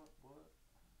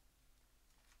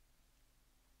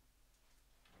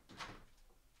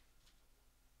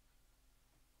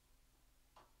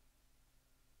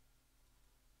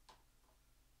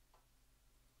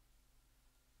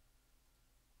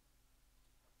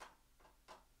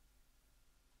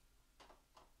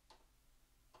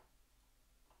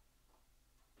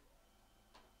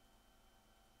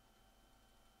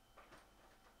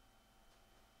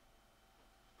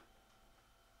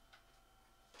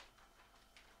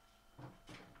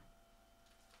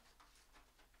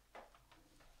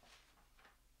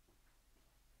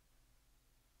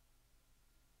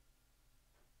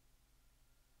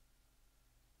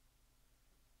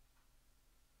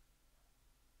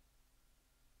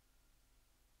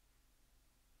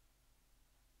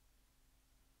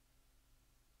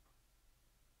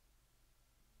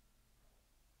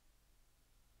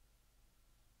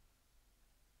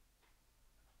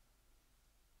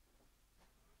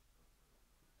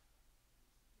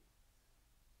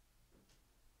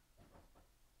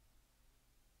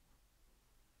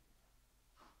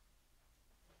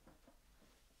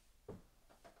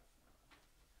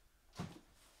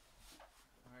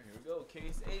 All right, here we go.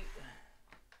 Case 8.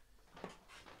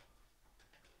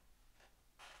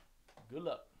 Good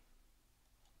luck.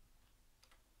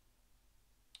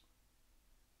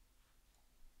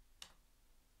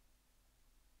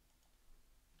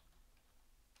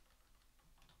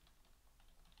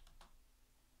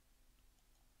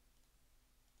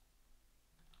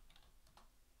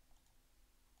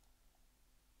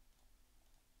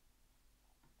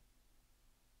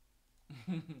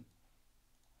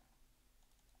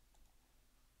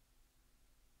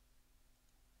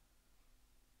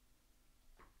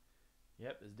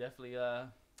 Yep, it's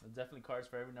definitely cards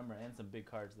for every number and some big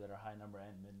cards that are high number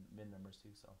and mid numbers too.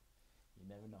 So you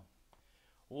never know.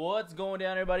 What's going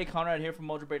down, everybody? Conrad here from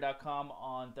Mojobreak.com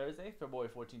on Thursday, February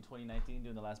 14, 2019,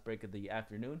 doing the last break of the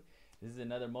afternoon. This is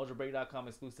another Mojobreak.com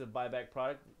exclusive buyback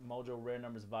product, Mojo Rare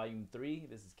Numbers Volume 3.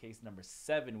 This is case number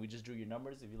 7. We just drew your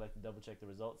numbers. If you'd like to double check the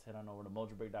results, head on over to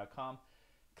Mojobreak.com.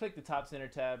 Click the top center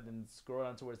tab, then scroll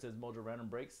down to where it says Mojo Random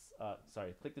Breaks.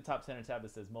 Click the top center tab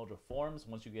that says Mojo Forms.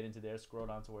 Once you get into there, scroll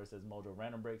down to where it says Mojo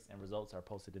Random Breaks, and results are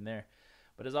posted in there.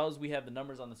 But as always, we have the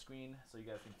numbers on the screen so you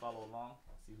guys can follow along,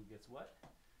 see who gets what.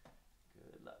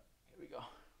 Good luck. Here we go.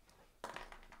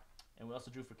 And we also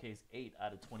drew for case 8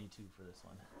 out of 22 for this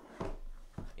one.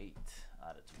 8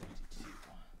 out of 22.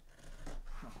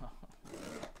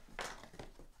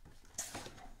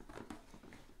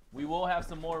 We will have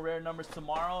some more rare numbers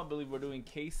tomorrow. I believe we're doing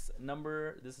case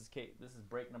number. This is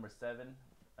break number 7.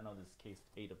 I know this is case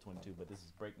 8 of 22, but this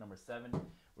is break number 7.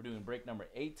 We're doing break number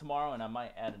 8 tomorrow, and I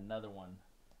might add another one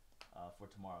for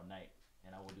tomorrow night,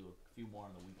 and I will do a few more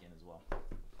on the weekend as well.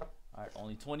 All right,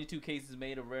 only 22 cases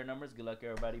made of rare numbers. Good luck,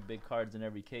 everybody. Big cards in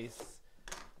every case.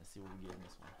 Let's see what we get in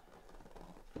this one.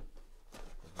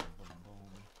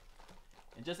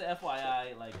 And just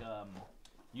FYI, like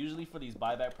usually for these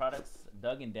buyback products,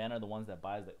 Doug and Dan are the ones that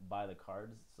buy the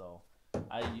cards. So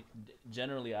I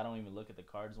don't even look at the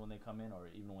cards when they come in, or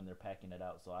even when they're packing it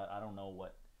out. So I don't know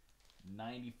what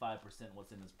 95%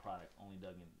 what's in this product. Only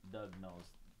Doug knows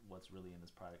what's really in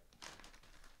this product.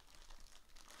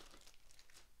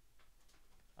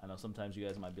 I know sometimes you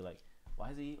guys might be like, why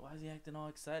is he acting all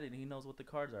excited? He knows what the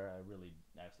cards are. I really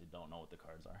actually don't know what the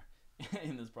cards are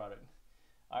in this product.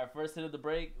 All right, first hit of the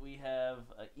break, we have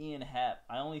Ian Happ.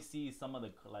 I only see some of the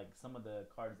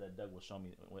cards that Doug will show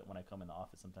me when I come in the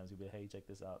office. Sometimes he'll be like, hey, check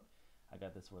this out. I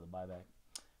got this for the buyback.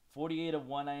 48 of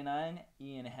 199,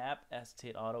 Ian Happ,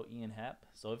 acetate auto, Ian Happ.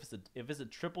 So if it's a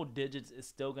triple digits, it's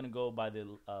still gonna go by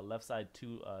the left side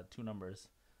two numbers.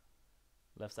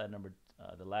 Left side number,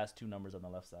 the last 2 numbers on the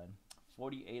left side.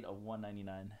 48 of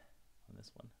 199 on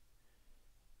this one.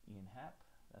 Ian Happ,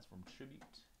 that's from Tribute.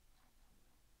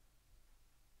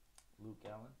 Luke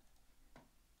Allen.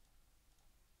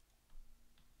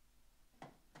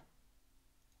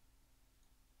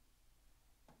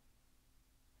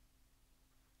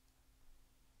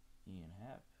 Ian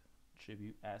Happ,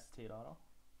 Tribute acetate auto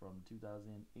from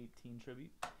 2018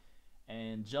 Tribute.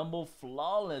 And Jumbo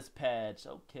Flawless patch.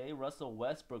 Okay, Russell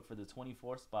Westbrook for the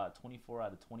 24 spot. 24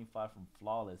 out of 25 from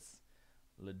Flawless.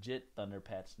 Legit Thunder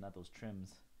patch, not those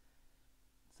trims.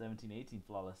 17-18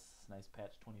 Flawless. Nice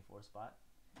patch, 24 spot.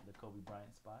 The Kobe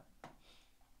Bryant spot.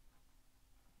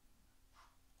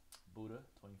 Buddha,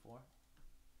 24.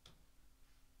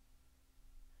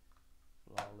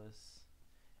 Flawless.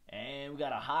 And we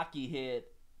got a hockey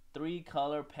hit.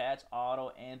 3-color patch auto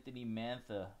Anthony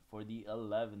Mantha for the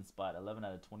 11 spot. 11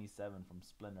 out of 27 from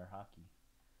Splendor Hockey.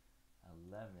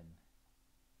 11.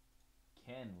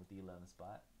 Ken with the 11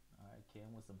 spot. Alright,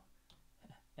 Ken with some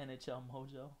NHL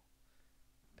Mojo.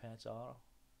 Patch auto.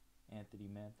 Anthony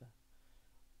Mantha.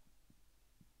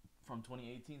 From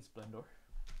 2018 Splendor.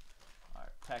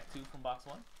 Alright, pack 2 from box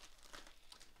 1.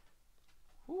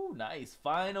 Ooh, nice.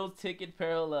 Final ticket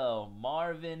parallel.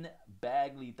 Marvin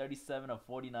Bagley, 37 of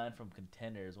 49 from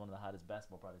Contenders. One of the hottest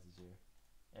basketball products this year.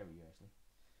 Every year, actually.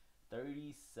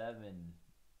 37.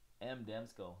 M.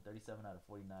 Demsko, 37 out of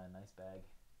 49. Nice bag.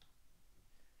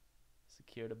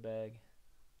 Secure the bag.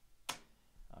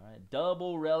 All right.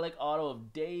 Double relic auto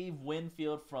of Dave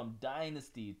Winfield from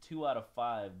Dynasty. 2 out of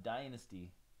 5.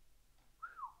 Dynasty.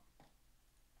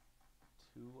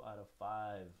 2 out of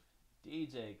 5.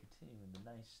 DJ continuing the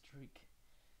nice streak.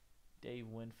 Dave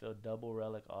Winfield double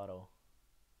relic auto.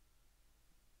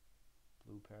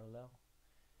 Blue parallel.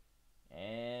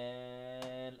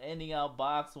 And ending out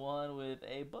box 1 with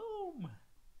a boom.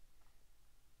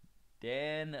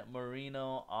 Dan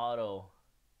Marino auto.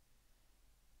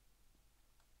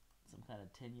 Some kind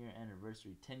of 10-year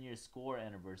anniversary. 10-year score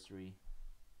anniversary.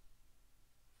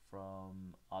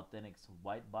 From Authentics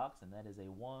white box, and that is a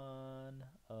 1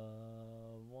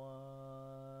 of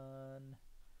 1.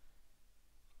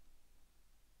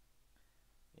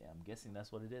 Yeah, I'm guessing that's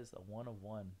what it is, a 1 of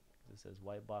 1. It says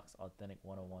white box authentic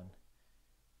 1 of 1.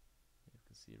 You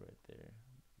can see right there.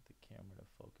 Get the camera to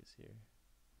focus here.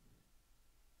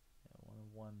 Yeah, 1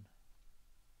 of 1.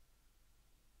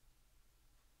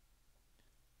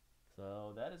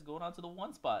 So that is going on to the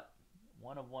 1 spot.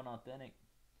 1 of 1 authentic.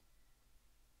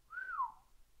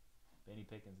 Benny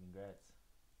Pickens, congrats.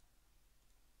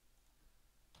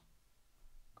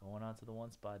 Going on to the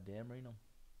 1 spot, Dan Marino.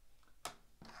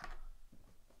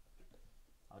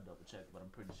 I'll double check, but I'm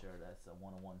pretty sure that's a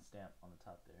 1 of 1 stamp on the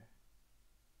top there.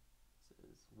 It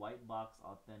says white box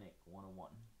authentic 1 of 1.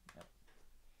 Yep.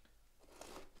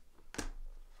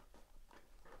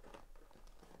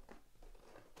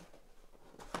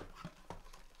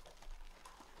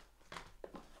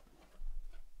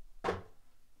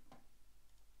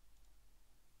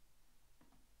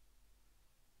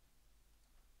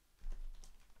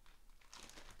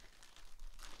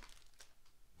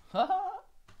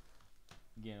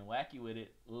 Getting wacky with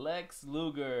it. Lex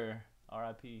Luger,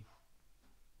 RIP.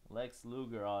 Lex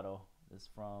Luger auto is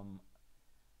from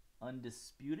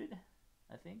Undisputed,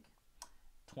 I think.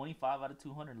 25 out of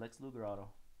 200 Lex Luger auto.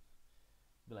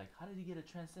 Be like, how did he get a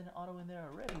Transcendent auto in there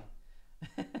already?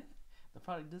 The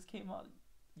product just came out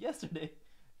yesterday.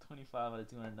 25 out of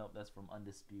 200. Nope, that's from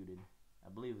Undisputed. I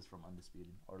believe it's from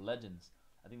Undisputed. Or Legends.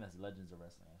 I think that's Legends of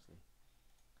Wrestling, actually.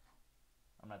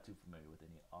 I'm not too familiar with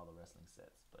all the wrestling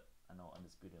sets, but I know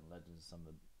Undisputed and Legends are some of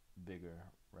the bigger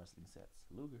wrestling sets.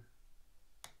 Luger.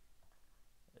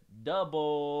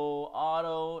 Double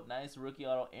auto. Nice rookie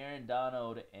auto. Aaron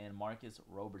Donald and Marcus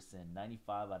Roberson.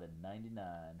 95 out of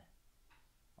 99.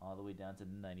 All the way down to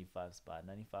the 95 spot.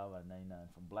 95 out of 99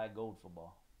 from Black Gold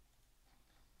Football.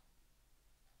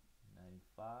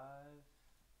 95.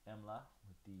 Emla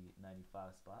with the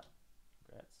 95 spot.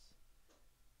 Congrats.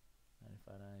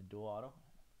 95.9 dual auto.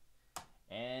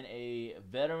 And a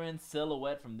veteran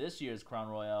silhouette from this year's Crown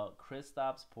Royale,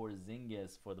 Kristaps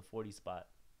Porzingis for the 40 spot.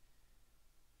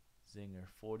 Zinger,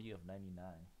 40 of 99.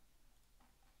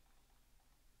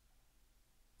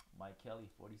 Mike Kelly,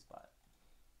 40 spot.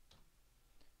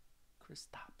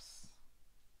 Kristaps.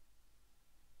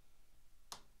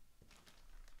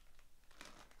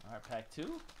 All right, pack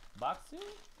 2, box 2.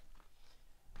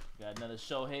 Got another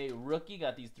Shohei rookie.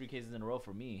 Got these 3 cases in a row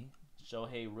for me.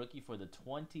 Shohei rookie for the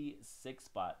 26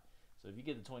 spot. So if you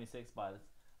get the 26 spot,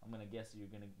 I'm going to guess you're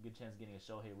going to good chance getting a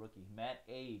Shohei rookie. Matt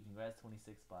A, congrats,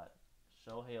 26 spot.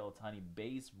 Shohei Ohtani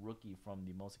base rookie from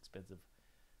the most expensive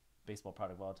baseball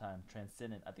product of all time.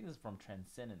 Transcendent. I think this is from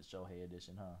Transcendent Shohei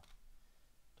edition, huh?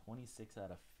 26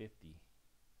 out of 50.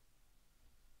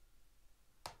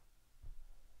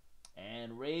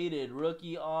 And rated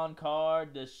rookie on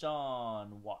card,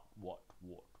 Deshaun. What?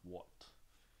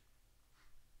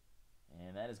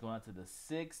 And that is going on to the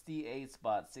 68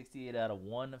 spot. 68 out of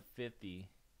 150.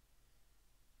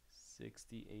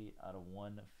 68 out of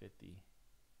 150.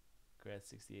 Congrats,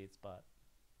 68 spot.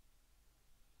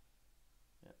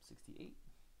 Yep, 68.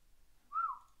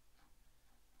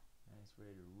 Nice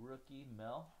rated rookie,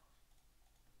 Mel.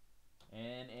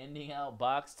 And ending out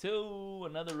box 2,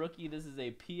 another rookie. This is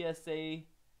a PSA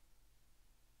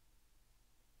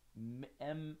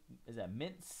Is that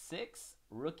Mint 6?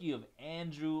 Rookie of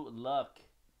Andrew Luck.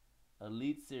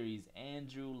 Elite Series,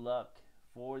 Andrew Luck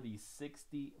for the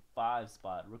 65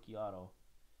 spot. Rookie auto.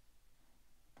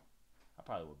 I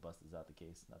probably would bust this out the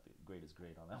case. Not the greatest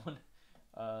grade on that one.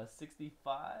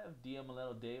 65. DM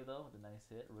Milano Dave, though, with a nice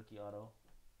hit. Rookie auto,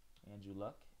 Andrew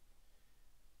Luck.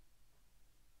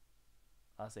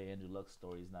 I'll say Andrew Luck's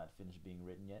story is not finished being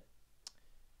written yet.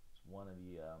 It's one of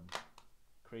the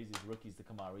craziest rookies to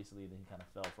come out recently. Then he kind of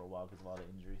fell for a while because of all the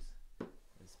injuries.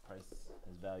 His price,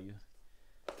 his value.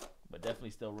 But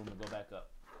definitely still room to go back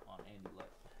up on Andy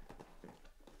Luck.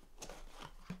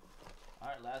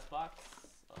 Alright, last box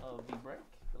of the break.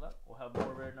 Good luck. We'll have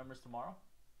more rare numbers tomorrow.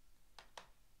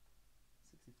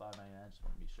 65.99. Just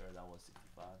want to be sure that was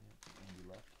 65. Andy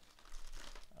Luck.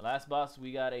 Last box,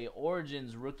 we got a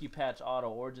Origins rookie patch auto.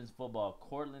 Origins football.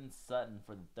 Cortland Sutton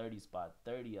for the 30 spot.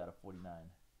 30 out of 49.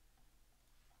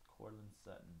 Cortland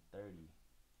Sutton, 30.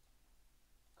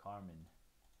 Carmen.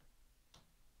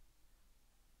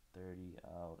 30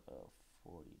 out of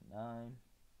 49.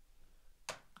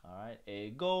 Alright,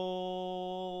 a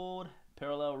gold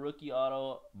parallel rookie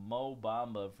auto Mo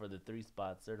Bamba for the 3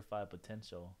 spot. Certified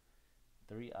potential.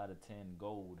 3 out of 10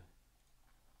 gold.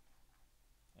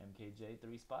 MKJ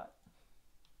 3 spot.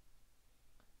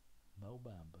 Mo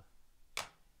Bamba.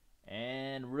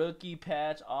 And rookie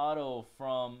patch auto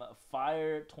from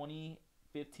Fire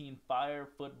 2015 Fire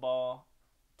Football.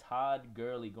 Todd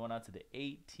Gurley going out to the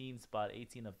 18 spot.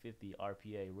 18 of 50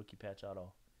 RPA. Rookie patch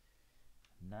auto.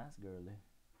 Nice Gurley.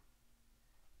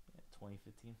 Yeah,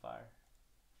 2015 Fire.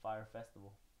 Fire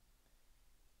Festival.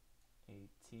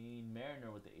 18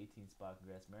 Mariner with the 18 spot.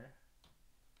 Congrats, Mariner.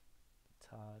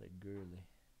 Todd Gurley.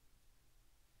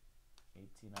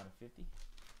 18 out of 50.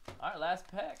 Alright, last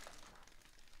pack.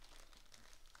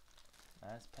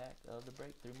 Last pack of the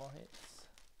break. 3 more hits.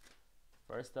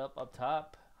 First up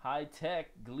top. High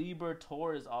Tech Gleber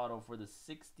Torres auto for the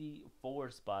 64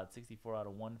 spot. 64 out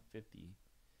of 150.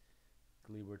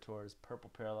 Gleber Torres purple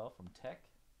parallel from Tech.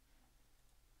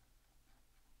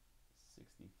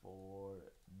 64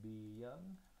 B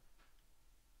Young.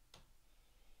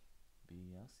 B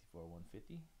Young, 64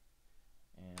 150.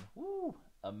 And whoo,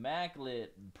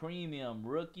 immaculate premium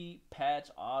rookie patch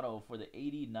auto for the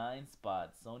 89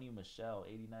 spot. Sony Michel,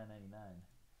 89.99.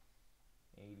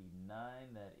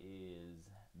 89, that is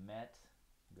Matt.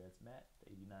 Congrats, Matt.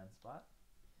 The 89 spot.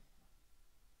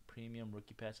 Premium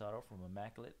rookie patch auto from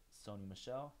immaculate Sony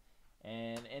Michel.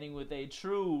 And ending with a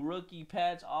true rookie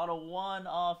patch auto 1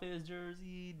 off his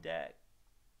jersey. Dak.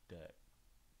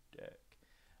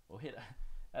 Well,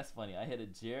 that's funny. I hit a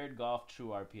Jared Goff true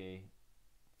RPA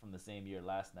from the same year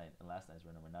last night. And last night's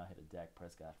run number. Now I hit a Dak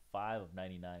Prescott. 5 of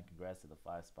 99. Congrats to the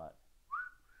 5 spot.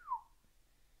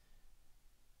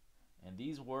 And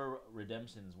these were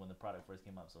redemptions when the product first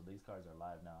came up. So these cards are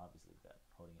live now. Obviously, we've got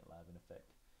holding it live in effect.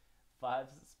 5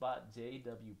 spot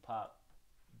JW Pop.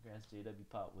 Congrats, JW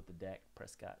Pop with the Dak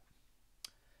Prescott.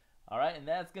 All right, and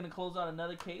that's going to close out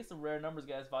another case of rare numbers,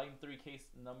 guys. Volume 3, case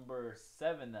number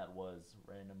 7, that was.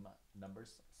 Random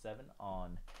numbers 7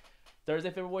 on Thursday,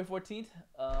 February 14th.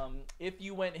 If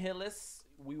you went hitless,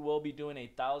 we will be doing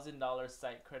a $1,000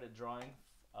 site credit drawing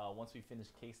once we finish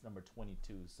case number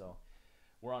 22. So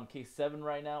we're on case 7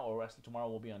 right now, or actually tomorrow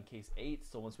we'll be on case 8.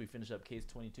 So once we finish up case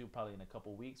 22, probably in a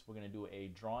couple weeks, we're going to do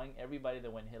a drawing. Everybody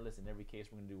that went hitless in every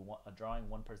case, we're going to do a drawing.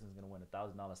 One person's going to win a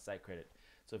 $1,000 site credit.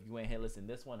 So if you went hitless in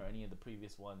this one or any of the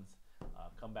previous ones,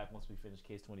 come back once we finish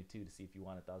case 22 to see if you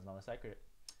want a $1,000 site credit.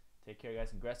 Take care,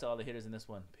 guys. Congrats to all the hitters in this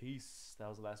one. Peace. That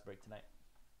was the last break tonight.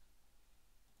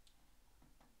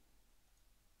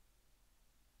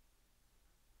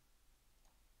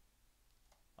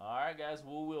 Alright, guys,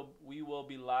 we will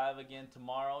be live again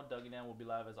tomorrow. Doug and Dan will be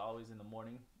live as always in the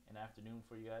morning and afternoon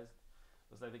for you guys.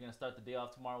 Looks like they're going to start the day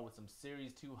off tomorrow with some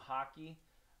Series 2 hockey.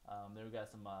 Then we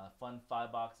got some fun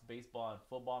 5-box baseball and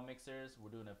football mixers. We're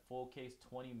doing a full case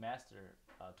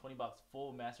 20-box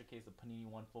full master case of Panini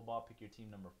 1 football. Pick your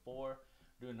team number 4.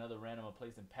 We're doing another random of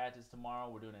place and patches tomorrow.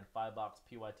 We're doing a 5-box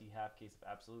PYT half case of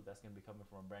Absolute. That's going to be coming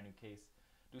from a brand new case.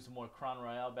 Do some more Crown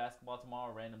Royale basketball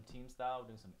tomorrow, random team style.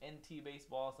 Doing some NT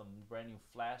baseball, some brand new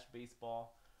Flash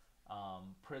baseball.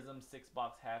 Prism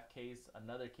 6-box half case.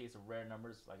 Another case of rare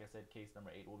numbers. Like I said, case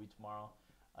number 8 will be tomorrow.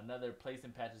 Another place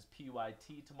and patches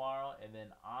PYT tomorrow. And then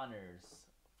honors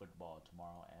football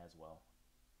tomorrow as well.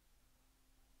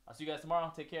 I'll see you guys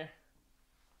tomorrow. Take care.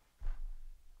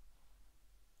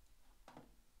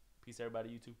 Peace, everybody.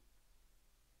 You too.